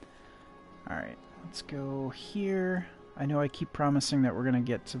 Alright, let's go here. I know I keep promising that we're going to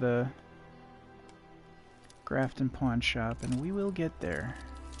get to the Grafton Pawn Shop, and we will get there.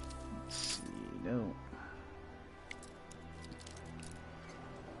 Let's see. No.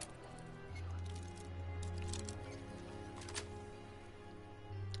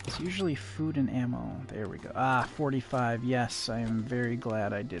 It's usually food and ammo. There we go. Ah, 45. Yes, I am very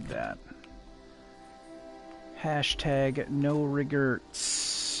glad I did that. Hashtag no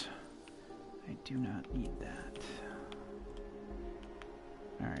regrets. I do not need that.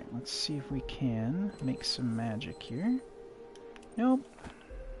 Alright, let's see if we can make some magic here. Nope.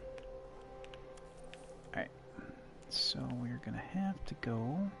 Alright. So we're gonna have to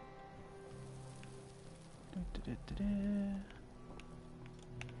go.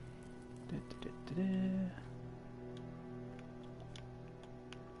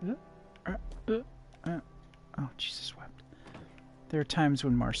 Oh, Jesus wept. There are times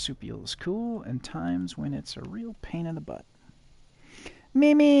when marsupial is cool, and times when it's a real pain in the butt.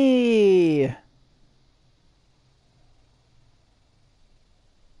 Mimi!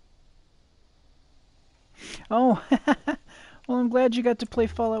 Oh, well, I'm glad you got to play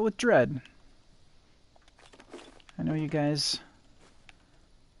Fallout with Dread. I know you guys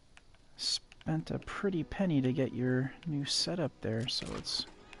spent a pretty penny to get your new setup there, so it's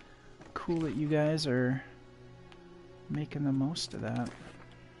cool that you guys are making the most of that.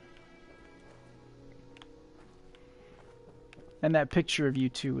 And that picture of you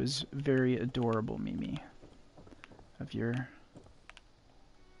two is very adorable, Mimi. Of your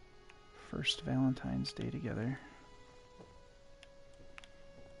first Valentine's Day together.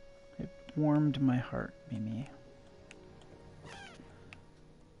 It warmed my heart, Mimi.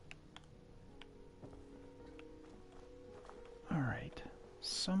 Alright.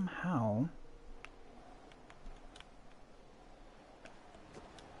 Somehow...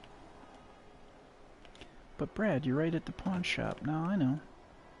 But Brad, you're right at the pawn shop. No, I know.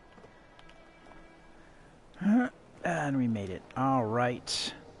 And we made it.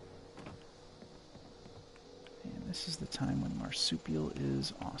 Alright. And this is the time when marsupial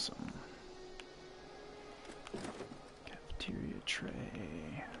is awesome. Cafeteria tray.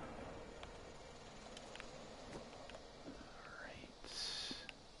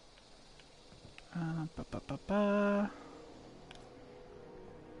 Alright.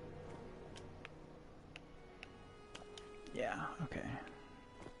 Yeah, okay.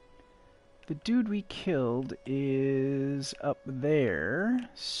 The dude we killed is up there,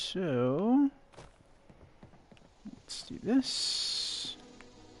 so let's do this.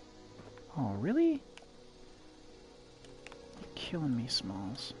 Oh, really? You're killing me,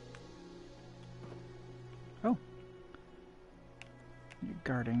 Smalls. Oh. You're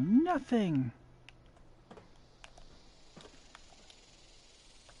guarding nothing.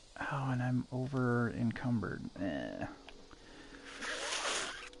 Oh, and I'm over encumbered.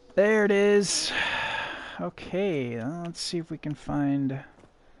 There it is. Okay, let's see if we can find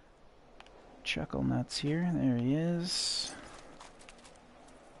Chuckle Nuts here. There he is.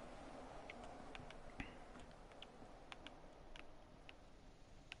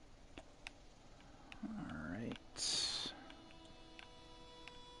 Alright.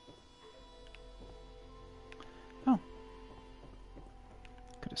 Oh.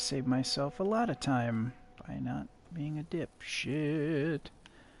 Could have saved myself a lot of time by not being a dipshit.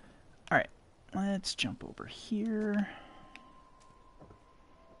 Alright, let's jump over here.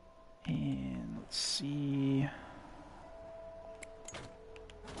 And let's see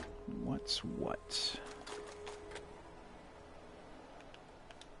what's what.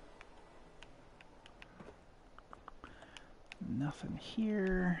 Nothing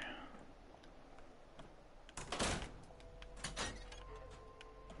here.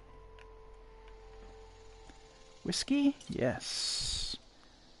 Whiskey? Yes.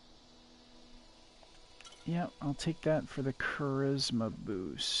 Yep, I'll take that for the charisma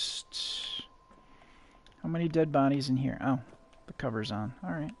boost. How many dead bodies in here? Oh, the cover's on.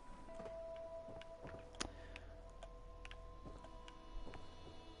 Alright.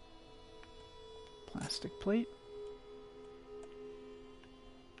 Plastic plate.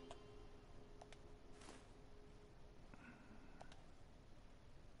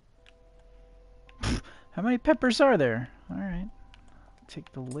 How many peppers are there? Alright.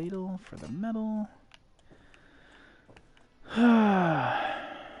 Take the ladle for the metal.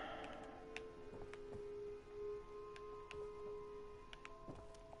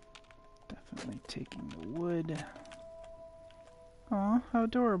 Definitely taking the wood. Aw, how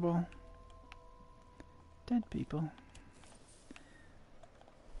adorable. Dead people.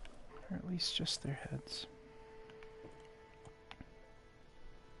 Or at least just their heads.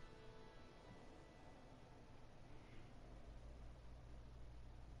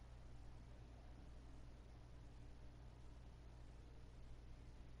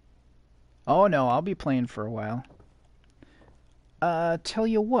 Oh no, I'll be playing for a while. Tell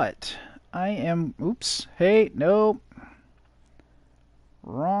you what, I am... Oops. Hey, nope.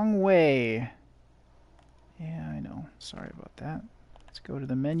 Wrong way. Yeah, I know. Sorry about that. Let's go to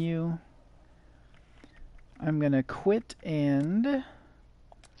the menu. I'm gonna quit and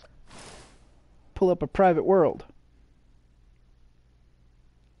pull up a private world.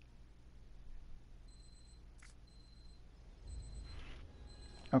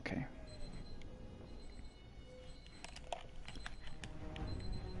 Okay.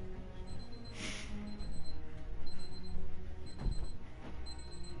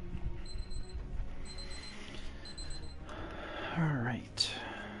 Alright.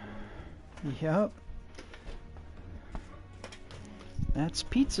 Yep. That's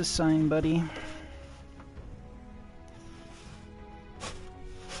pizza sign, buddy.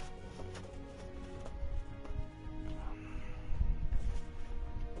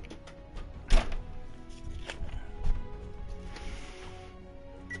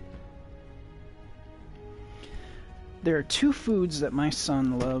 There are two foods that my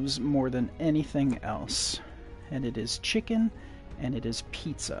son loves more than anything else, and it is chicken and it is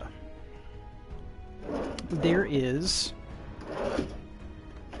pizza. There is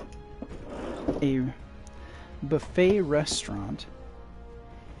a buffet restaurant,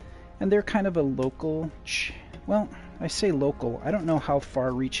 and they're kind of a local, well, I say local, I don't know how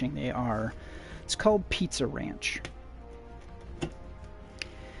far-reaching they are. It's called Pizza Ranch.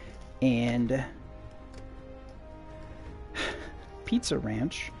 And Pizza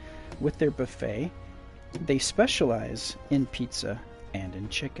Ranch, with their buffet, they specialize in pizza and in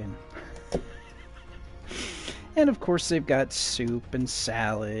chicken. And of course they've got soup and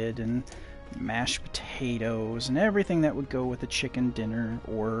salad and mashed potatoes and everything that would go with a chicken dinner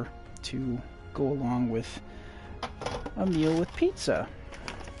or to go along with a meal with pizza.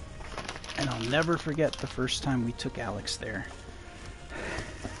 And I'll never forget the first time we took Alex there.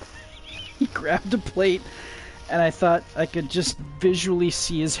 He grabbed a plate and I thought I could just visually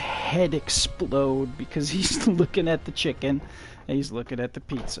see his head explode because he's looking at the chicken, and he's looking at the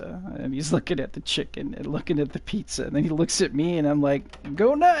pizza, and he's looking at the chicken, and looking at the pizza, and then he looks at me, and I'm like,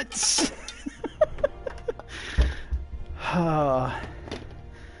 go nuts!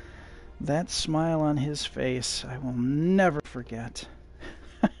 That smile on his face, I will never forget.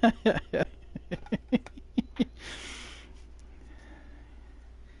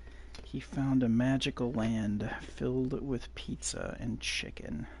 He found a magical land filled with pizza and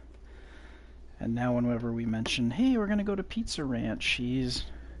chicken. And now whenever we mention, hey, we're going to go to Pizza Ranch, he's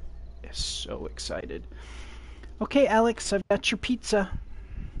so excited. Okay, Alex, I've got your pizza.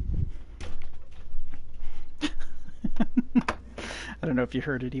 I don't know if you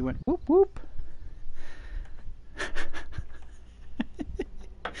heard it. He went, whoop, whoop.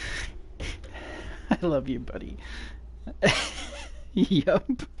 I love you, buddy.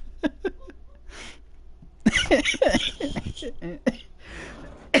 Yup.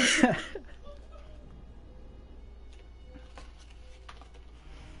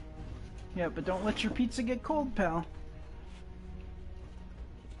 Yeah, but don't let your pizza get cold, pal.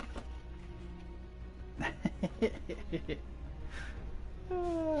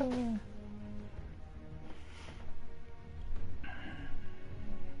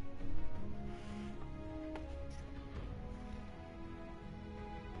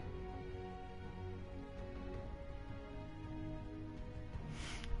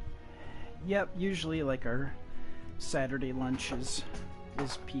 Yep, usually like our Saturday lunch is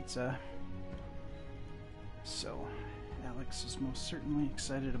pizza. So Alex is most certainly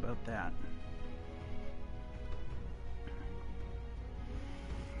excited about that.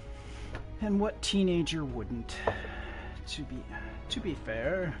 And what teenager wouldn't? To be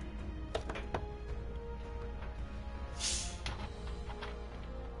fair.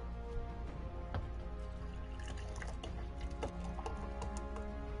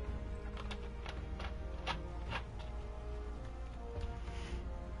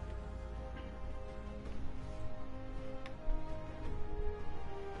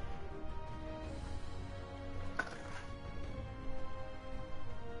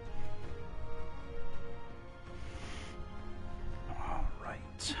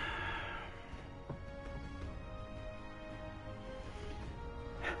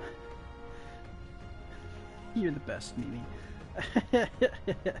 You're the best, Mimi.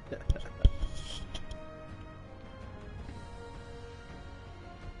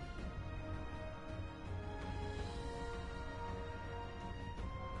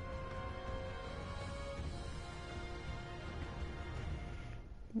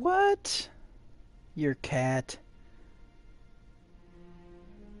 What? Your cat?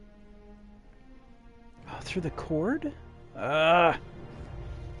 Oh, through the cord? Ah!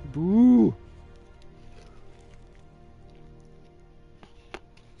 Boo!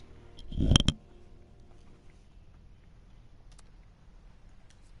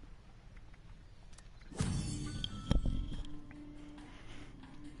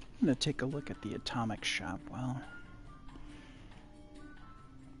 I'm going to take a look at the atomic shop while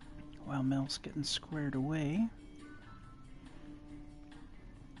Mel's getting squared away.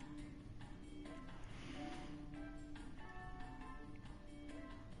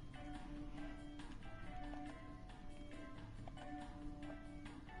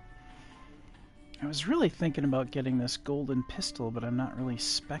 I was really thinking about getting this golden pistol, but I'm not really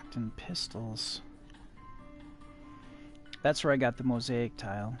spec'd in pistols. That's where I got the mosaic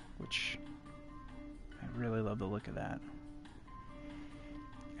tile, which I really love the look of that.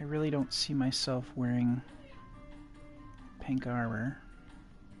 I really don't see myself wearing pink armor.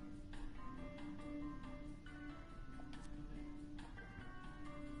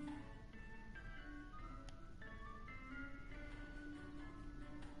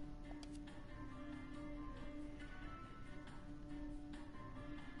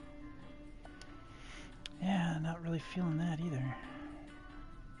 Yeah, not really feeling that either.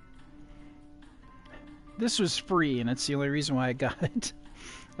 This was free, and it's the only reason why I got it.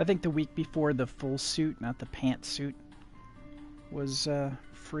 I think the week before the full suit, not the pantsuit, was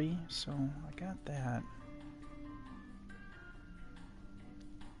free, so I got that.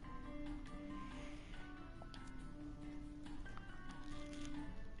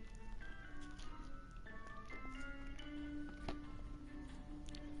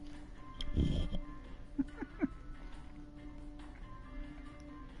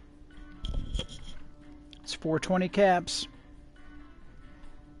 It's 420 caps.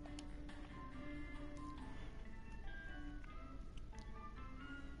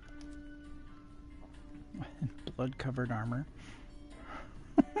 Blood-covered armor.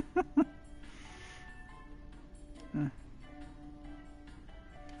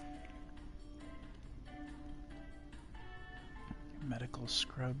 Medical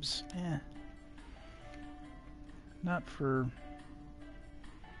scrubs. Not for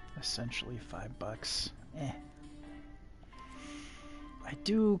essentially $5. I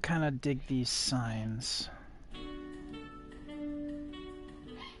do kind of dig these signs.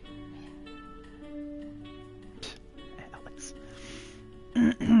 Alex.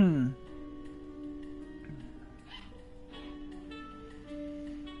 Do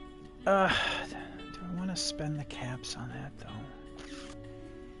I want to spend the caps on that, though?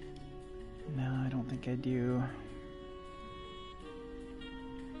 No, I don't think I do.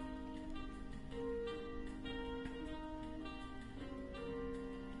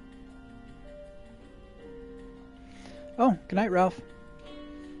 Oh, good night, Ralph.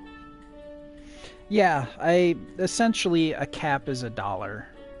 Yeah, essentially a cap is $1. Or,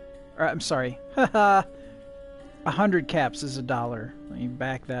 I'm sorry, haha, 100 caps is $1. Let me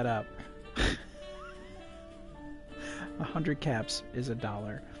back that up. 100 caps is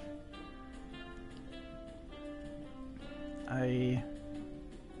 $1.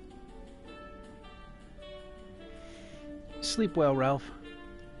 Sleep well, Ralph.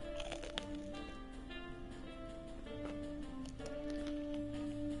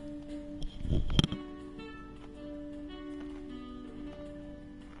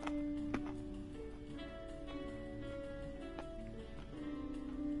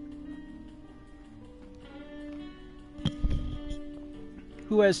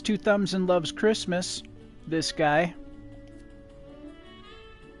 Who has 2 thumbs and loves Christmas? This guy.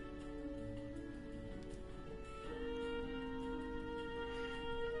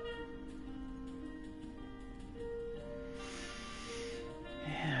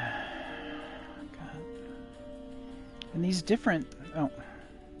 Yeah. God. And these different... Oh.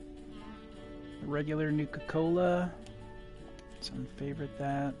 Regular Nuka-Cola. Some favorite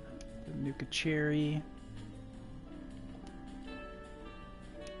that. The Nuka Cherry.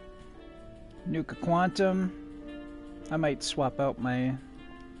 Nuka Quantum. I might swap out my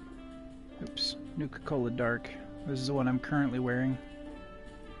Nuka-Cola Dark. This is the one I'm currently wearing.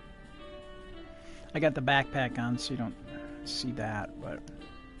 I got the backpack on so you don't see that, but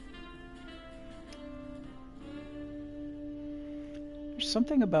there's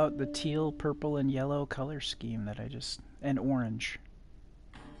something about the teal, purple, and yellow color scheme that and orange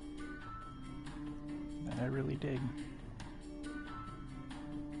that I really dig.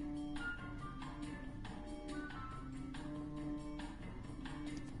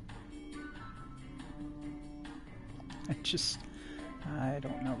 I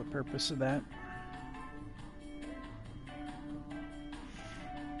don't know the purpose of that.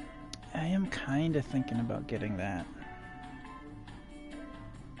 I am kind of thinking about getting that.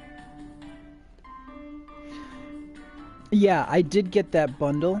 Yeah, I did get that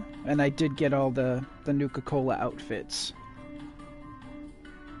bundle, and I did get all the Nuka-Cola outfits.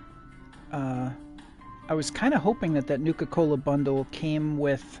 I was kind of hoping that Nuka-Cola bundle came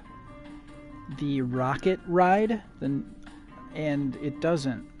with the rocket ride, and it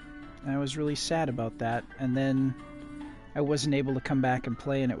doesn't. And I was really sad about that, and then I wasn't able to come back and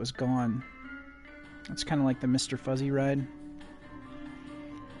play, and it was gone. It's kind of like the Mr. Fuzzy ride.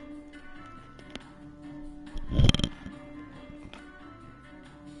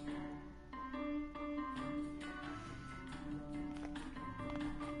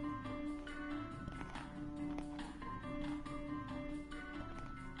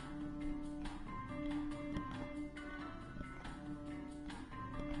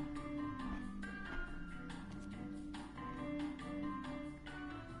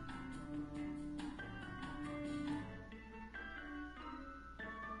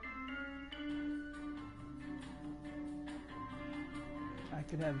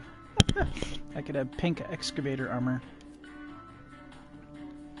 I could have pink excavator armor.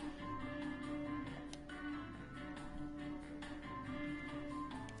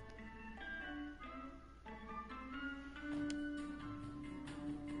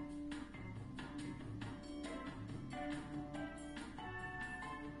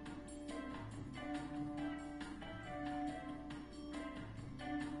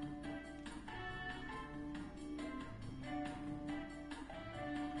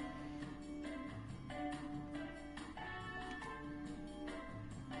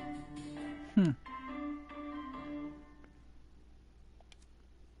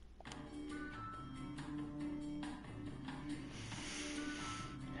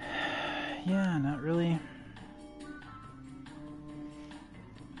 Yeah, not really.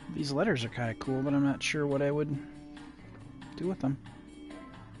 These letters are kind of cool, but I'm not sure what I would do with them.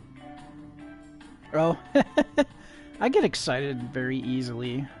 Oh, I get excited very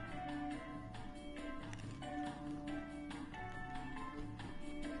easily.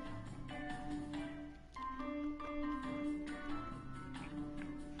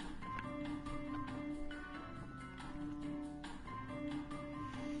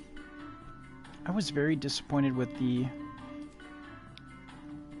 I was very disappointed with the...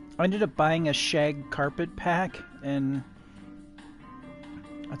 I ended up buying a shag carpet pack, and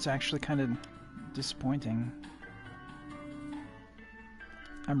that's actually kind of disappointing.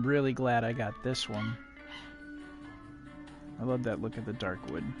 I'm really glad I got this one. I love that look of the dark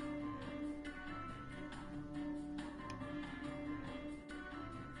wood.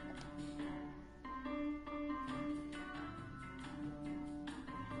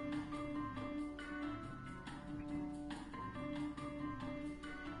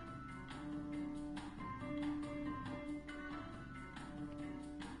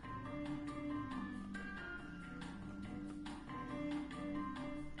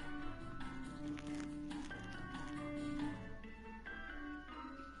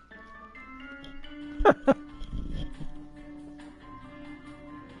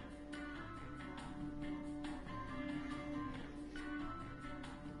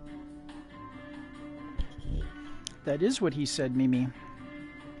 That is what he said, Mimi.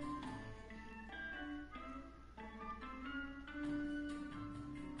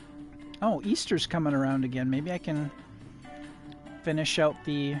 Oh, Easter's coming around again. Maybe I can finish out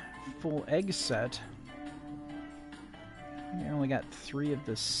the full egg set. I only got 3 of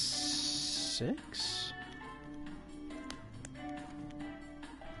the 6.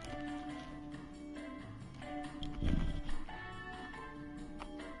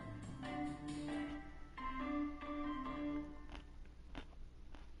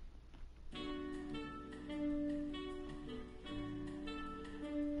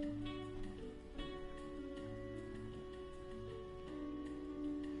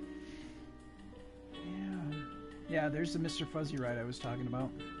 Yeah, there's the Mr. Fuzzy ride I was talking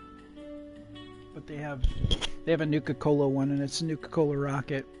about. But they have a Nuka-Cola one, and it's a Nuka-Cola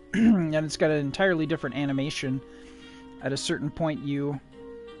rocket, and it's got an entirely different animation. At a certain point, you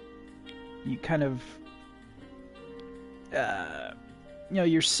kind of,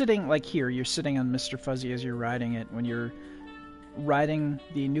 you're sitting like here. You're sitting on Mr. Fuzzy as you're riding it. When you're riding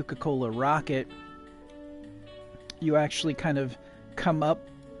the Nuka-Cola rocket, you actually kind of come up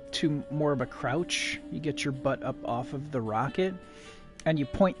to more of a crouch. You get your butt up off of the rocket, and you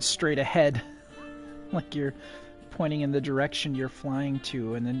point straight ahead, like you're pointing in the direction you're flying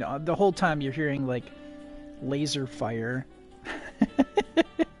to, and then the whole time you're hearing like laser fire.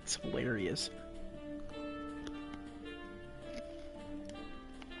 It's hilarious.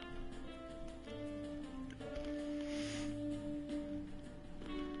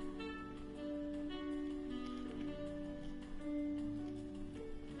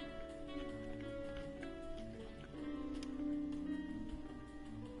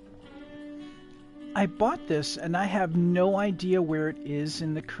 I bought this and I have no idea where it is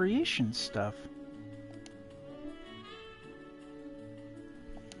in the creation stuff.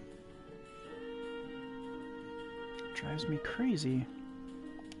 It drives me crazy.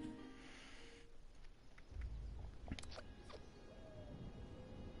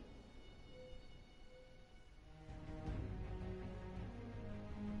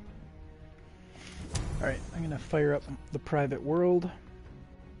 Alright, I'm gonna fire up the private world.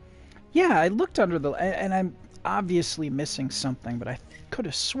 Yeah, I looked under the... and I'm obviously missing something, but I could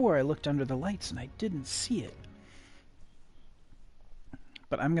have swore I looked under the lights and I didn't see it.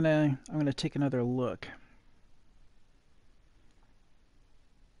 But I'm gonna take another look.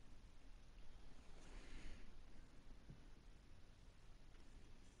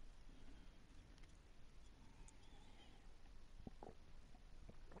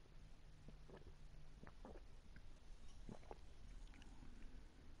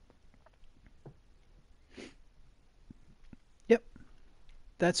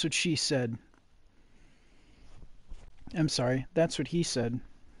 That's what she said. I'm sorry, that's what he said.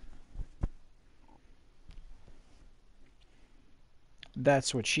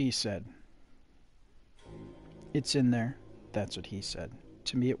 That's what she said. It's in there. That's what he said.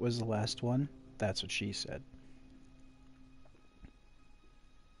 To me, it was the last one. That's what she said.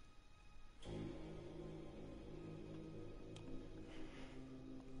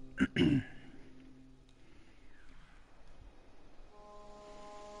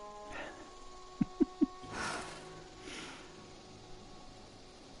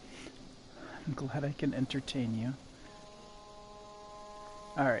 I'm glad I can entertain you.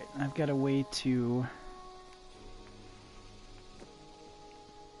 Alright, I've got a way to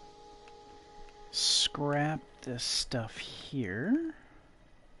scrap this stuff here.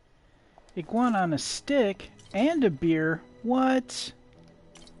 Iguana on a stick and a beer. What?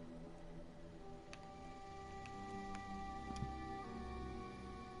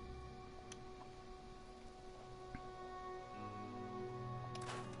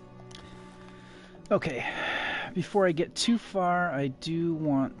 Okay, before I get too far, I do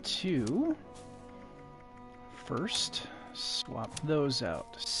want to first swap those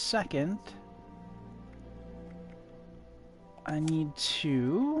out. Second, I need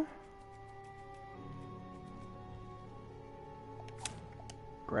to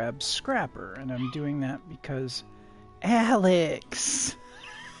grab Scrapper, and I'm doing that because Alex!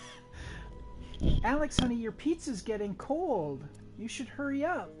 Alex, honey, your pizza's getting cold. You should hurry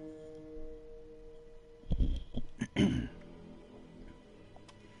up.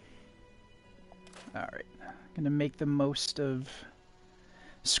 Alright, gonna make the most of...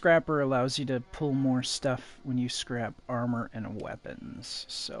 Scrapper allows you to pull more stuff when you scrap armor and weapons,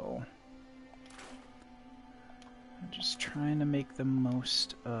 so... I'm just trying to make the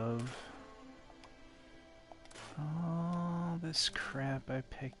most of all this crap I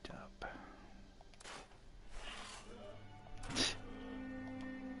picked up.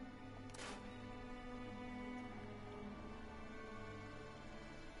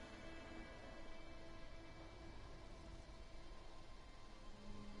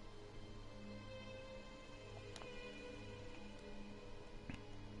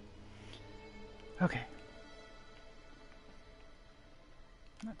 Okay.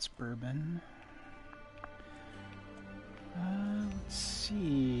 That's bourbon. Let's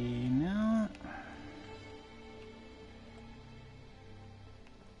see now.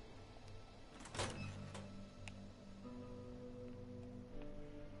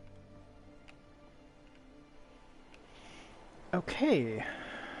 Okay.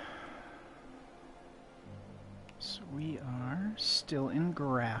 So we are still in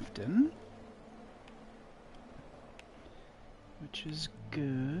Grafton, which is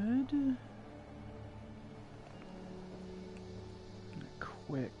good.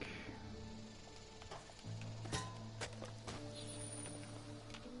 Quick.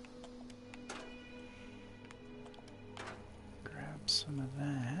 Grab some of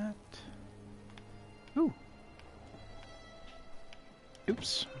that. Ooh.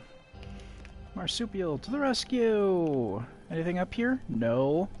 Oops. Marsupial to the rescue! Anything up here?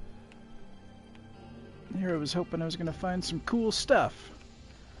 No. Here I was hoping I was gonna find some cool stuff.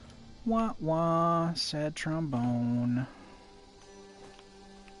 Wah wah, sad trombone.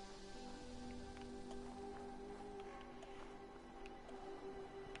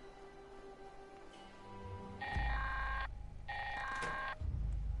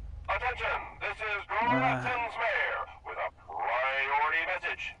 Attention, this is Grafton's mayor with a priority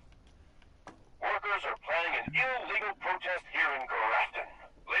message. Workers are planning an illegal protest here in Grafton.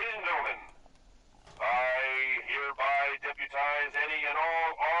 Ladies and gentlemen, I hereby deputize any and all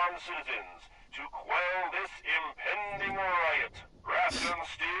armed citizens to quell this impending riot. Grafton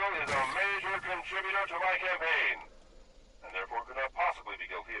Steel is a major contributor to my campaign, and therefore could not possibly be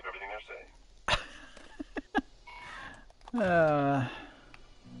guilty of everything they're saying.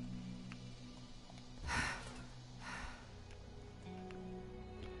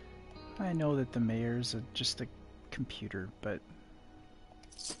 I know that the mayor's just a computer, but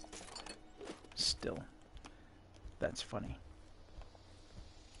still, that's funny.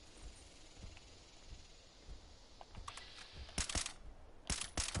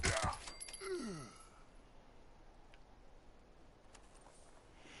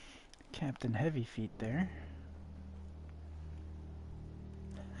 Captain Heavy Feet there.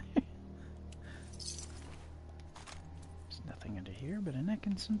 There's nothing under here but a neck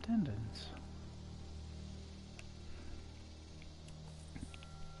and some tendons.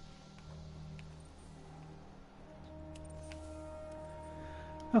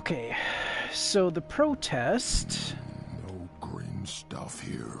 Okay, so the protest... No green stuff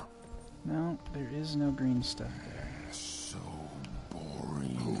here. No, there is no green stuff there. So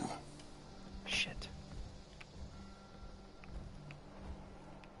boring. Shit.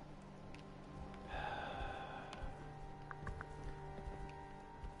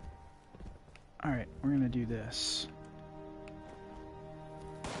 Alright, we're gonna do this.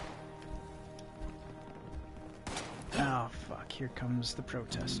 Oh fuck, here comes the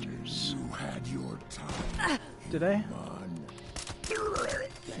protesters. You had your time. Did I? Man.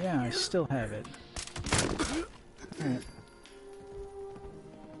 Yeah, I still have it. Alright.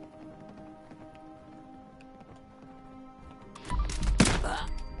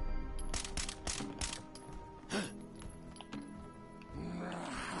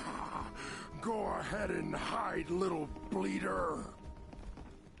 Go ahead and hide, little bleeder.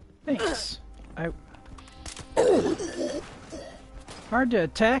 Thanks. Hard to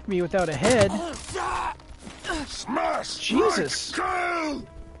attack me without a head. Smash! Jesus. Kill!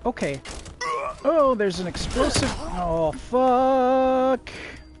 Okay. Oh, there's an explosive. Oh, fuck.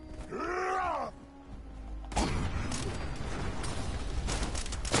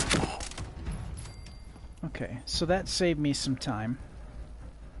 Okay, so that saved me some time.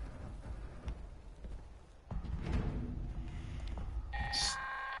 This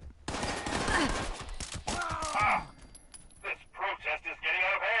protest is getting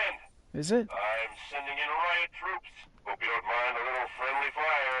out of hand. Is it? I'm sending in riot troops. Hope you don't mind a little friendly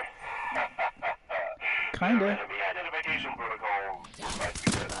fire. Kinda. Their enemy identification protocol might be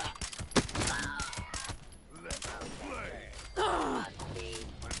better. Be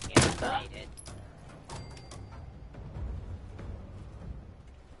invited.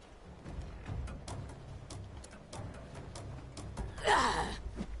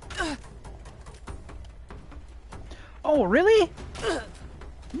 Oh, really?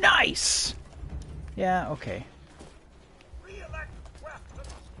 Nice! Yeah, okay. Re-elect Grafton's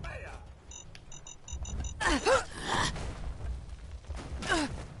mayor.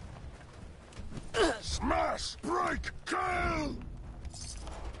 Smash! Break! Kill!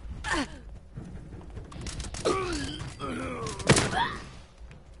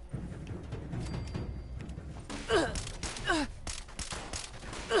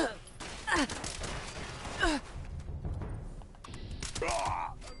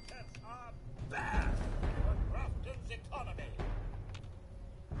 Protests are bad for Grafton's economy.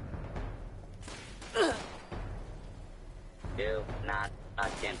 Do not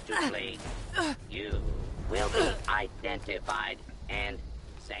attempt to flee. You will be identified and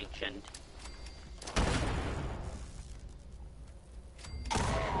sanctioned.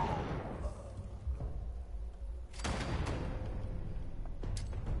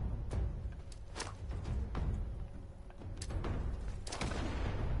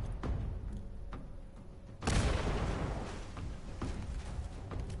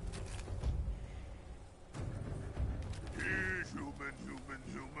 Here,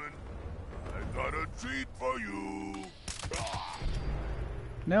 human. I got a treat for you.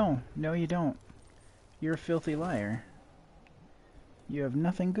 No, no you don't. You're a filthy liar. You have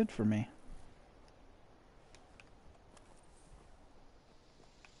nothing good for me.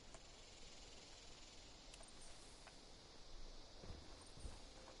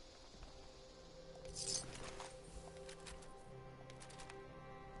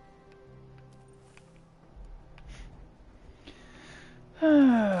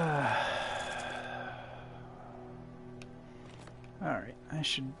 Alright, I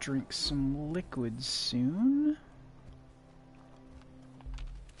should drink some liquids soon.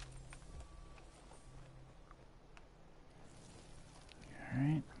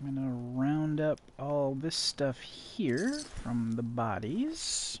 Alright, I'm gonna round up all this stuff here from the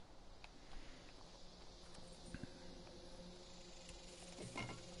bodies.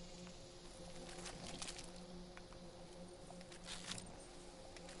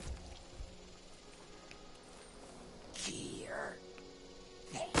 Here.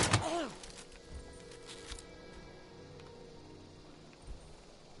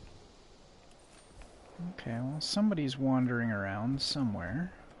 Okay, well, somebody's wandering around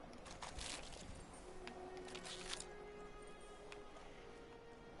somewhere.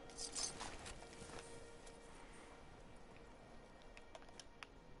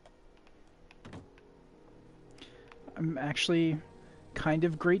 I'm actually kind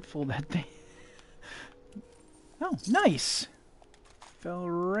of grateful that they... Oh, nice! Fell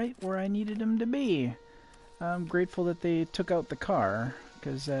right where I needed him to be. I'm grateful that they took out the car,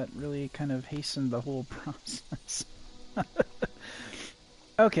 because that really kind of hastened the whole process.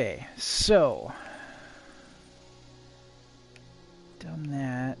 Okay, so... Done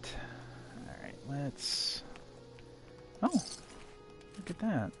that. Alright, let's... Oh! Look at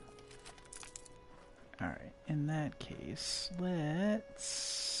that. Alright, in that case,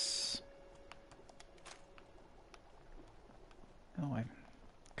 let's... Oh, I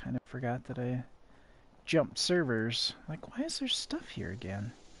kind of forgot that I jumped servers. Like, why is there stuff here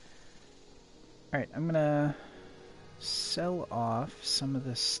again? Alright, I'm gonna sell off some of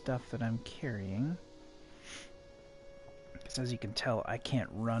the stuff that I'm carrying. Because as you can tell, I can't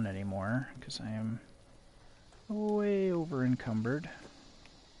run anymore, because I am way over encumbered.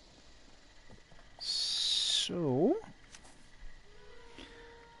 So,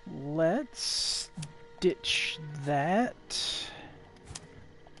 let's ditch that.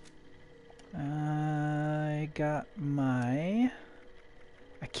 I got my...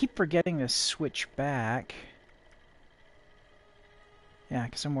 I keep forgetting to switch back. Yeah,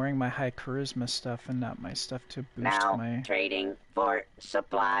 because I'm wearing my high charisma stuff and not my stuff to boost Now my trading for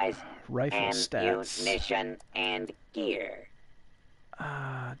supplies, rifle stats. ammunition, and gear.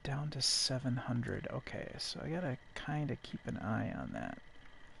 Down to 700. Okay, so I gotta kind of keep an eye on that.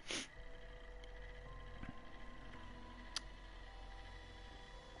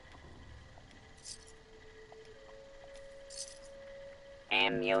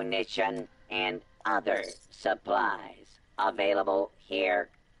 ammunition, and other supplies available here.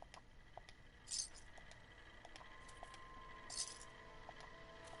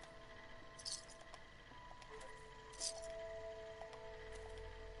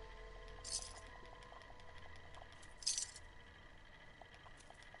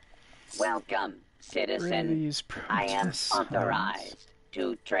 Welcome, citizen. These I am protest signs. authorized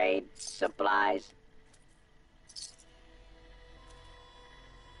to trade supplies.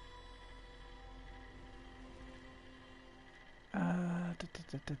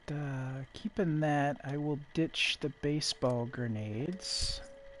 Keeping that, I will ditch the baseball grenades.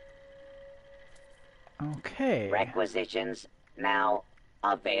 Okay. Requisitions now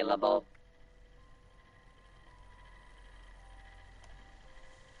available.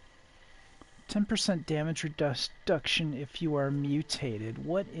 %10 damage reduction if you are mutated.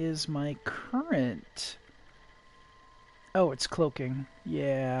 What is my current? Oh, it's cloaking.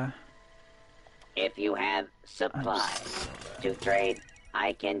 Yeah. If you have supplies to trade,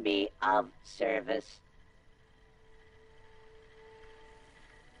 I can be of service.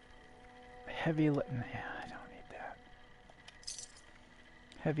 Heavy yeah, I don't need that.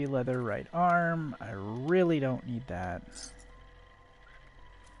 Heavy leather right arm. I really don't need that.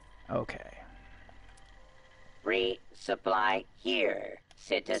 Okay. Resupply here,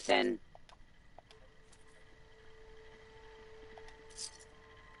 citizen.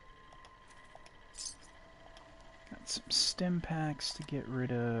 Got some stim packs to get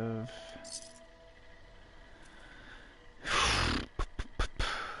rid of.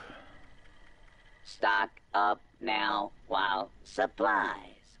 Stock up now while supplies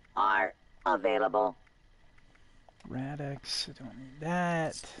are available. Radix, I don't need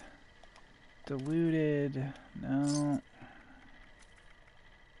that. Diluted, no.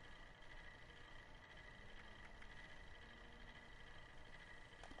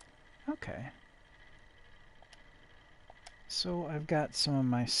 Okay. So I've got some of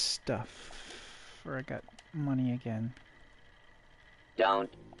my stuff, or I got money again.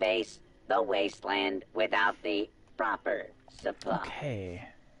 Don't face the wasteland without the proper supply. Okay.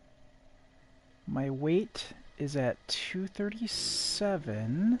 My weight is at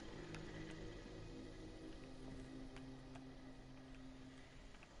 237.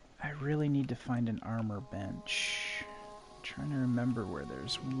 I really need to find an armor bench. I'm trying to remember where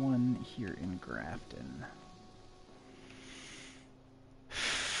there's one here in Grafton.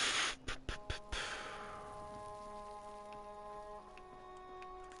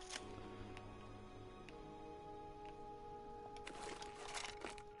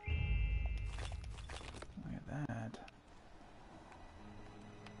 Look at that.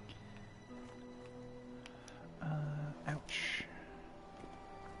 Ouch.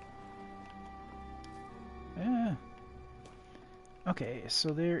 Yeah. Okay, so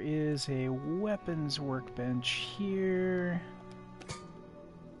there is a weapons workbench here.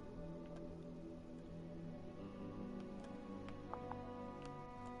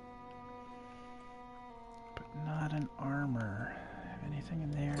 But not an armor. Have anything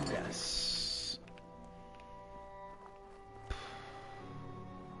in there? Yes.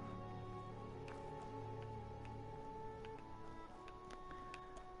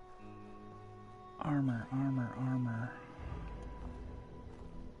 Armor, armor, armor.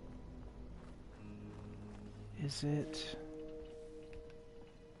 Is it?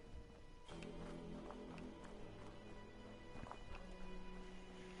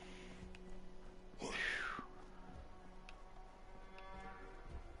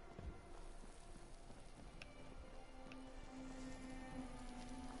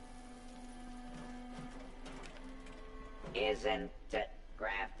 Isn't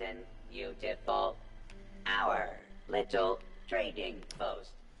Grafton beautiful? Our little trading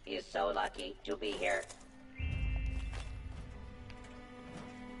post is so lucky to be here.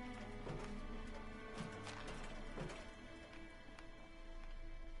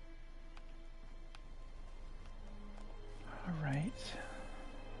 Alright.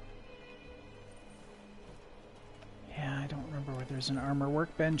 Yeah, I don't remember where there's an armor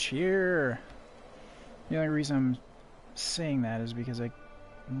workbench here. The only reason I'm saying that is because I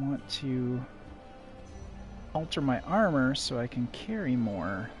want to alter my armor so I can carry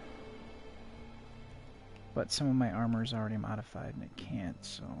more. But some of my armor is already modified and it can't,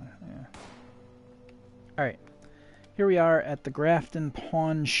 so yeah. Alright. Here we are at the Grafton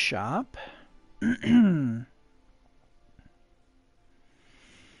Pawn Shop.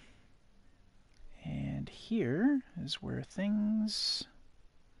 And here is where things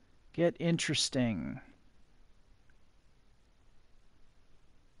get interesting.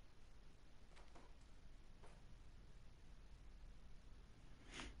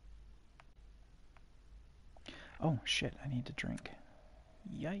 Oh shit, I need to drink.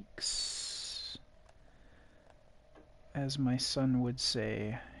 Yikes. As my son would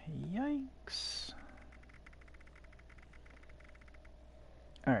say, yikes.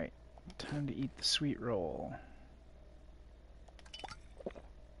 Alright, time to eat the sweet roll.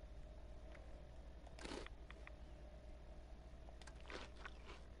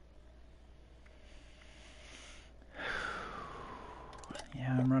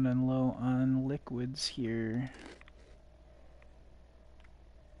 Yeah, I'm running low on liquids here.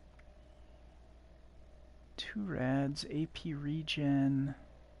 2 rads, AP regen.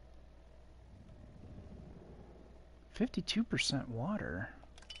 52% water.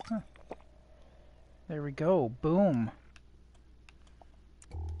 Huh. There we go. Boom.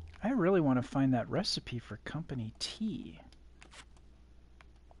 I really want to find that recipe for company tea.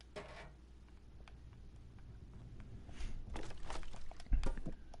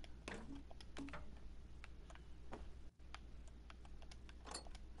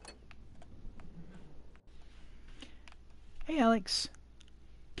 Hey, Alex.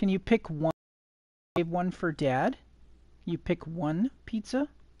 Can you pick one? Save one for Dad? You pick one pizza?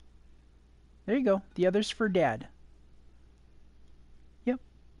 There you go. The other's for Dad. Yep.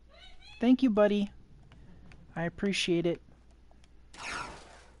 Thank you, buddy. I appreciate it.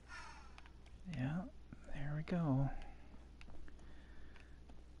 Yeah, there we go.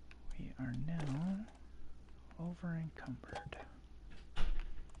 We are now over encumbered.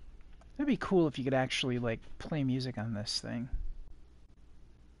 That'd be cool if you could actually, like, play music on this thing.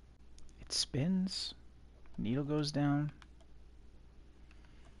 It spins. Needle goes down.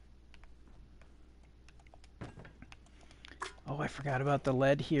 Oh, I forgot about the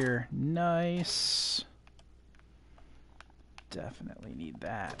lead here. Nice. Definitely need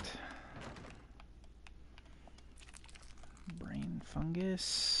that. Brain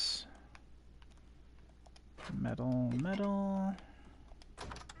fungus. Metal, metal.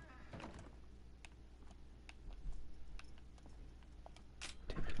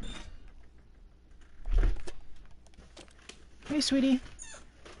 Hey, sweetie.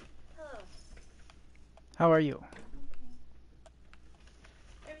 Hello. How are you?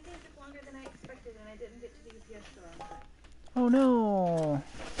 Everything took longer than I expected, and I didn't get to the UPS store on time. Oh no.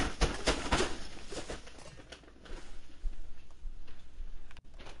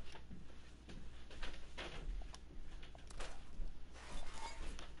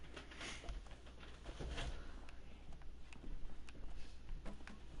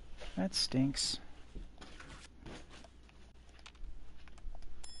 That stinks.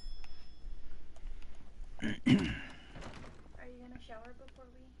 Are you gonna shower before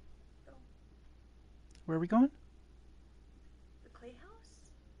we go? Where are we going? The Clay House?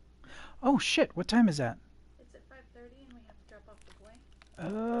 Oh shit, what time is that? It's at 5:30 and we have to drop off the boy.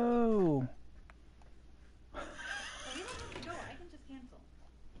 Oh. Oh, you don't have to go. I can just cancel.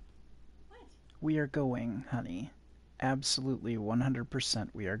 What? We are going, honey. Absolutely 100%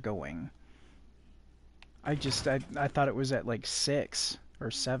 we are going. I thought it was at like 6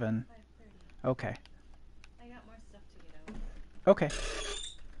 or 7. 5:30. Okay. I got more stuff to get out. Okay.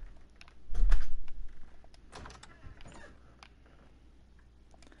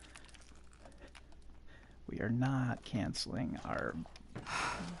 We are not canceling our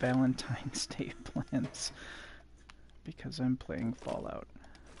Valentine's Day plans because I'm playing Fallout.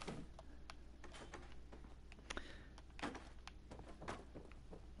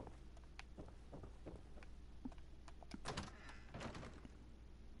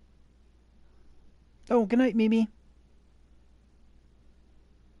 Oh, good night, Mimi.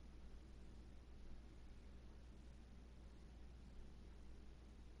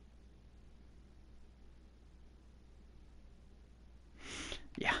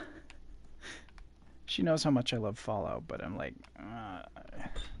 Yeah. She knows how much I love Fallout, but I'm like,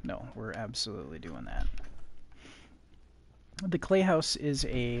 no, we're absolutely doing that. The Clay House is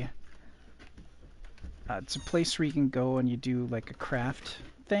it's a place where you can go and you do like a craft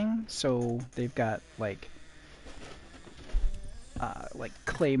thing. So they've got like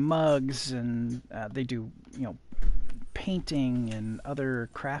clay mugs, and they do, you know, painting and other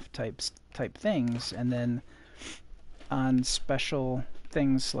craft type things. And then on special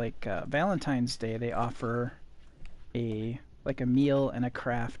things like Valentine's Day, they offer a meal and a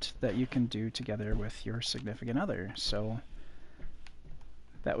craft that you can do together with your significant other. So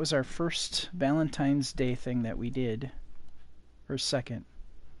that was our first Valentine's Day thing that we did. Or second.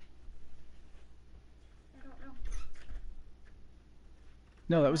 I don't know.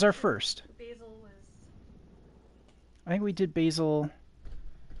 No, that was our first. Basil was... I think we did Basil...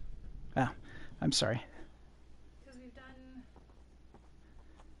 Ah, I'm sorry. Because we've done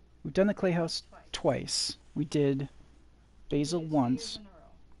We've done the Clay House twice. We did basil We did once. 2 years in a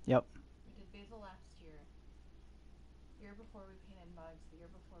row. Yep. We did basil last year. Year before we painted mugs. The year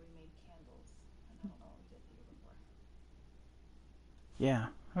before we made candles. And I don't know what we did the year before. Yeah.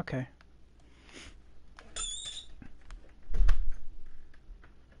 Okay.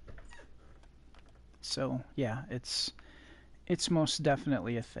 So yeah, it's most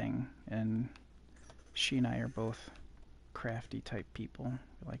definitely a thing, and she and I are both crafty type people.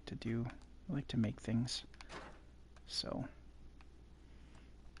 We like to make things. So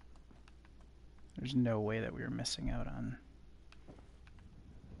there's no way that we were missing out on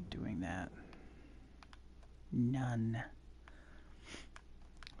doing that. None.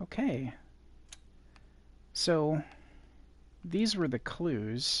 Okay. So these were the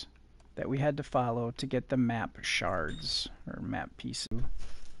clues that we had to follow to get the map shards, or map pieces.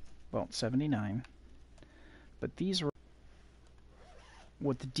 Well, 79. But these were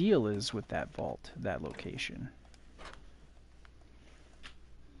what the deal is with that vault, that location.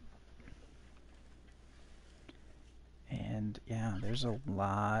 And yeah, there's a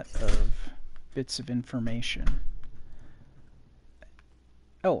lot of bits of information.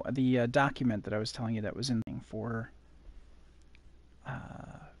 Oh, the document that I was telling you that was in for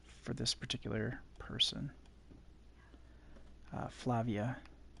this particular person, Flavia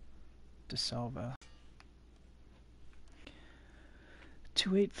De Silva.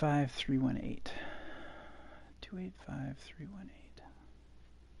 285318. 285318.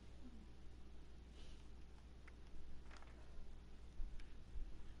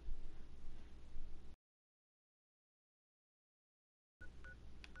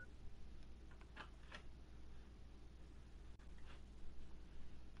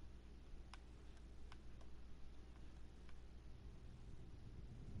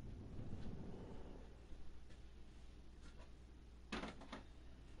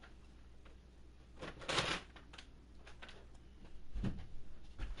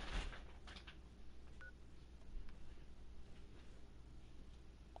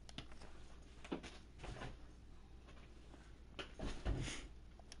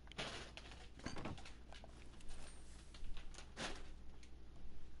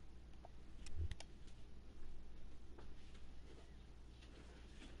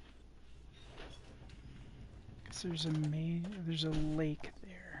 There's a lake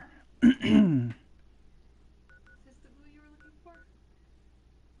there. Is this the glue you were looking for?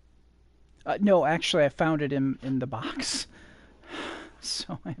 No, actually, I found it in the box.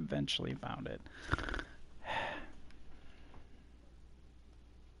 So I eventually found it.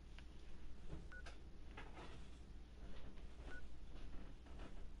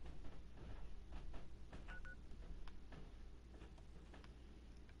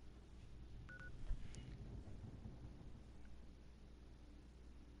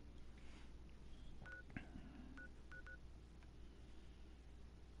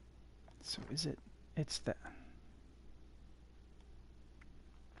 So is it? It's the.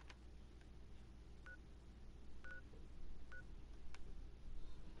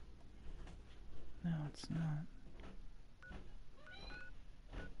 No, it's not.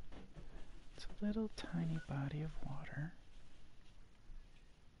 It's a little tiny body of water.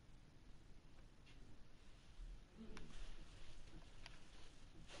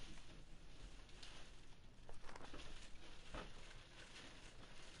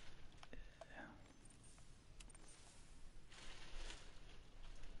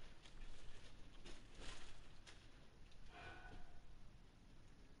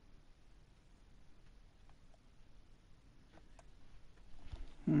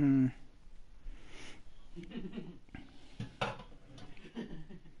 Hmm.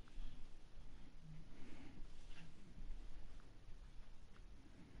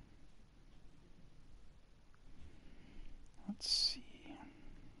 Let's see.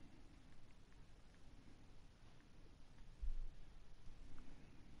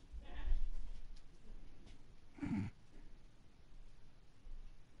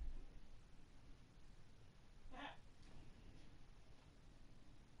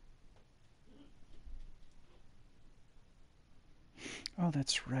 Oh,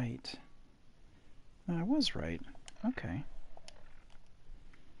 that's right. I was right. Okay.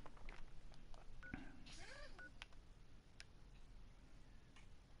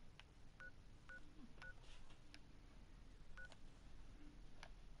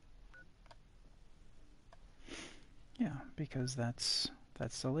 Yeah, because that's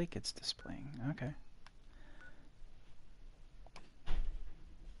the lake it's displaying. Okay.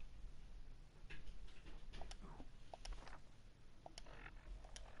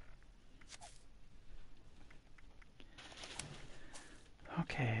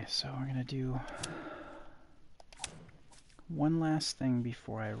 Okay, so we're gonna do One last thing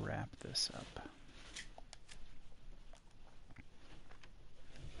before I wrap this up.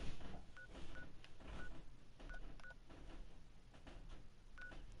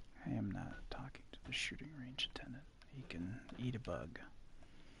 I am not talking to the shooting range attendant. He can eat a bug.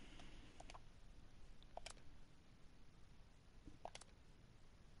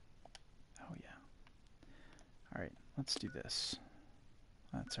 Oh yeah. Alright, let's do this.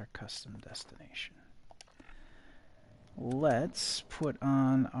 That's our custom destination. Let's put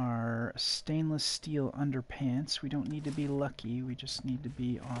on our stainless steel underpants. We don't need to be lucky, we just need to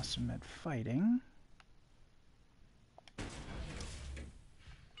be awesome at fighting.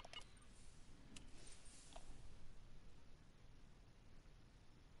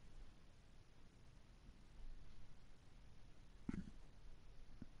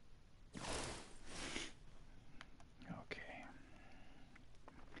 Okay.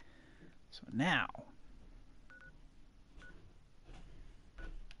 So now,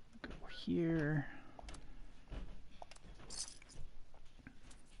 go here.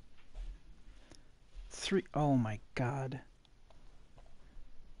 Oh my god.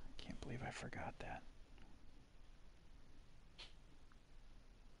 I can't believe I forgot that.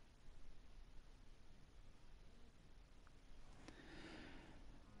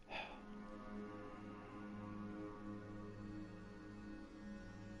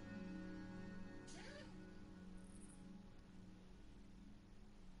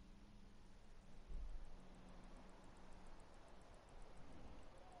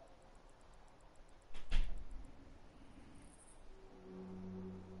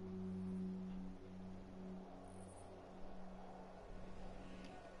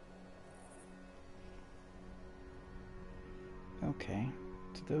 Okay,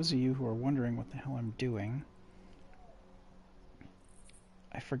 to those of you who are wondering what the hell I'm doing,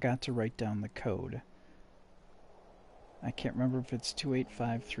 I forgot to write down the code. I can't remember if it's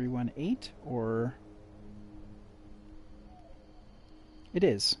 285318 or... It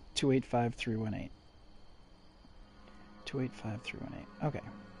is 285318. 285318. Okay.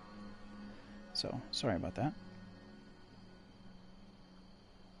 So, sorry about that.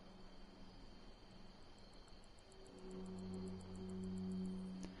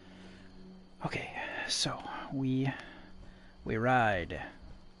 Okay, so we ride.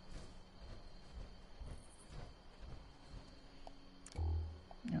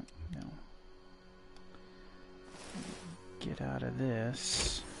 Yep, no. Get out of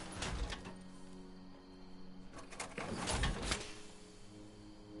this.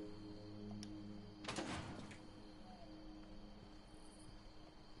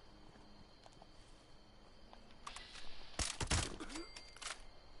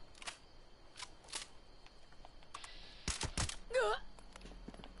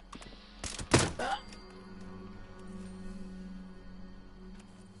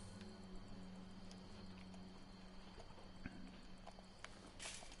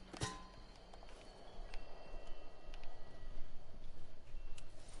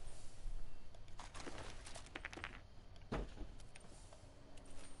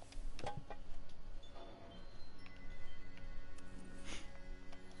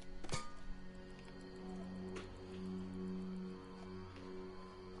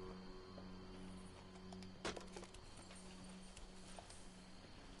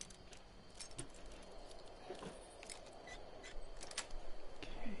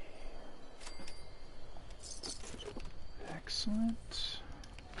 Excellent.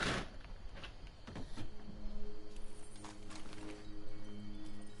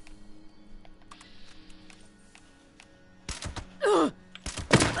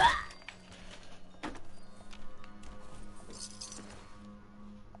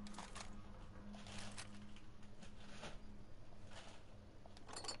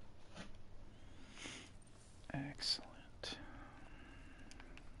 Excellent.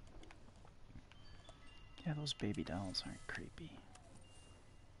 Yeah, those baby dolls aren't creepy.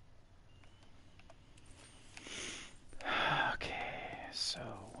 Okay, so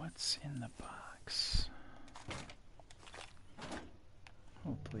what's in the box?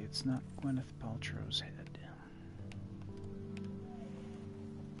 Hopefully it's not Gwyneth Paltrow's head.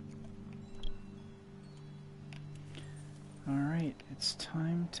 Alright, it's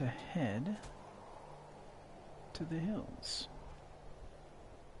time to head to the hills.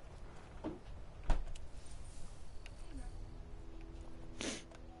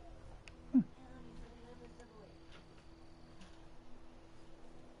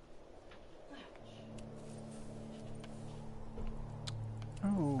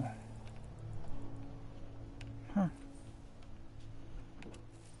 Oh. Huh.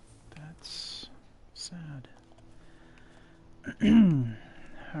 That's sad.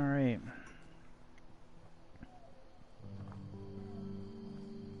 All right.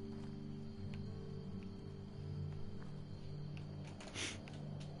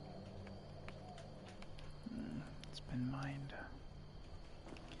 It's been mined.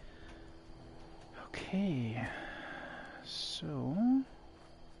 Okay. So...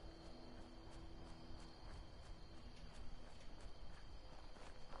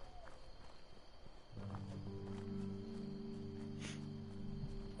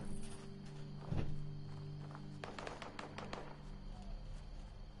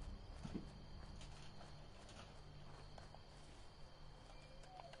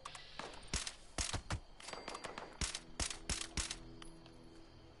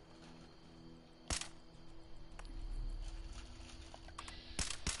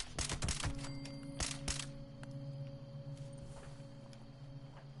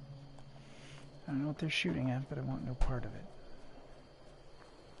 I don't know what they're shooting at, but I want no part of it.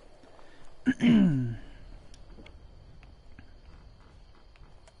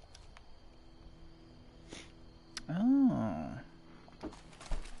 Oh.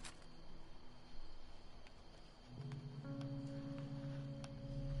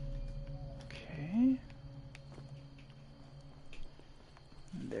 Okay.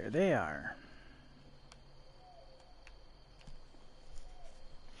 There they are.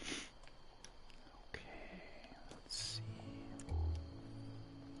 Let's see.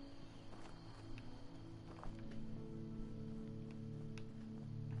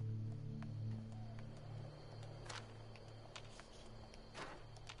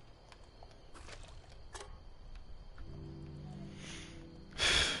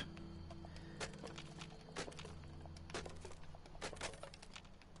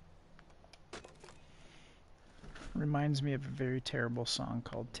 Reminds me of a very terrible song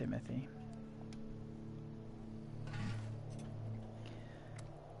called Timothy.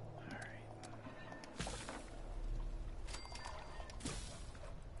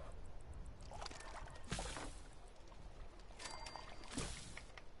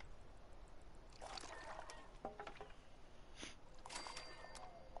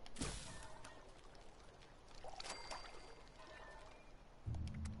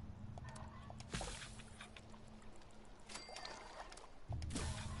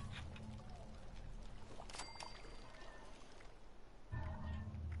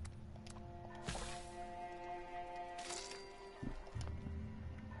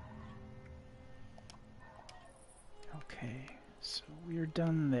 Okay, so we're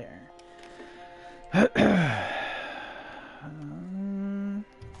done there.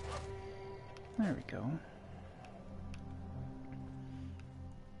 There we go.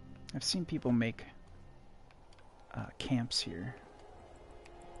 I've seen people make camps here,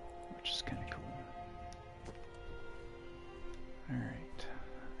 which is kind of cool. Alright,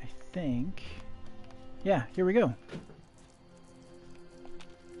 I think... Yeah, here we go.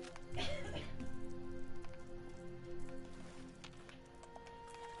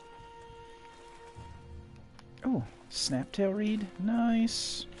 Oh, snaptail reed,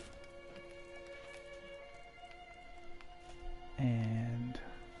 nice. And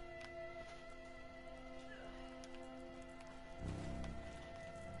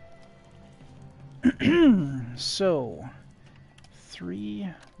so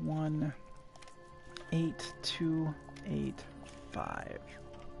 318285.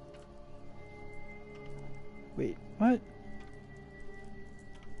 Wait, what?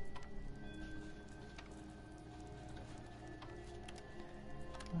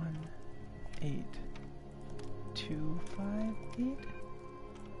 One, 8, 2, 5, 8.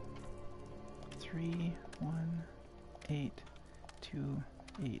 3, 1, 8, 2,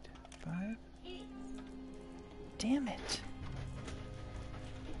 8, 5. Damn it!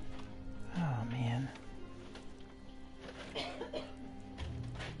 Oh man.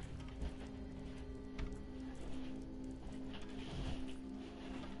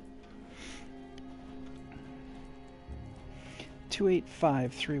 Two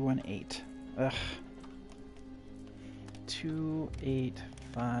 285-318. Ugh.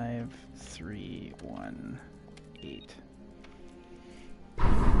 285-318.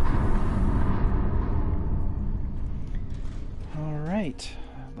 All right,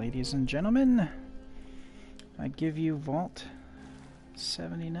 ladies and gentlemen, I give you Vault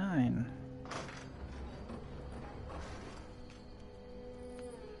 79.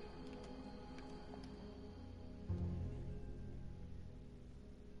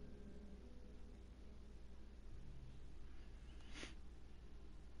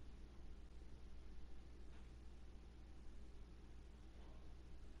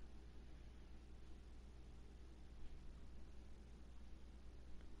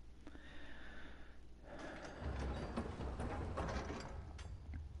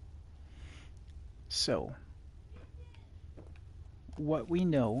 So, what we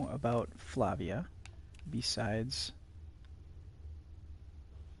know about Flavia, besides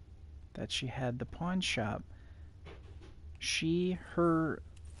that she had the pawn shop, her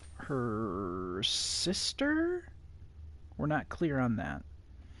sister, we're not clear on that,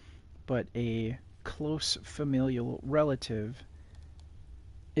 but a close familial relative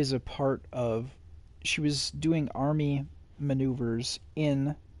is a part of, she was doing army maneuvers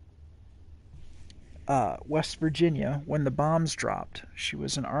in West Virginia when the bombs dropped. She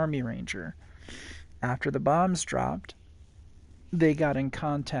was an army ranger. After the bombs dropped, they got in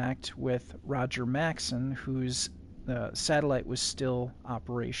contact with Roger Maxson, whose satellite was still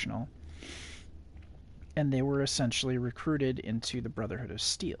operational, and they were essentially recruited into the Brotherhood of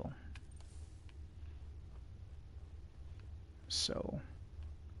Steel. So,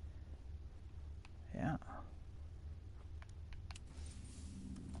 yeah.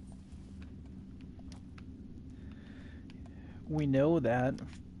 We know that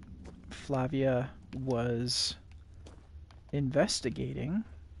Flavia was investigating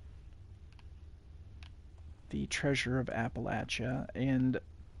the treasure of Appalachia, and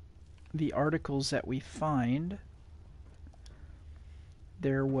the articles that we find,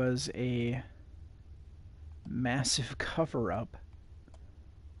 there was a massive cover-up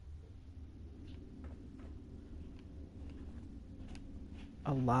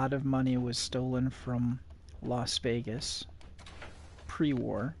a lot of money was stolen from Las Vegas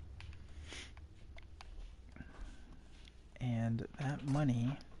pre-war, and that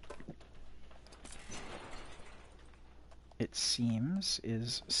money, it seems,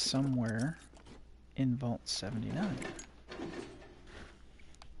 is somewhere in Vault 79.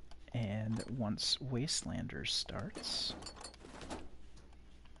 And once Wastelanders starts,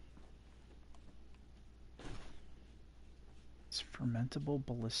 it's fermentable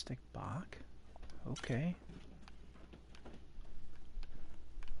ballistic Bach. Okay.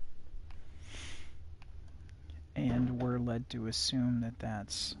 And we're led to assume that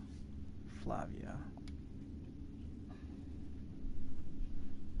that's Flavia.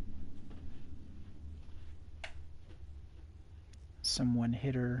 Someone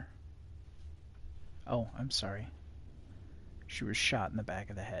hit her. Oh, I'm sorry. She was shot in the back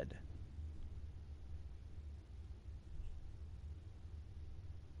of the head.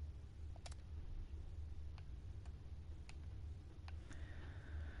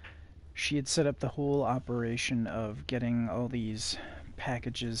 She had set up the whole operation of getting all these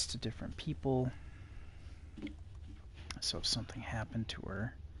packages to different people. So if something happened to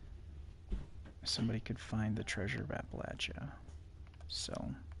her, somebody could find the treasure of Appalachia. So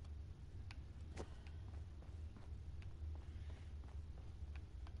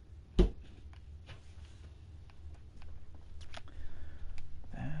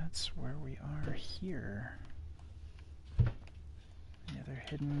that's where we are here. Any other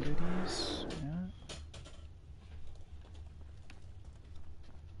hidden goodies? Yeah.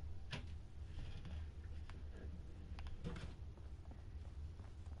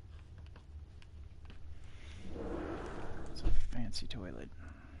 It's a fancy toilet.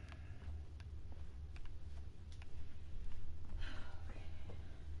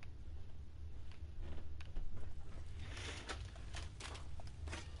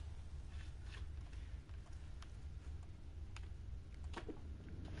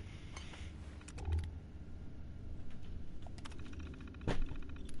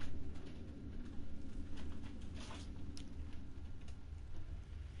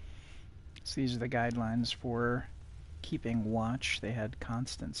 So these are the guidelines for keeping watch. They had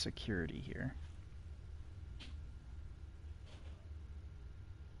constant security here.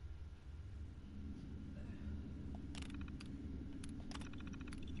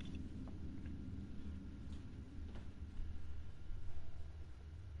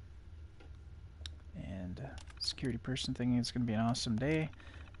 And security person thinking it's going to be an awesome day,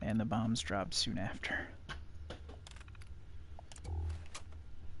 and the bombs drop soon after.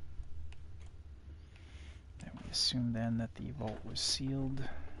 Assume then that the vault was sealed.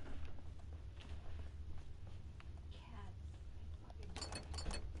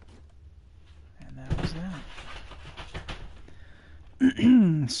 And that was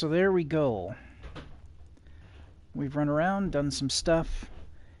that. So there we go. We've run around, done some stuff,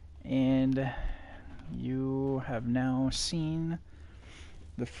 and you have now seen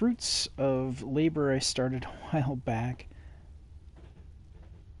the fruits of labor I started a while back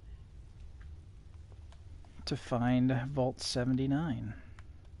to find Vault 79.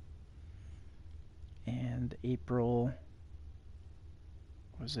 And April,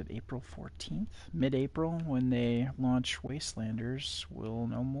 was it April 14th? Mid-April, when they launch Wastelanders, we'll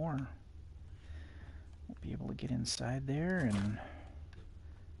know more. We'll be able to get inside there and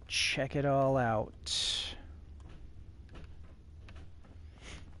check it all out.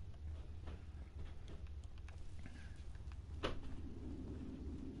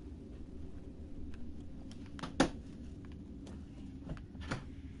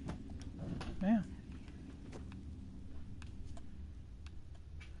 Yeah.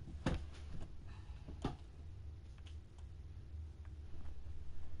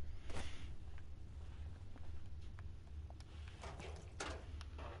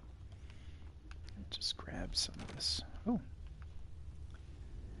 Just grab some of this. Oh.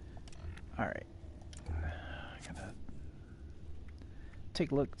 Alright. I gotta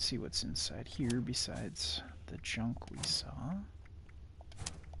take a look, see what's inside here besides the junk we saw.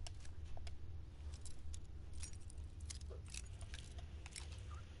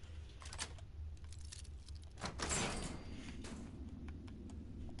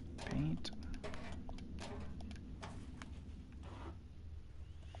 Paint.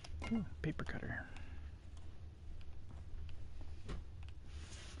 Ooh, paper cutter.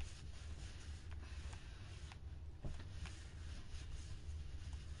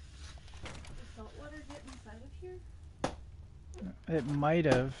 Did saltwater get inside of here? It might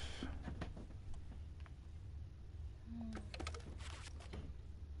have.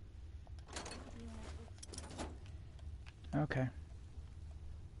 Okay.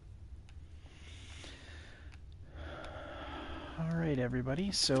 All right,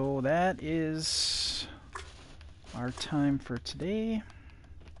 everybody. So that is our time for today.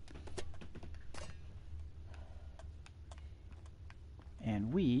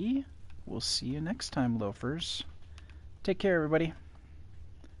 And we will see you next time, Loafers. Take care, everybody.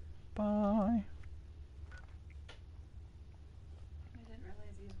 Bye. I didn't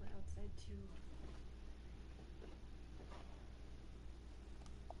realize these were outside too.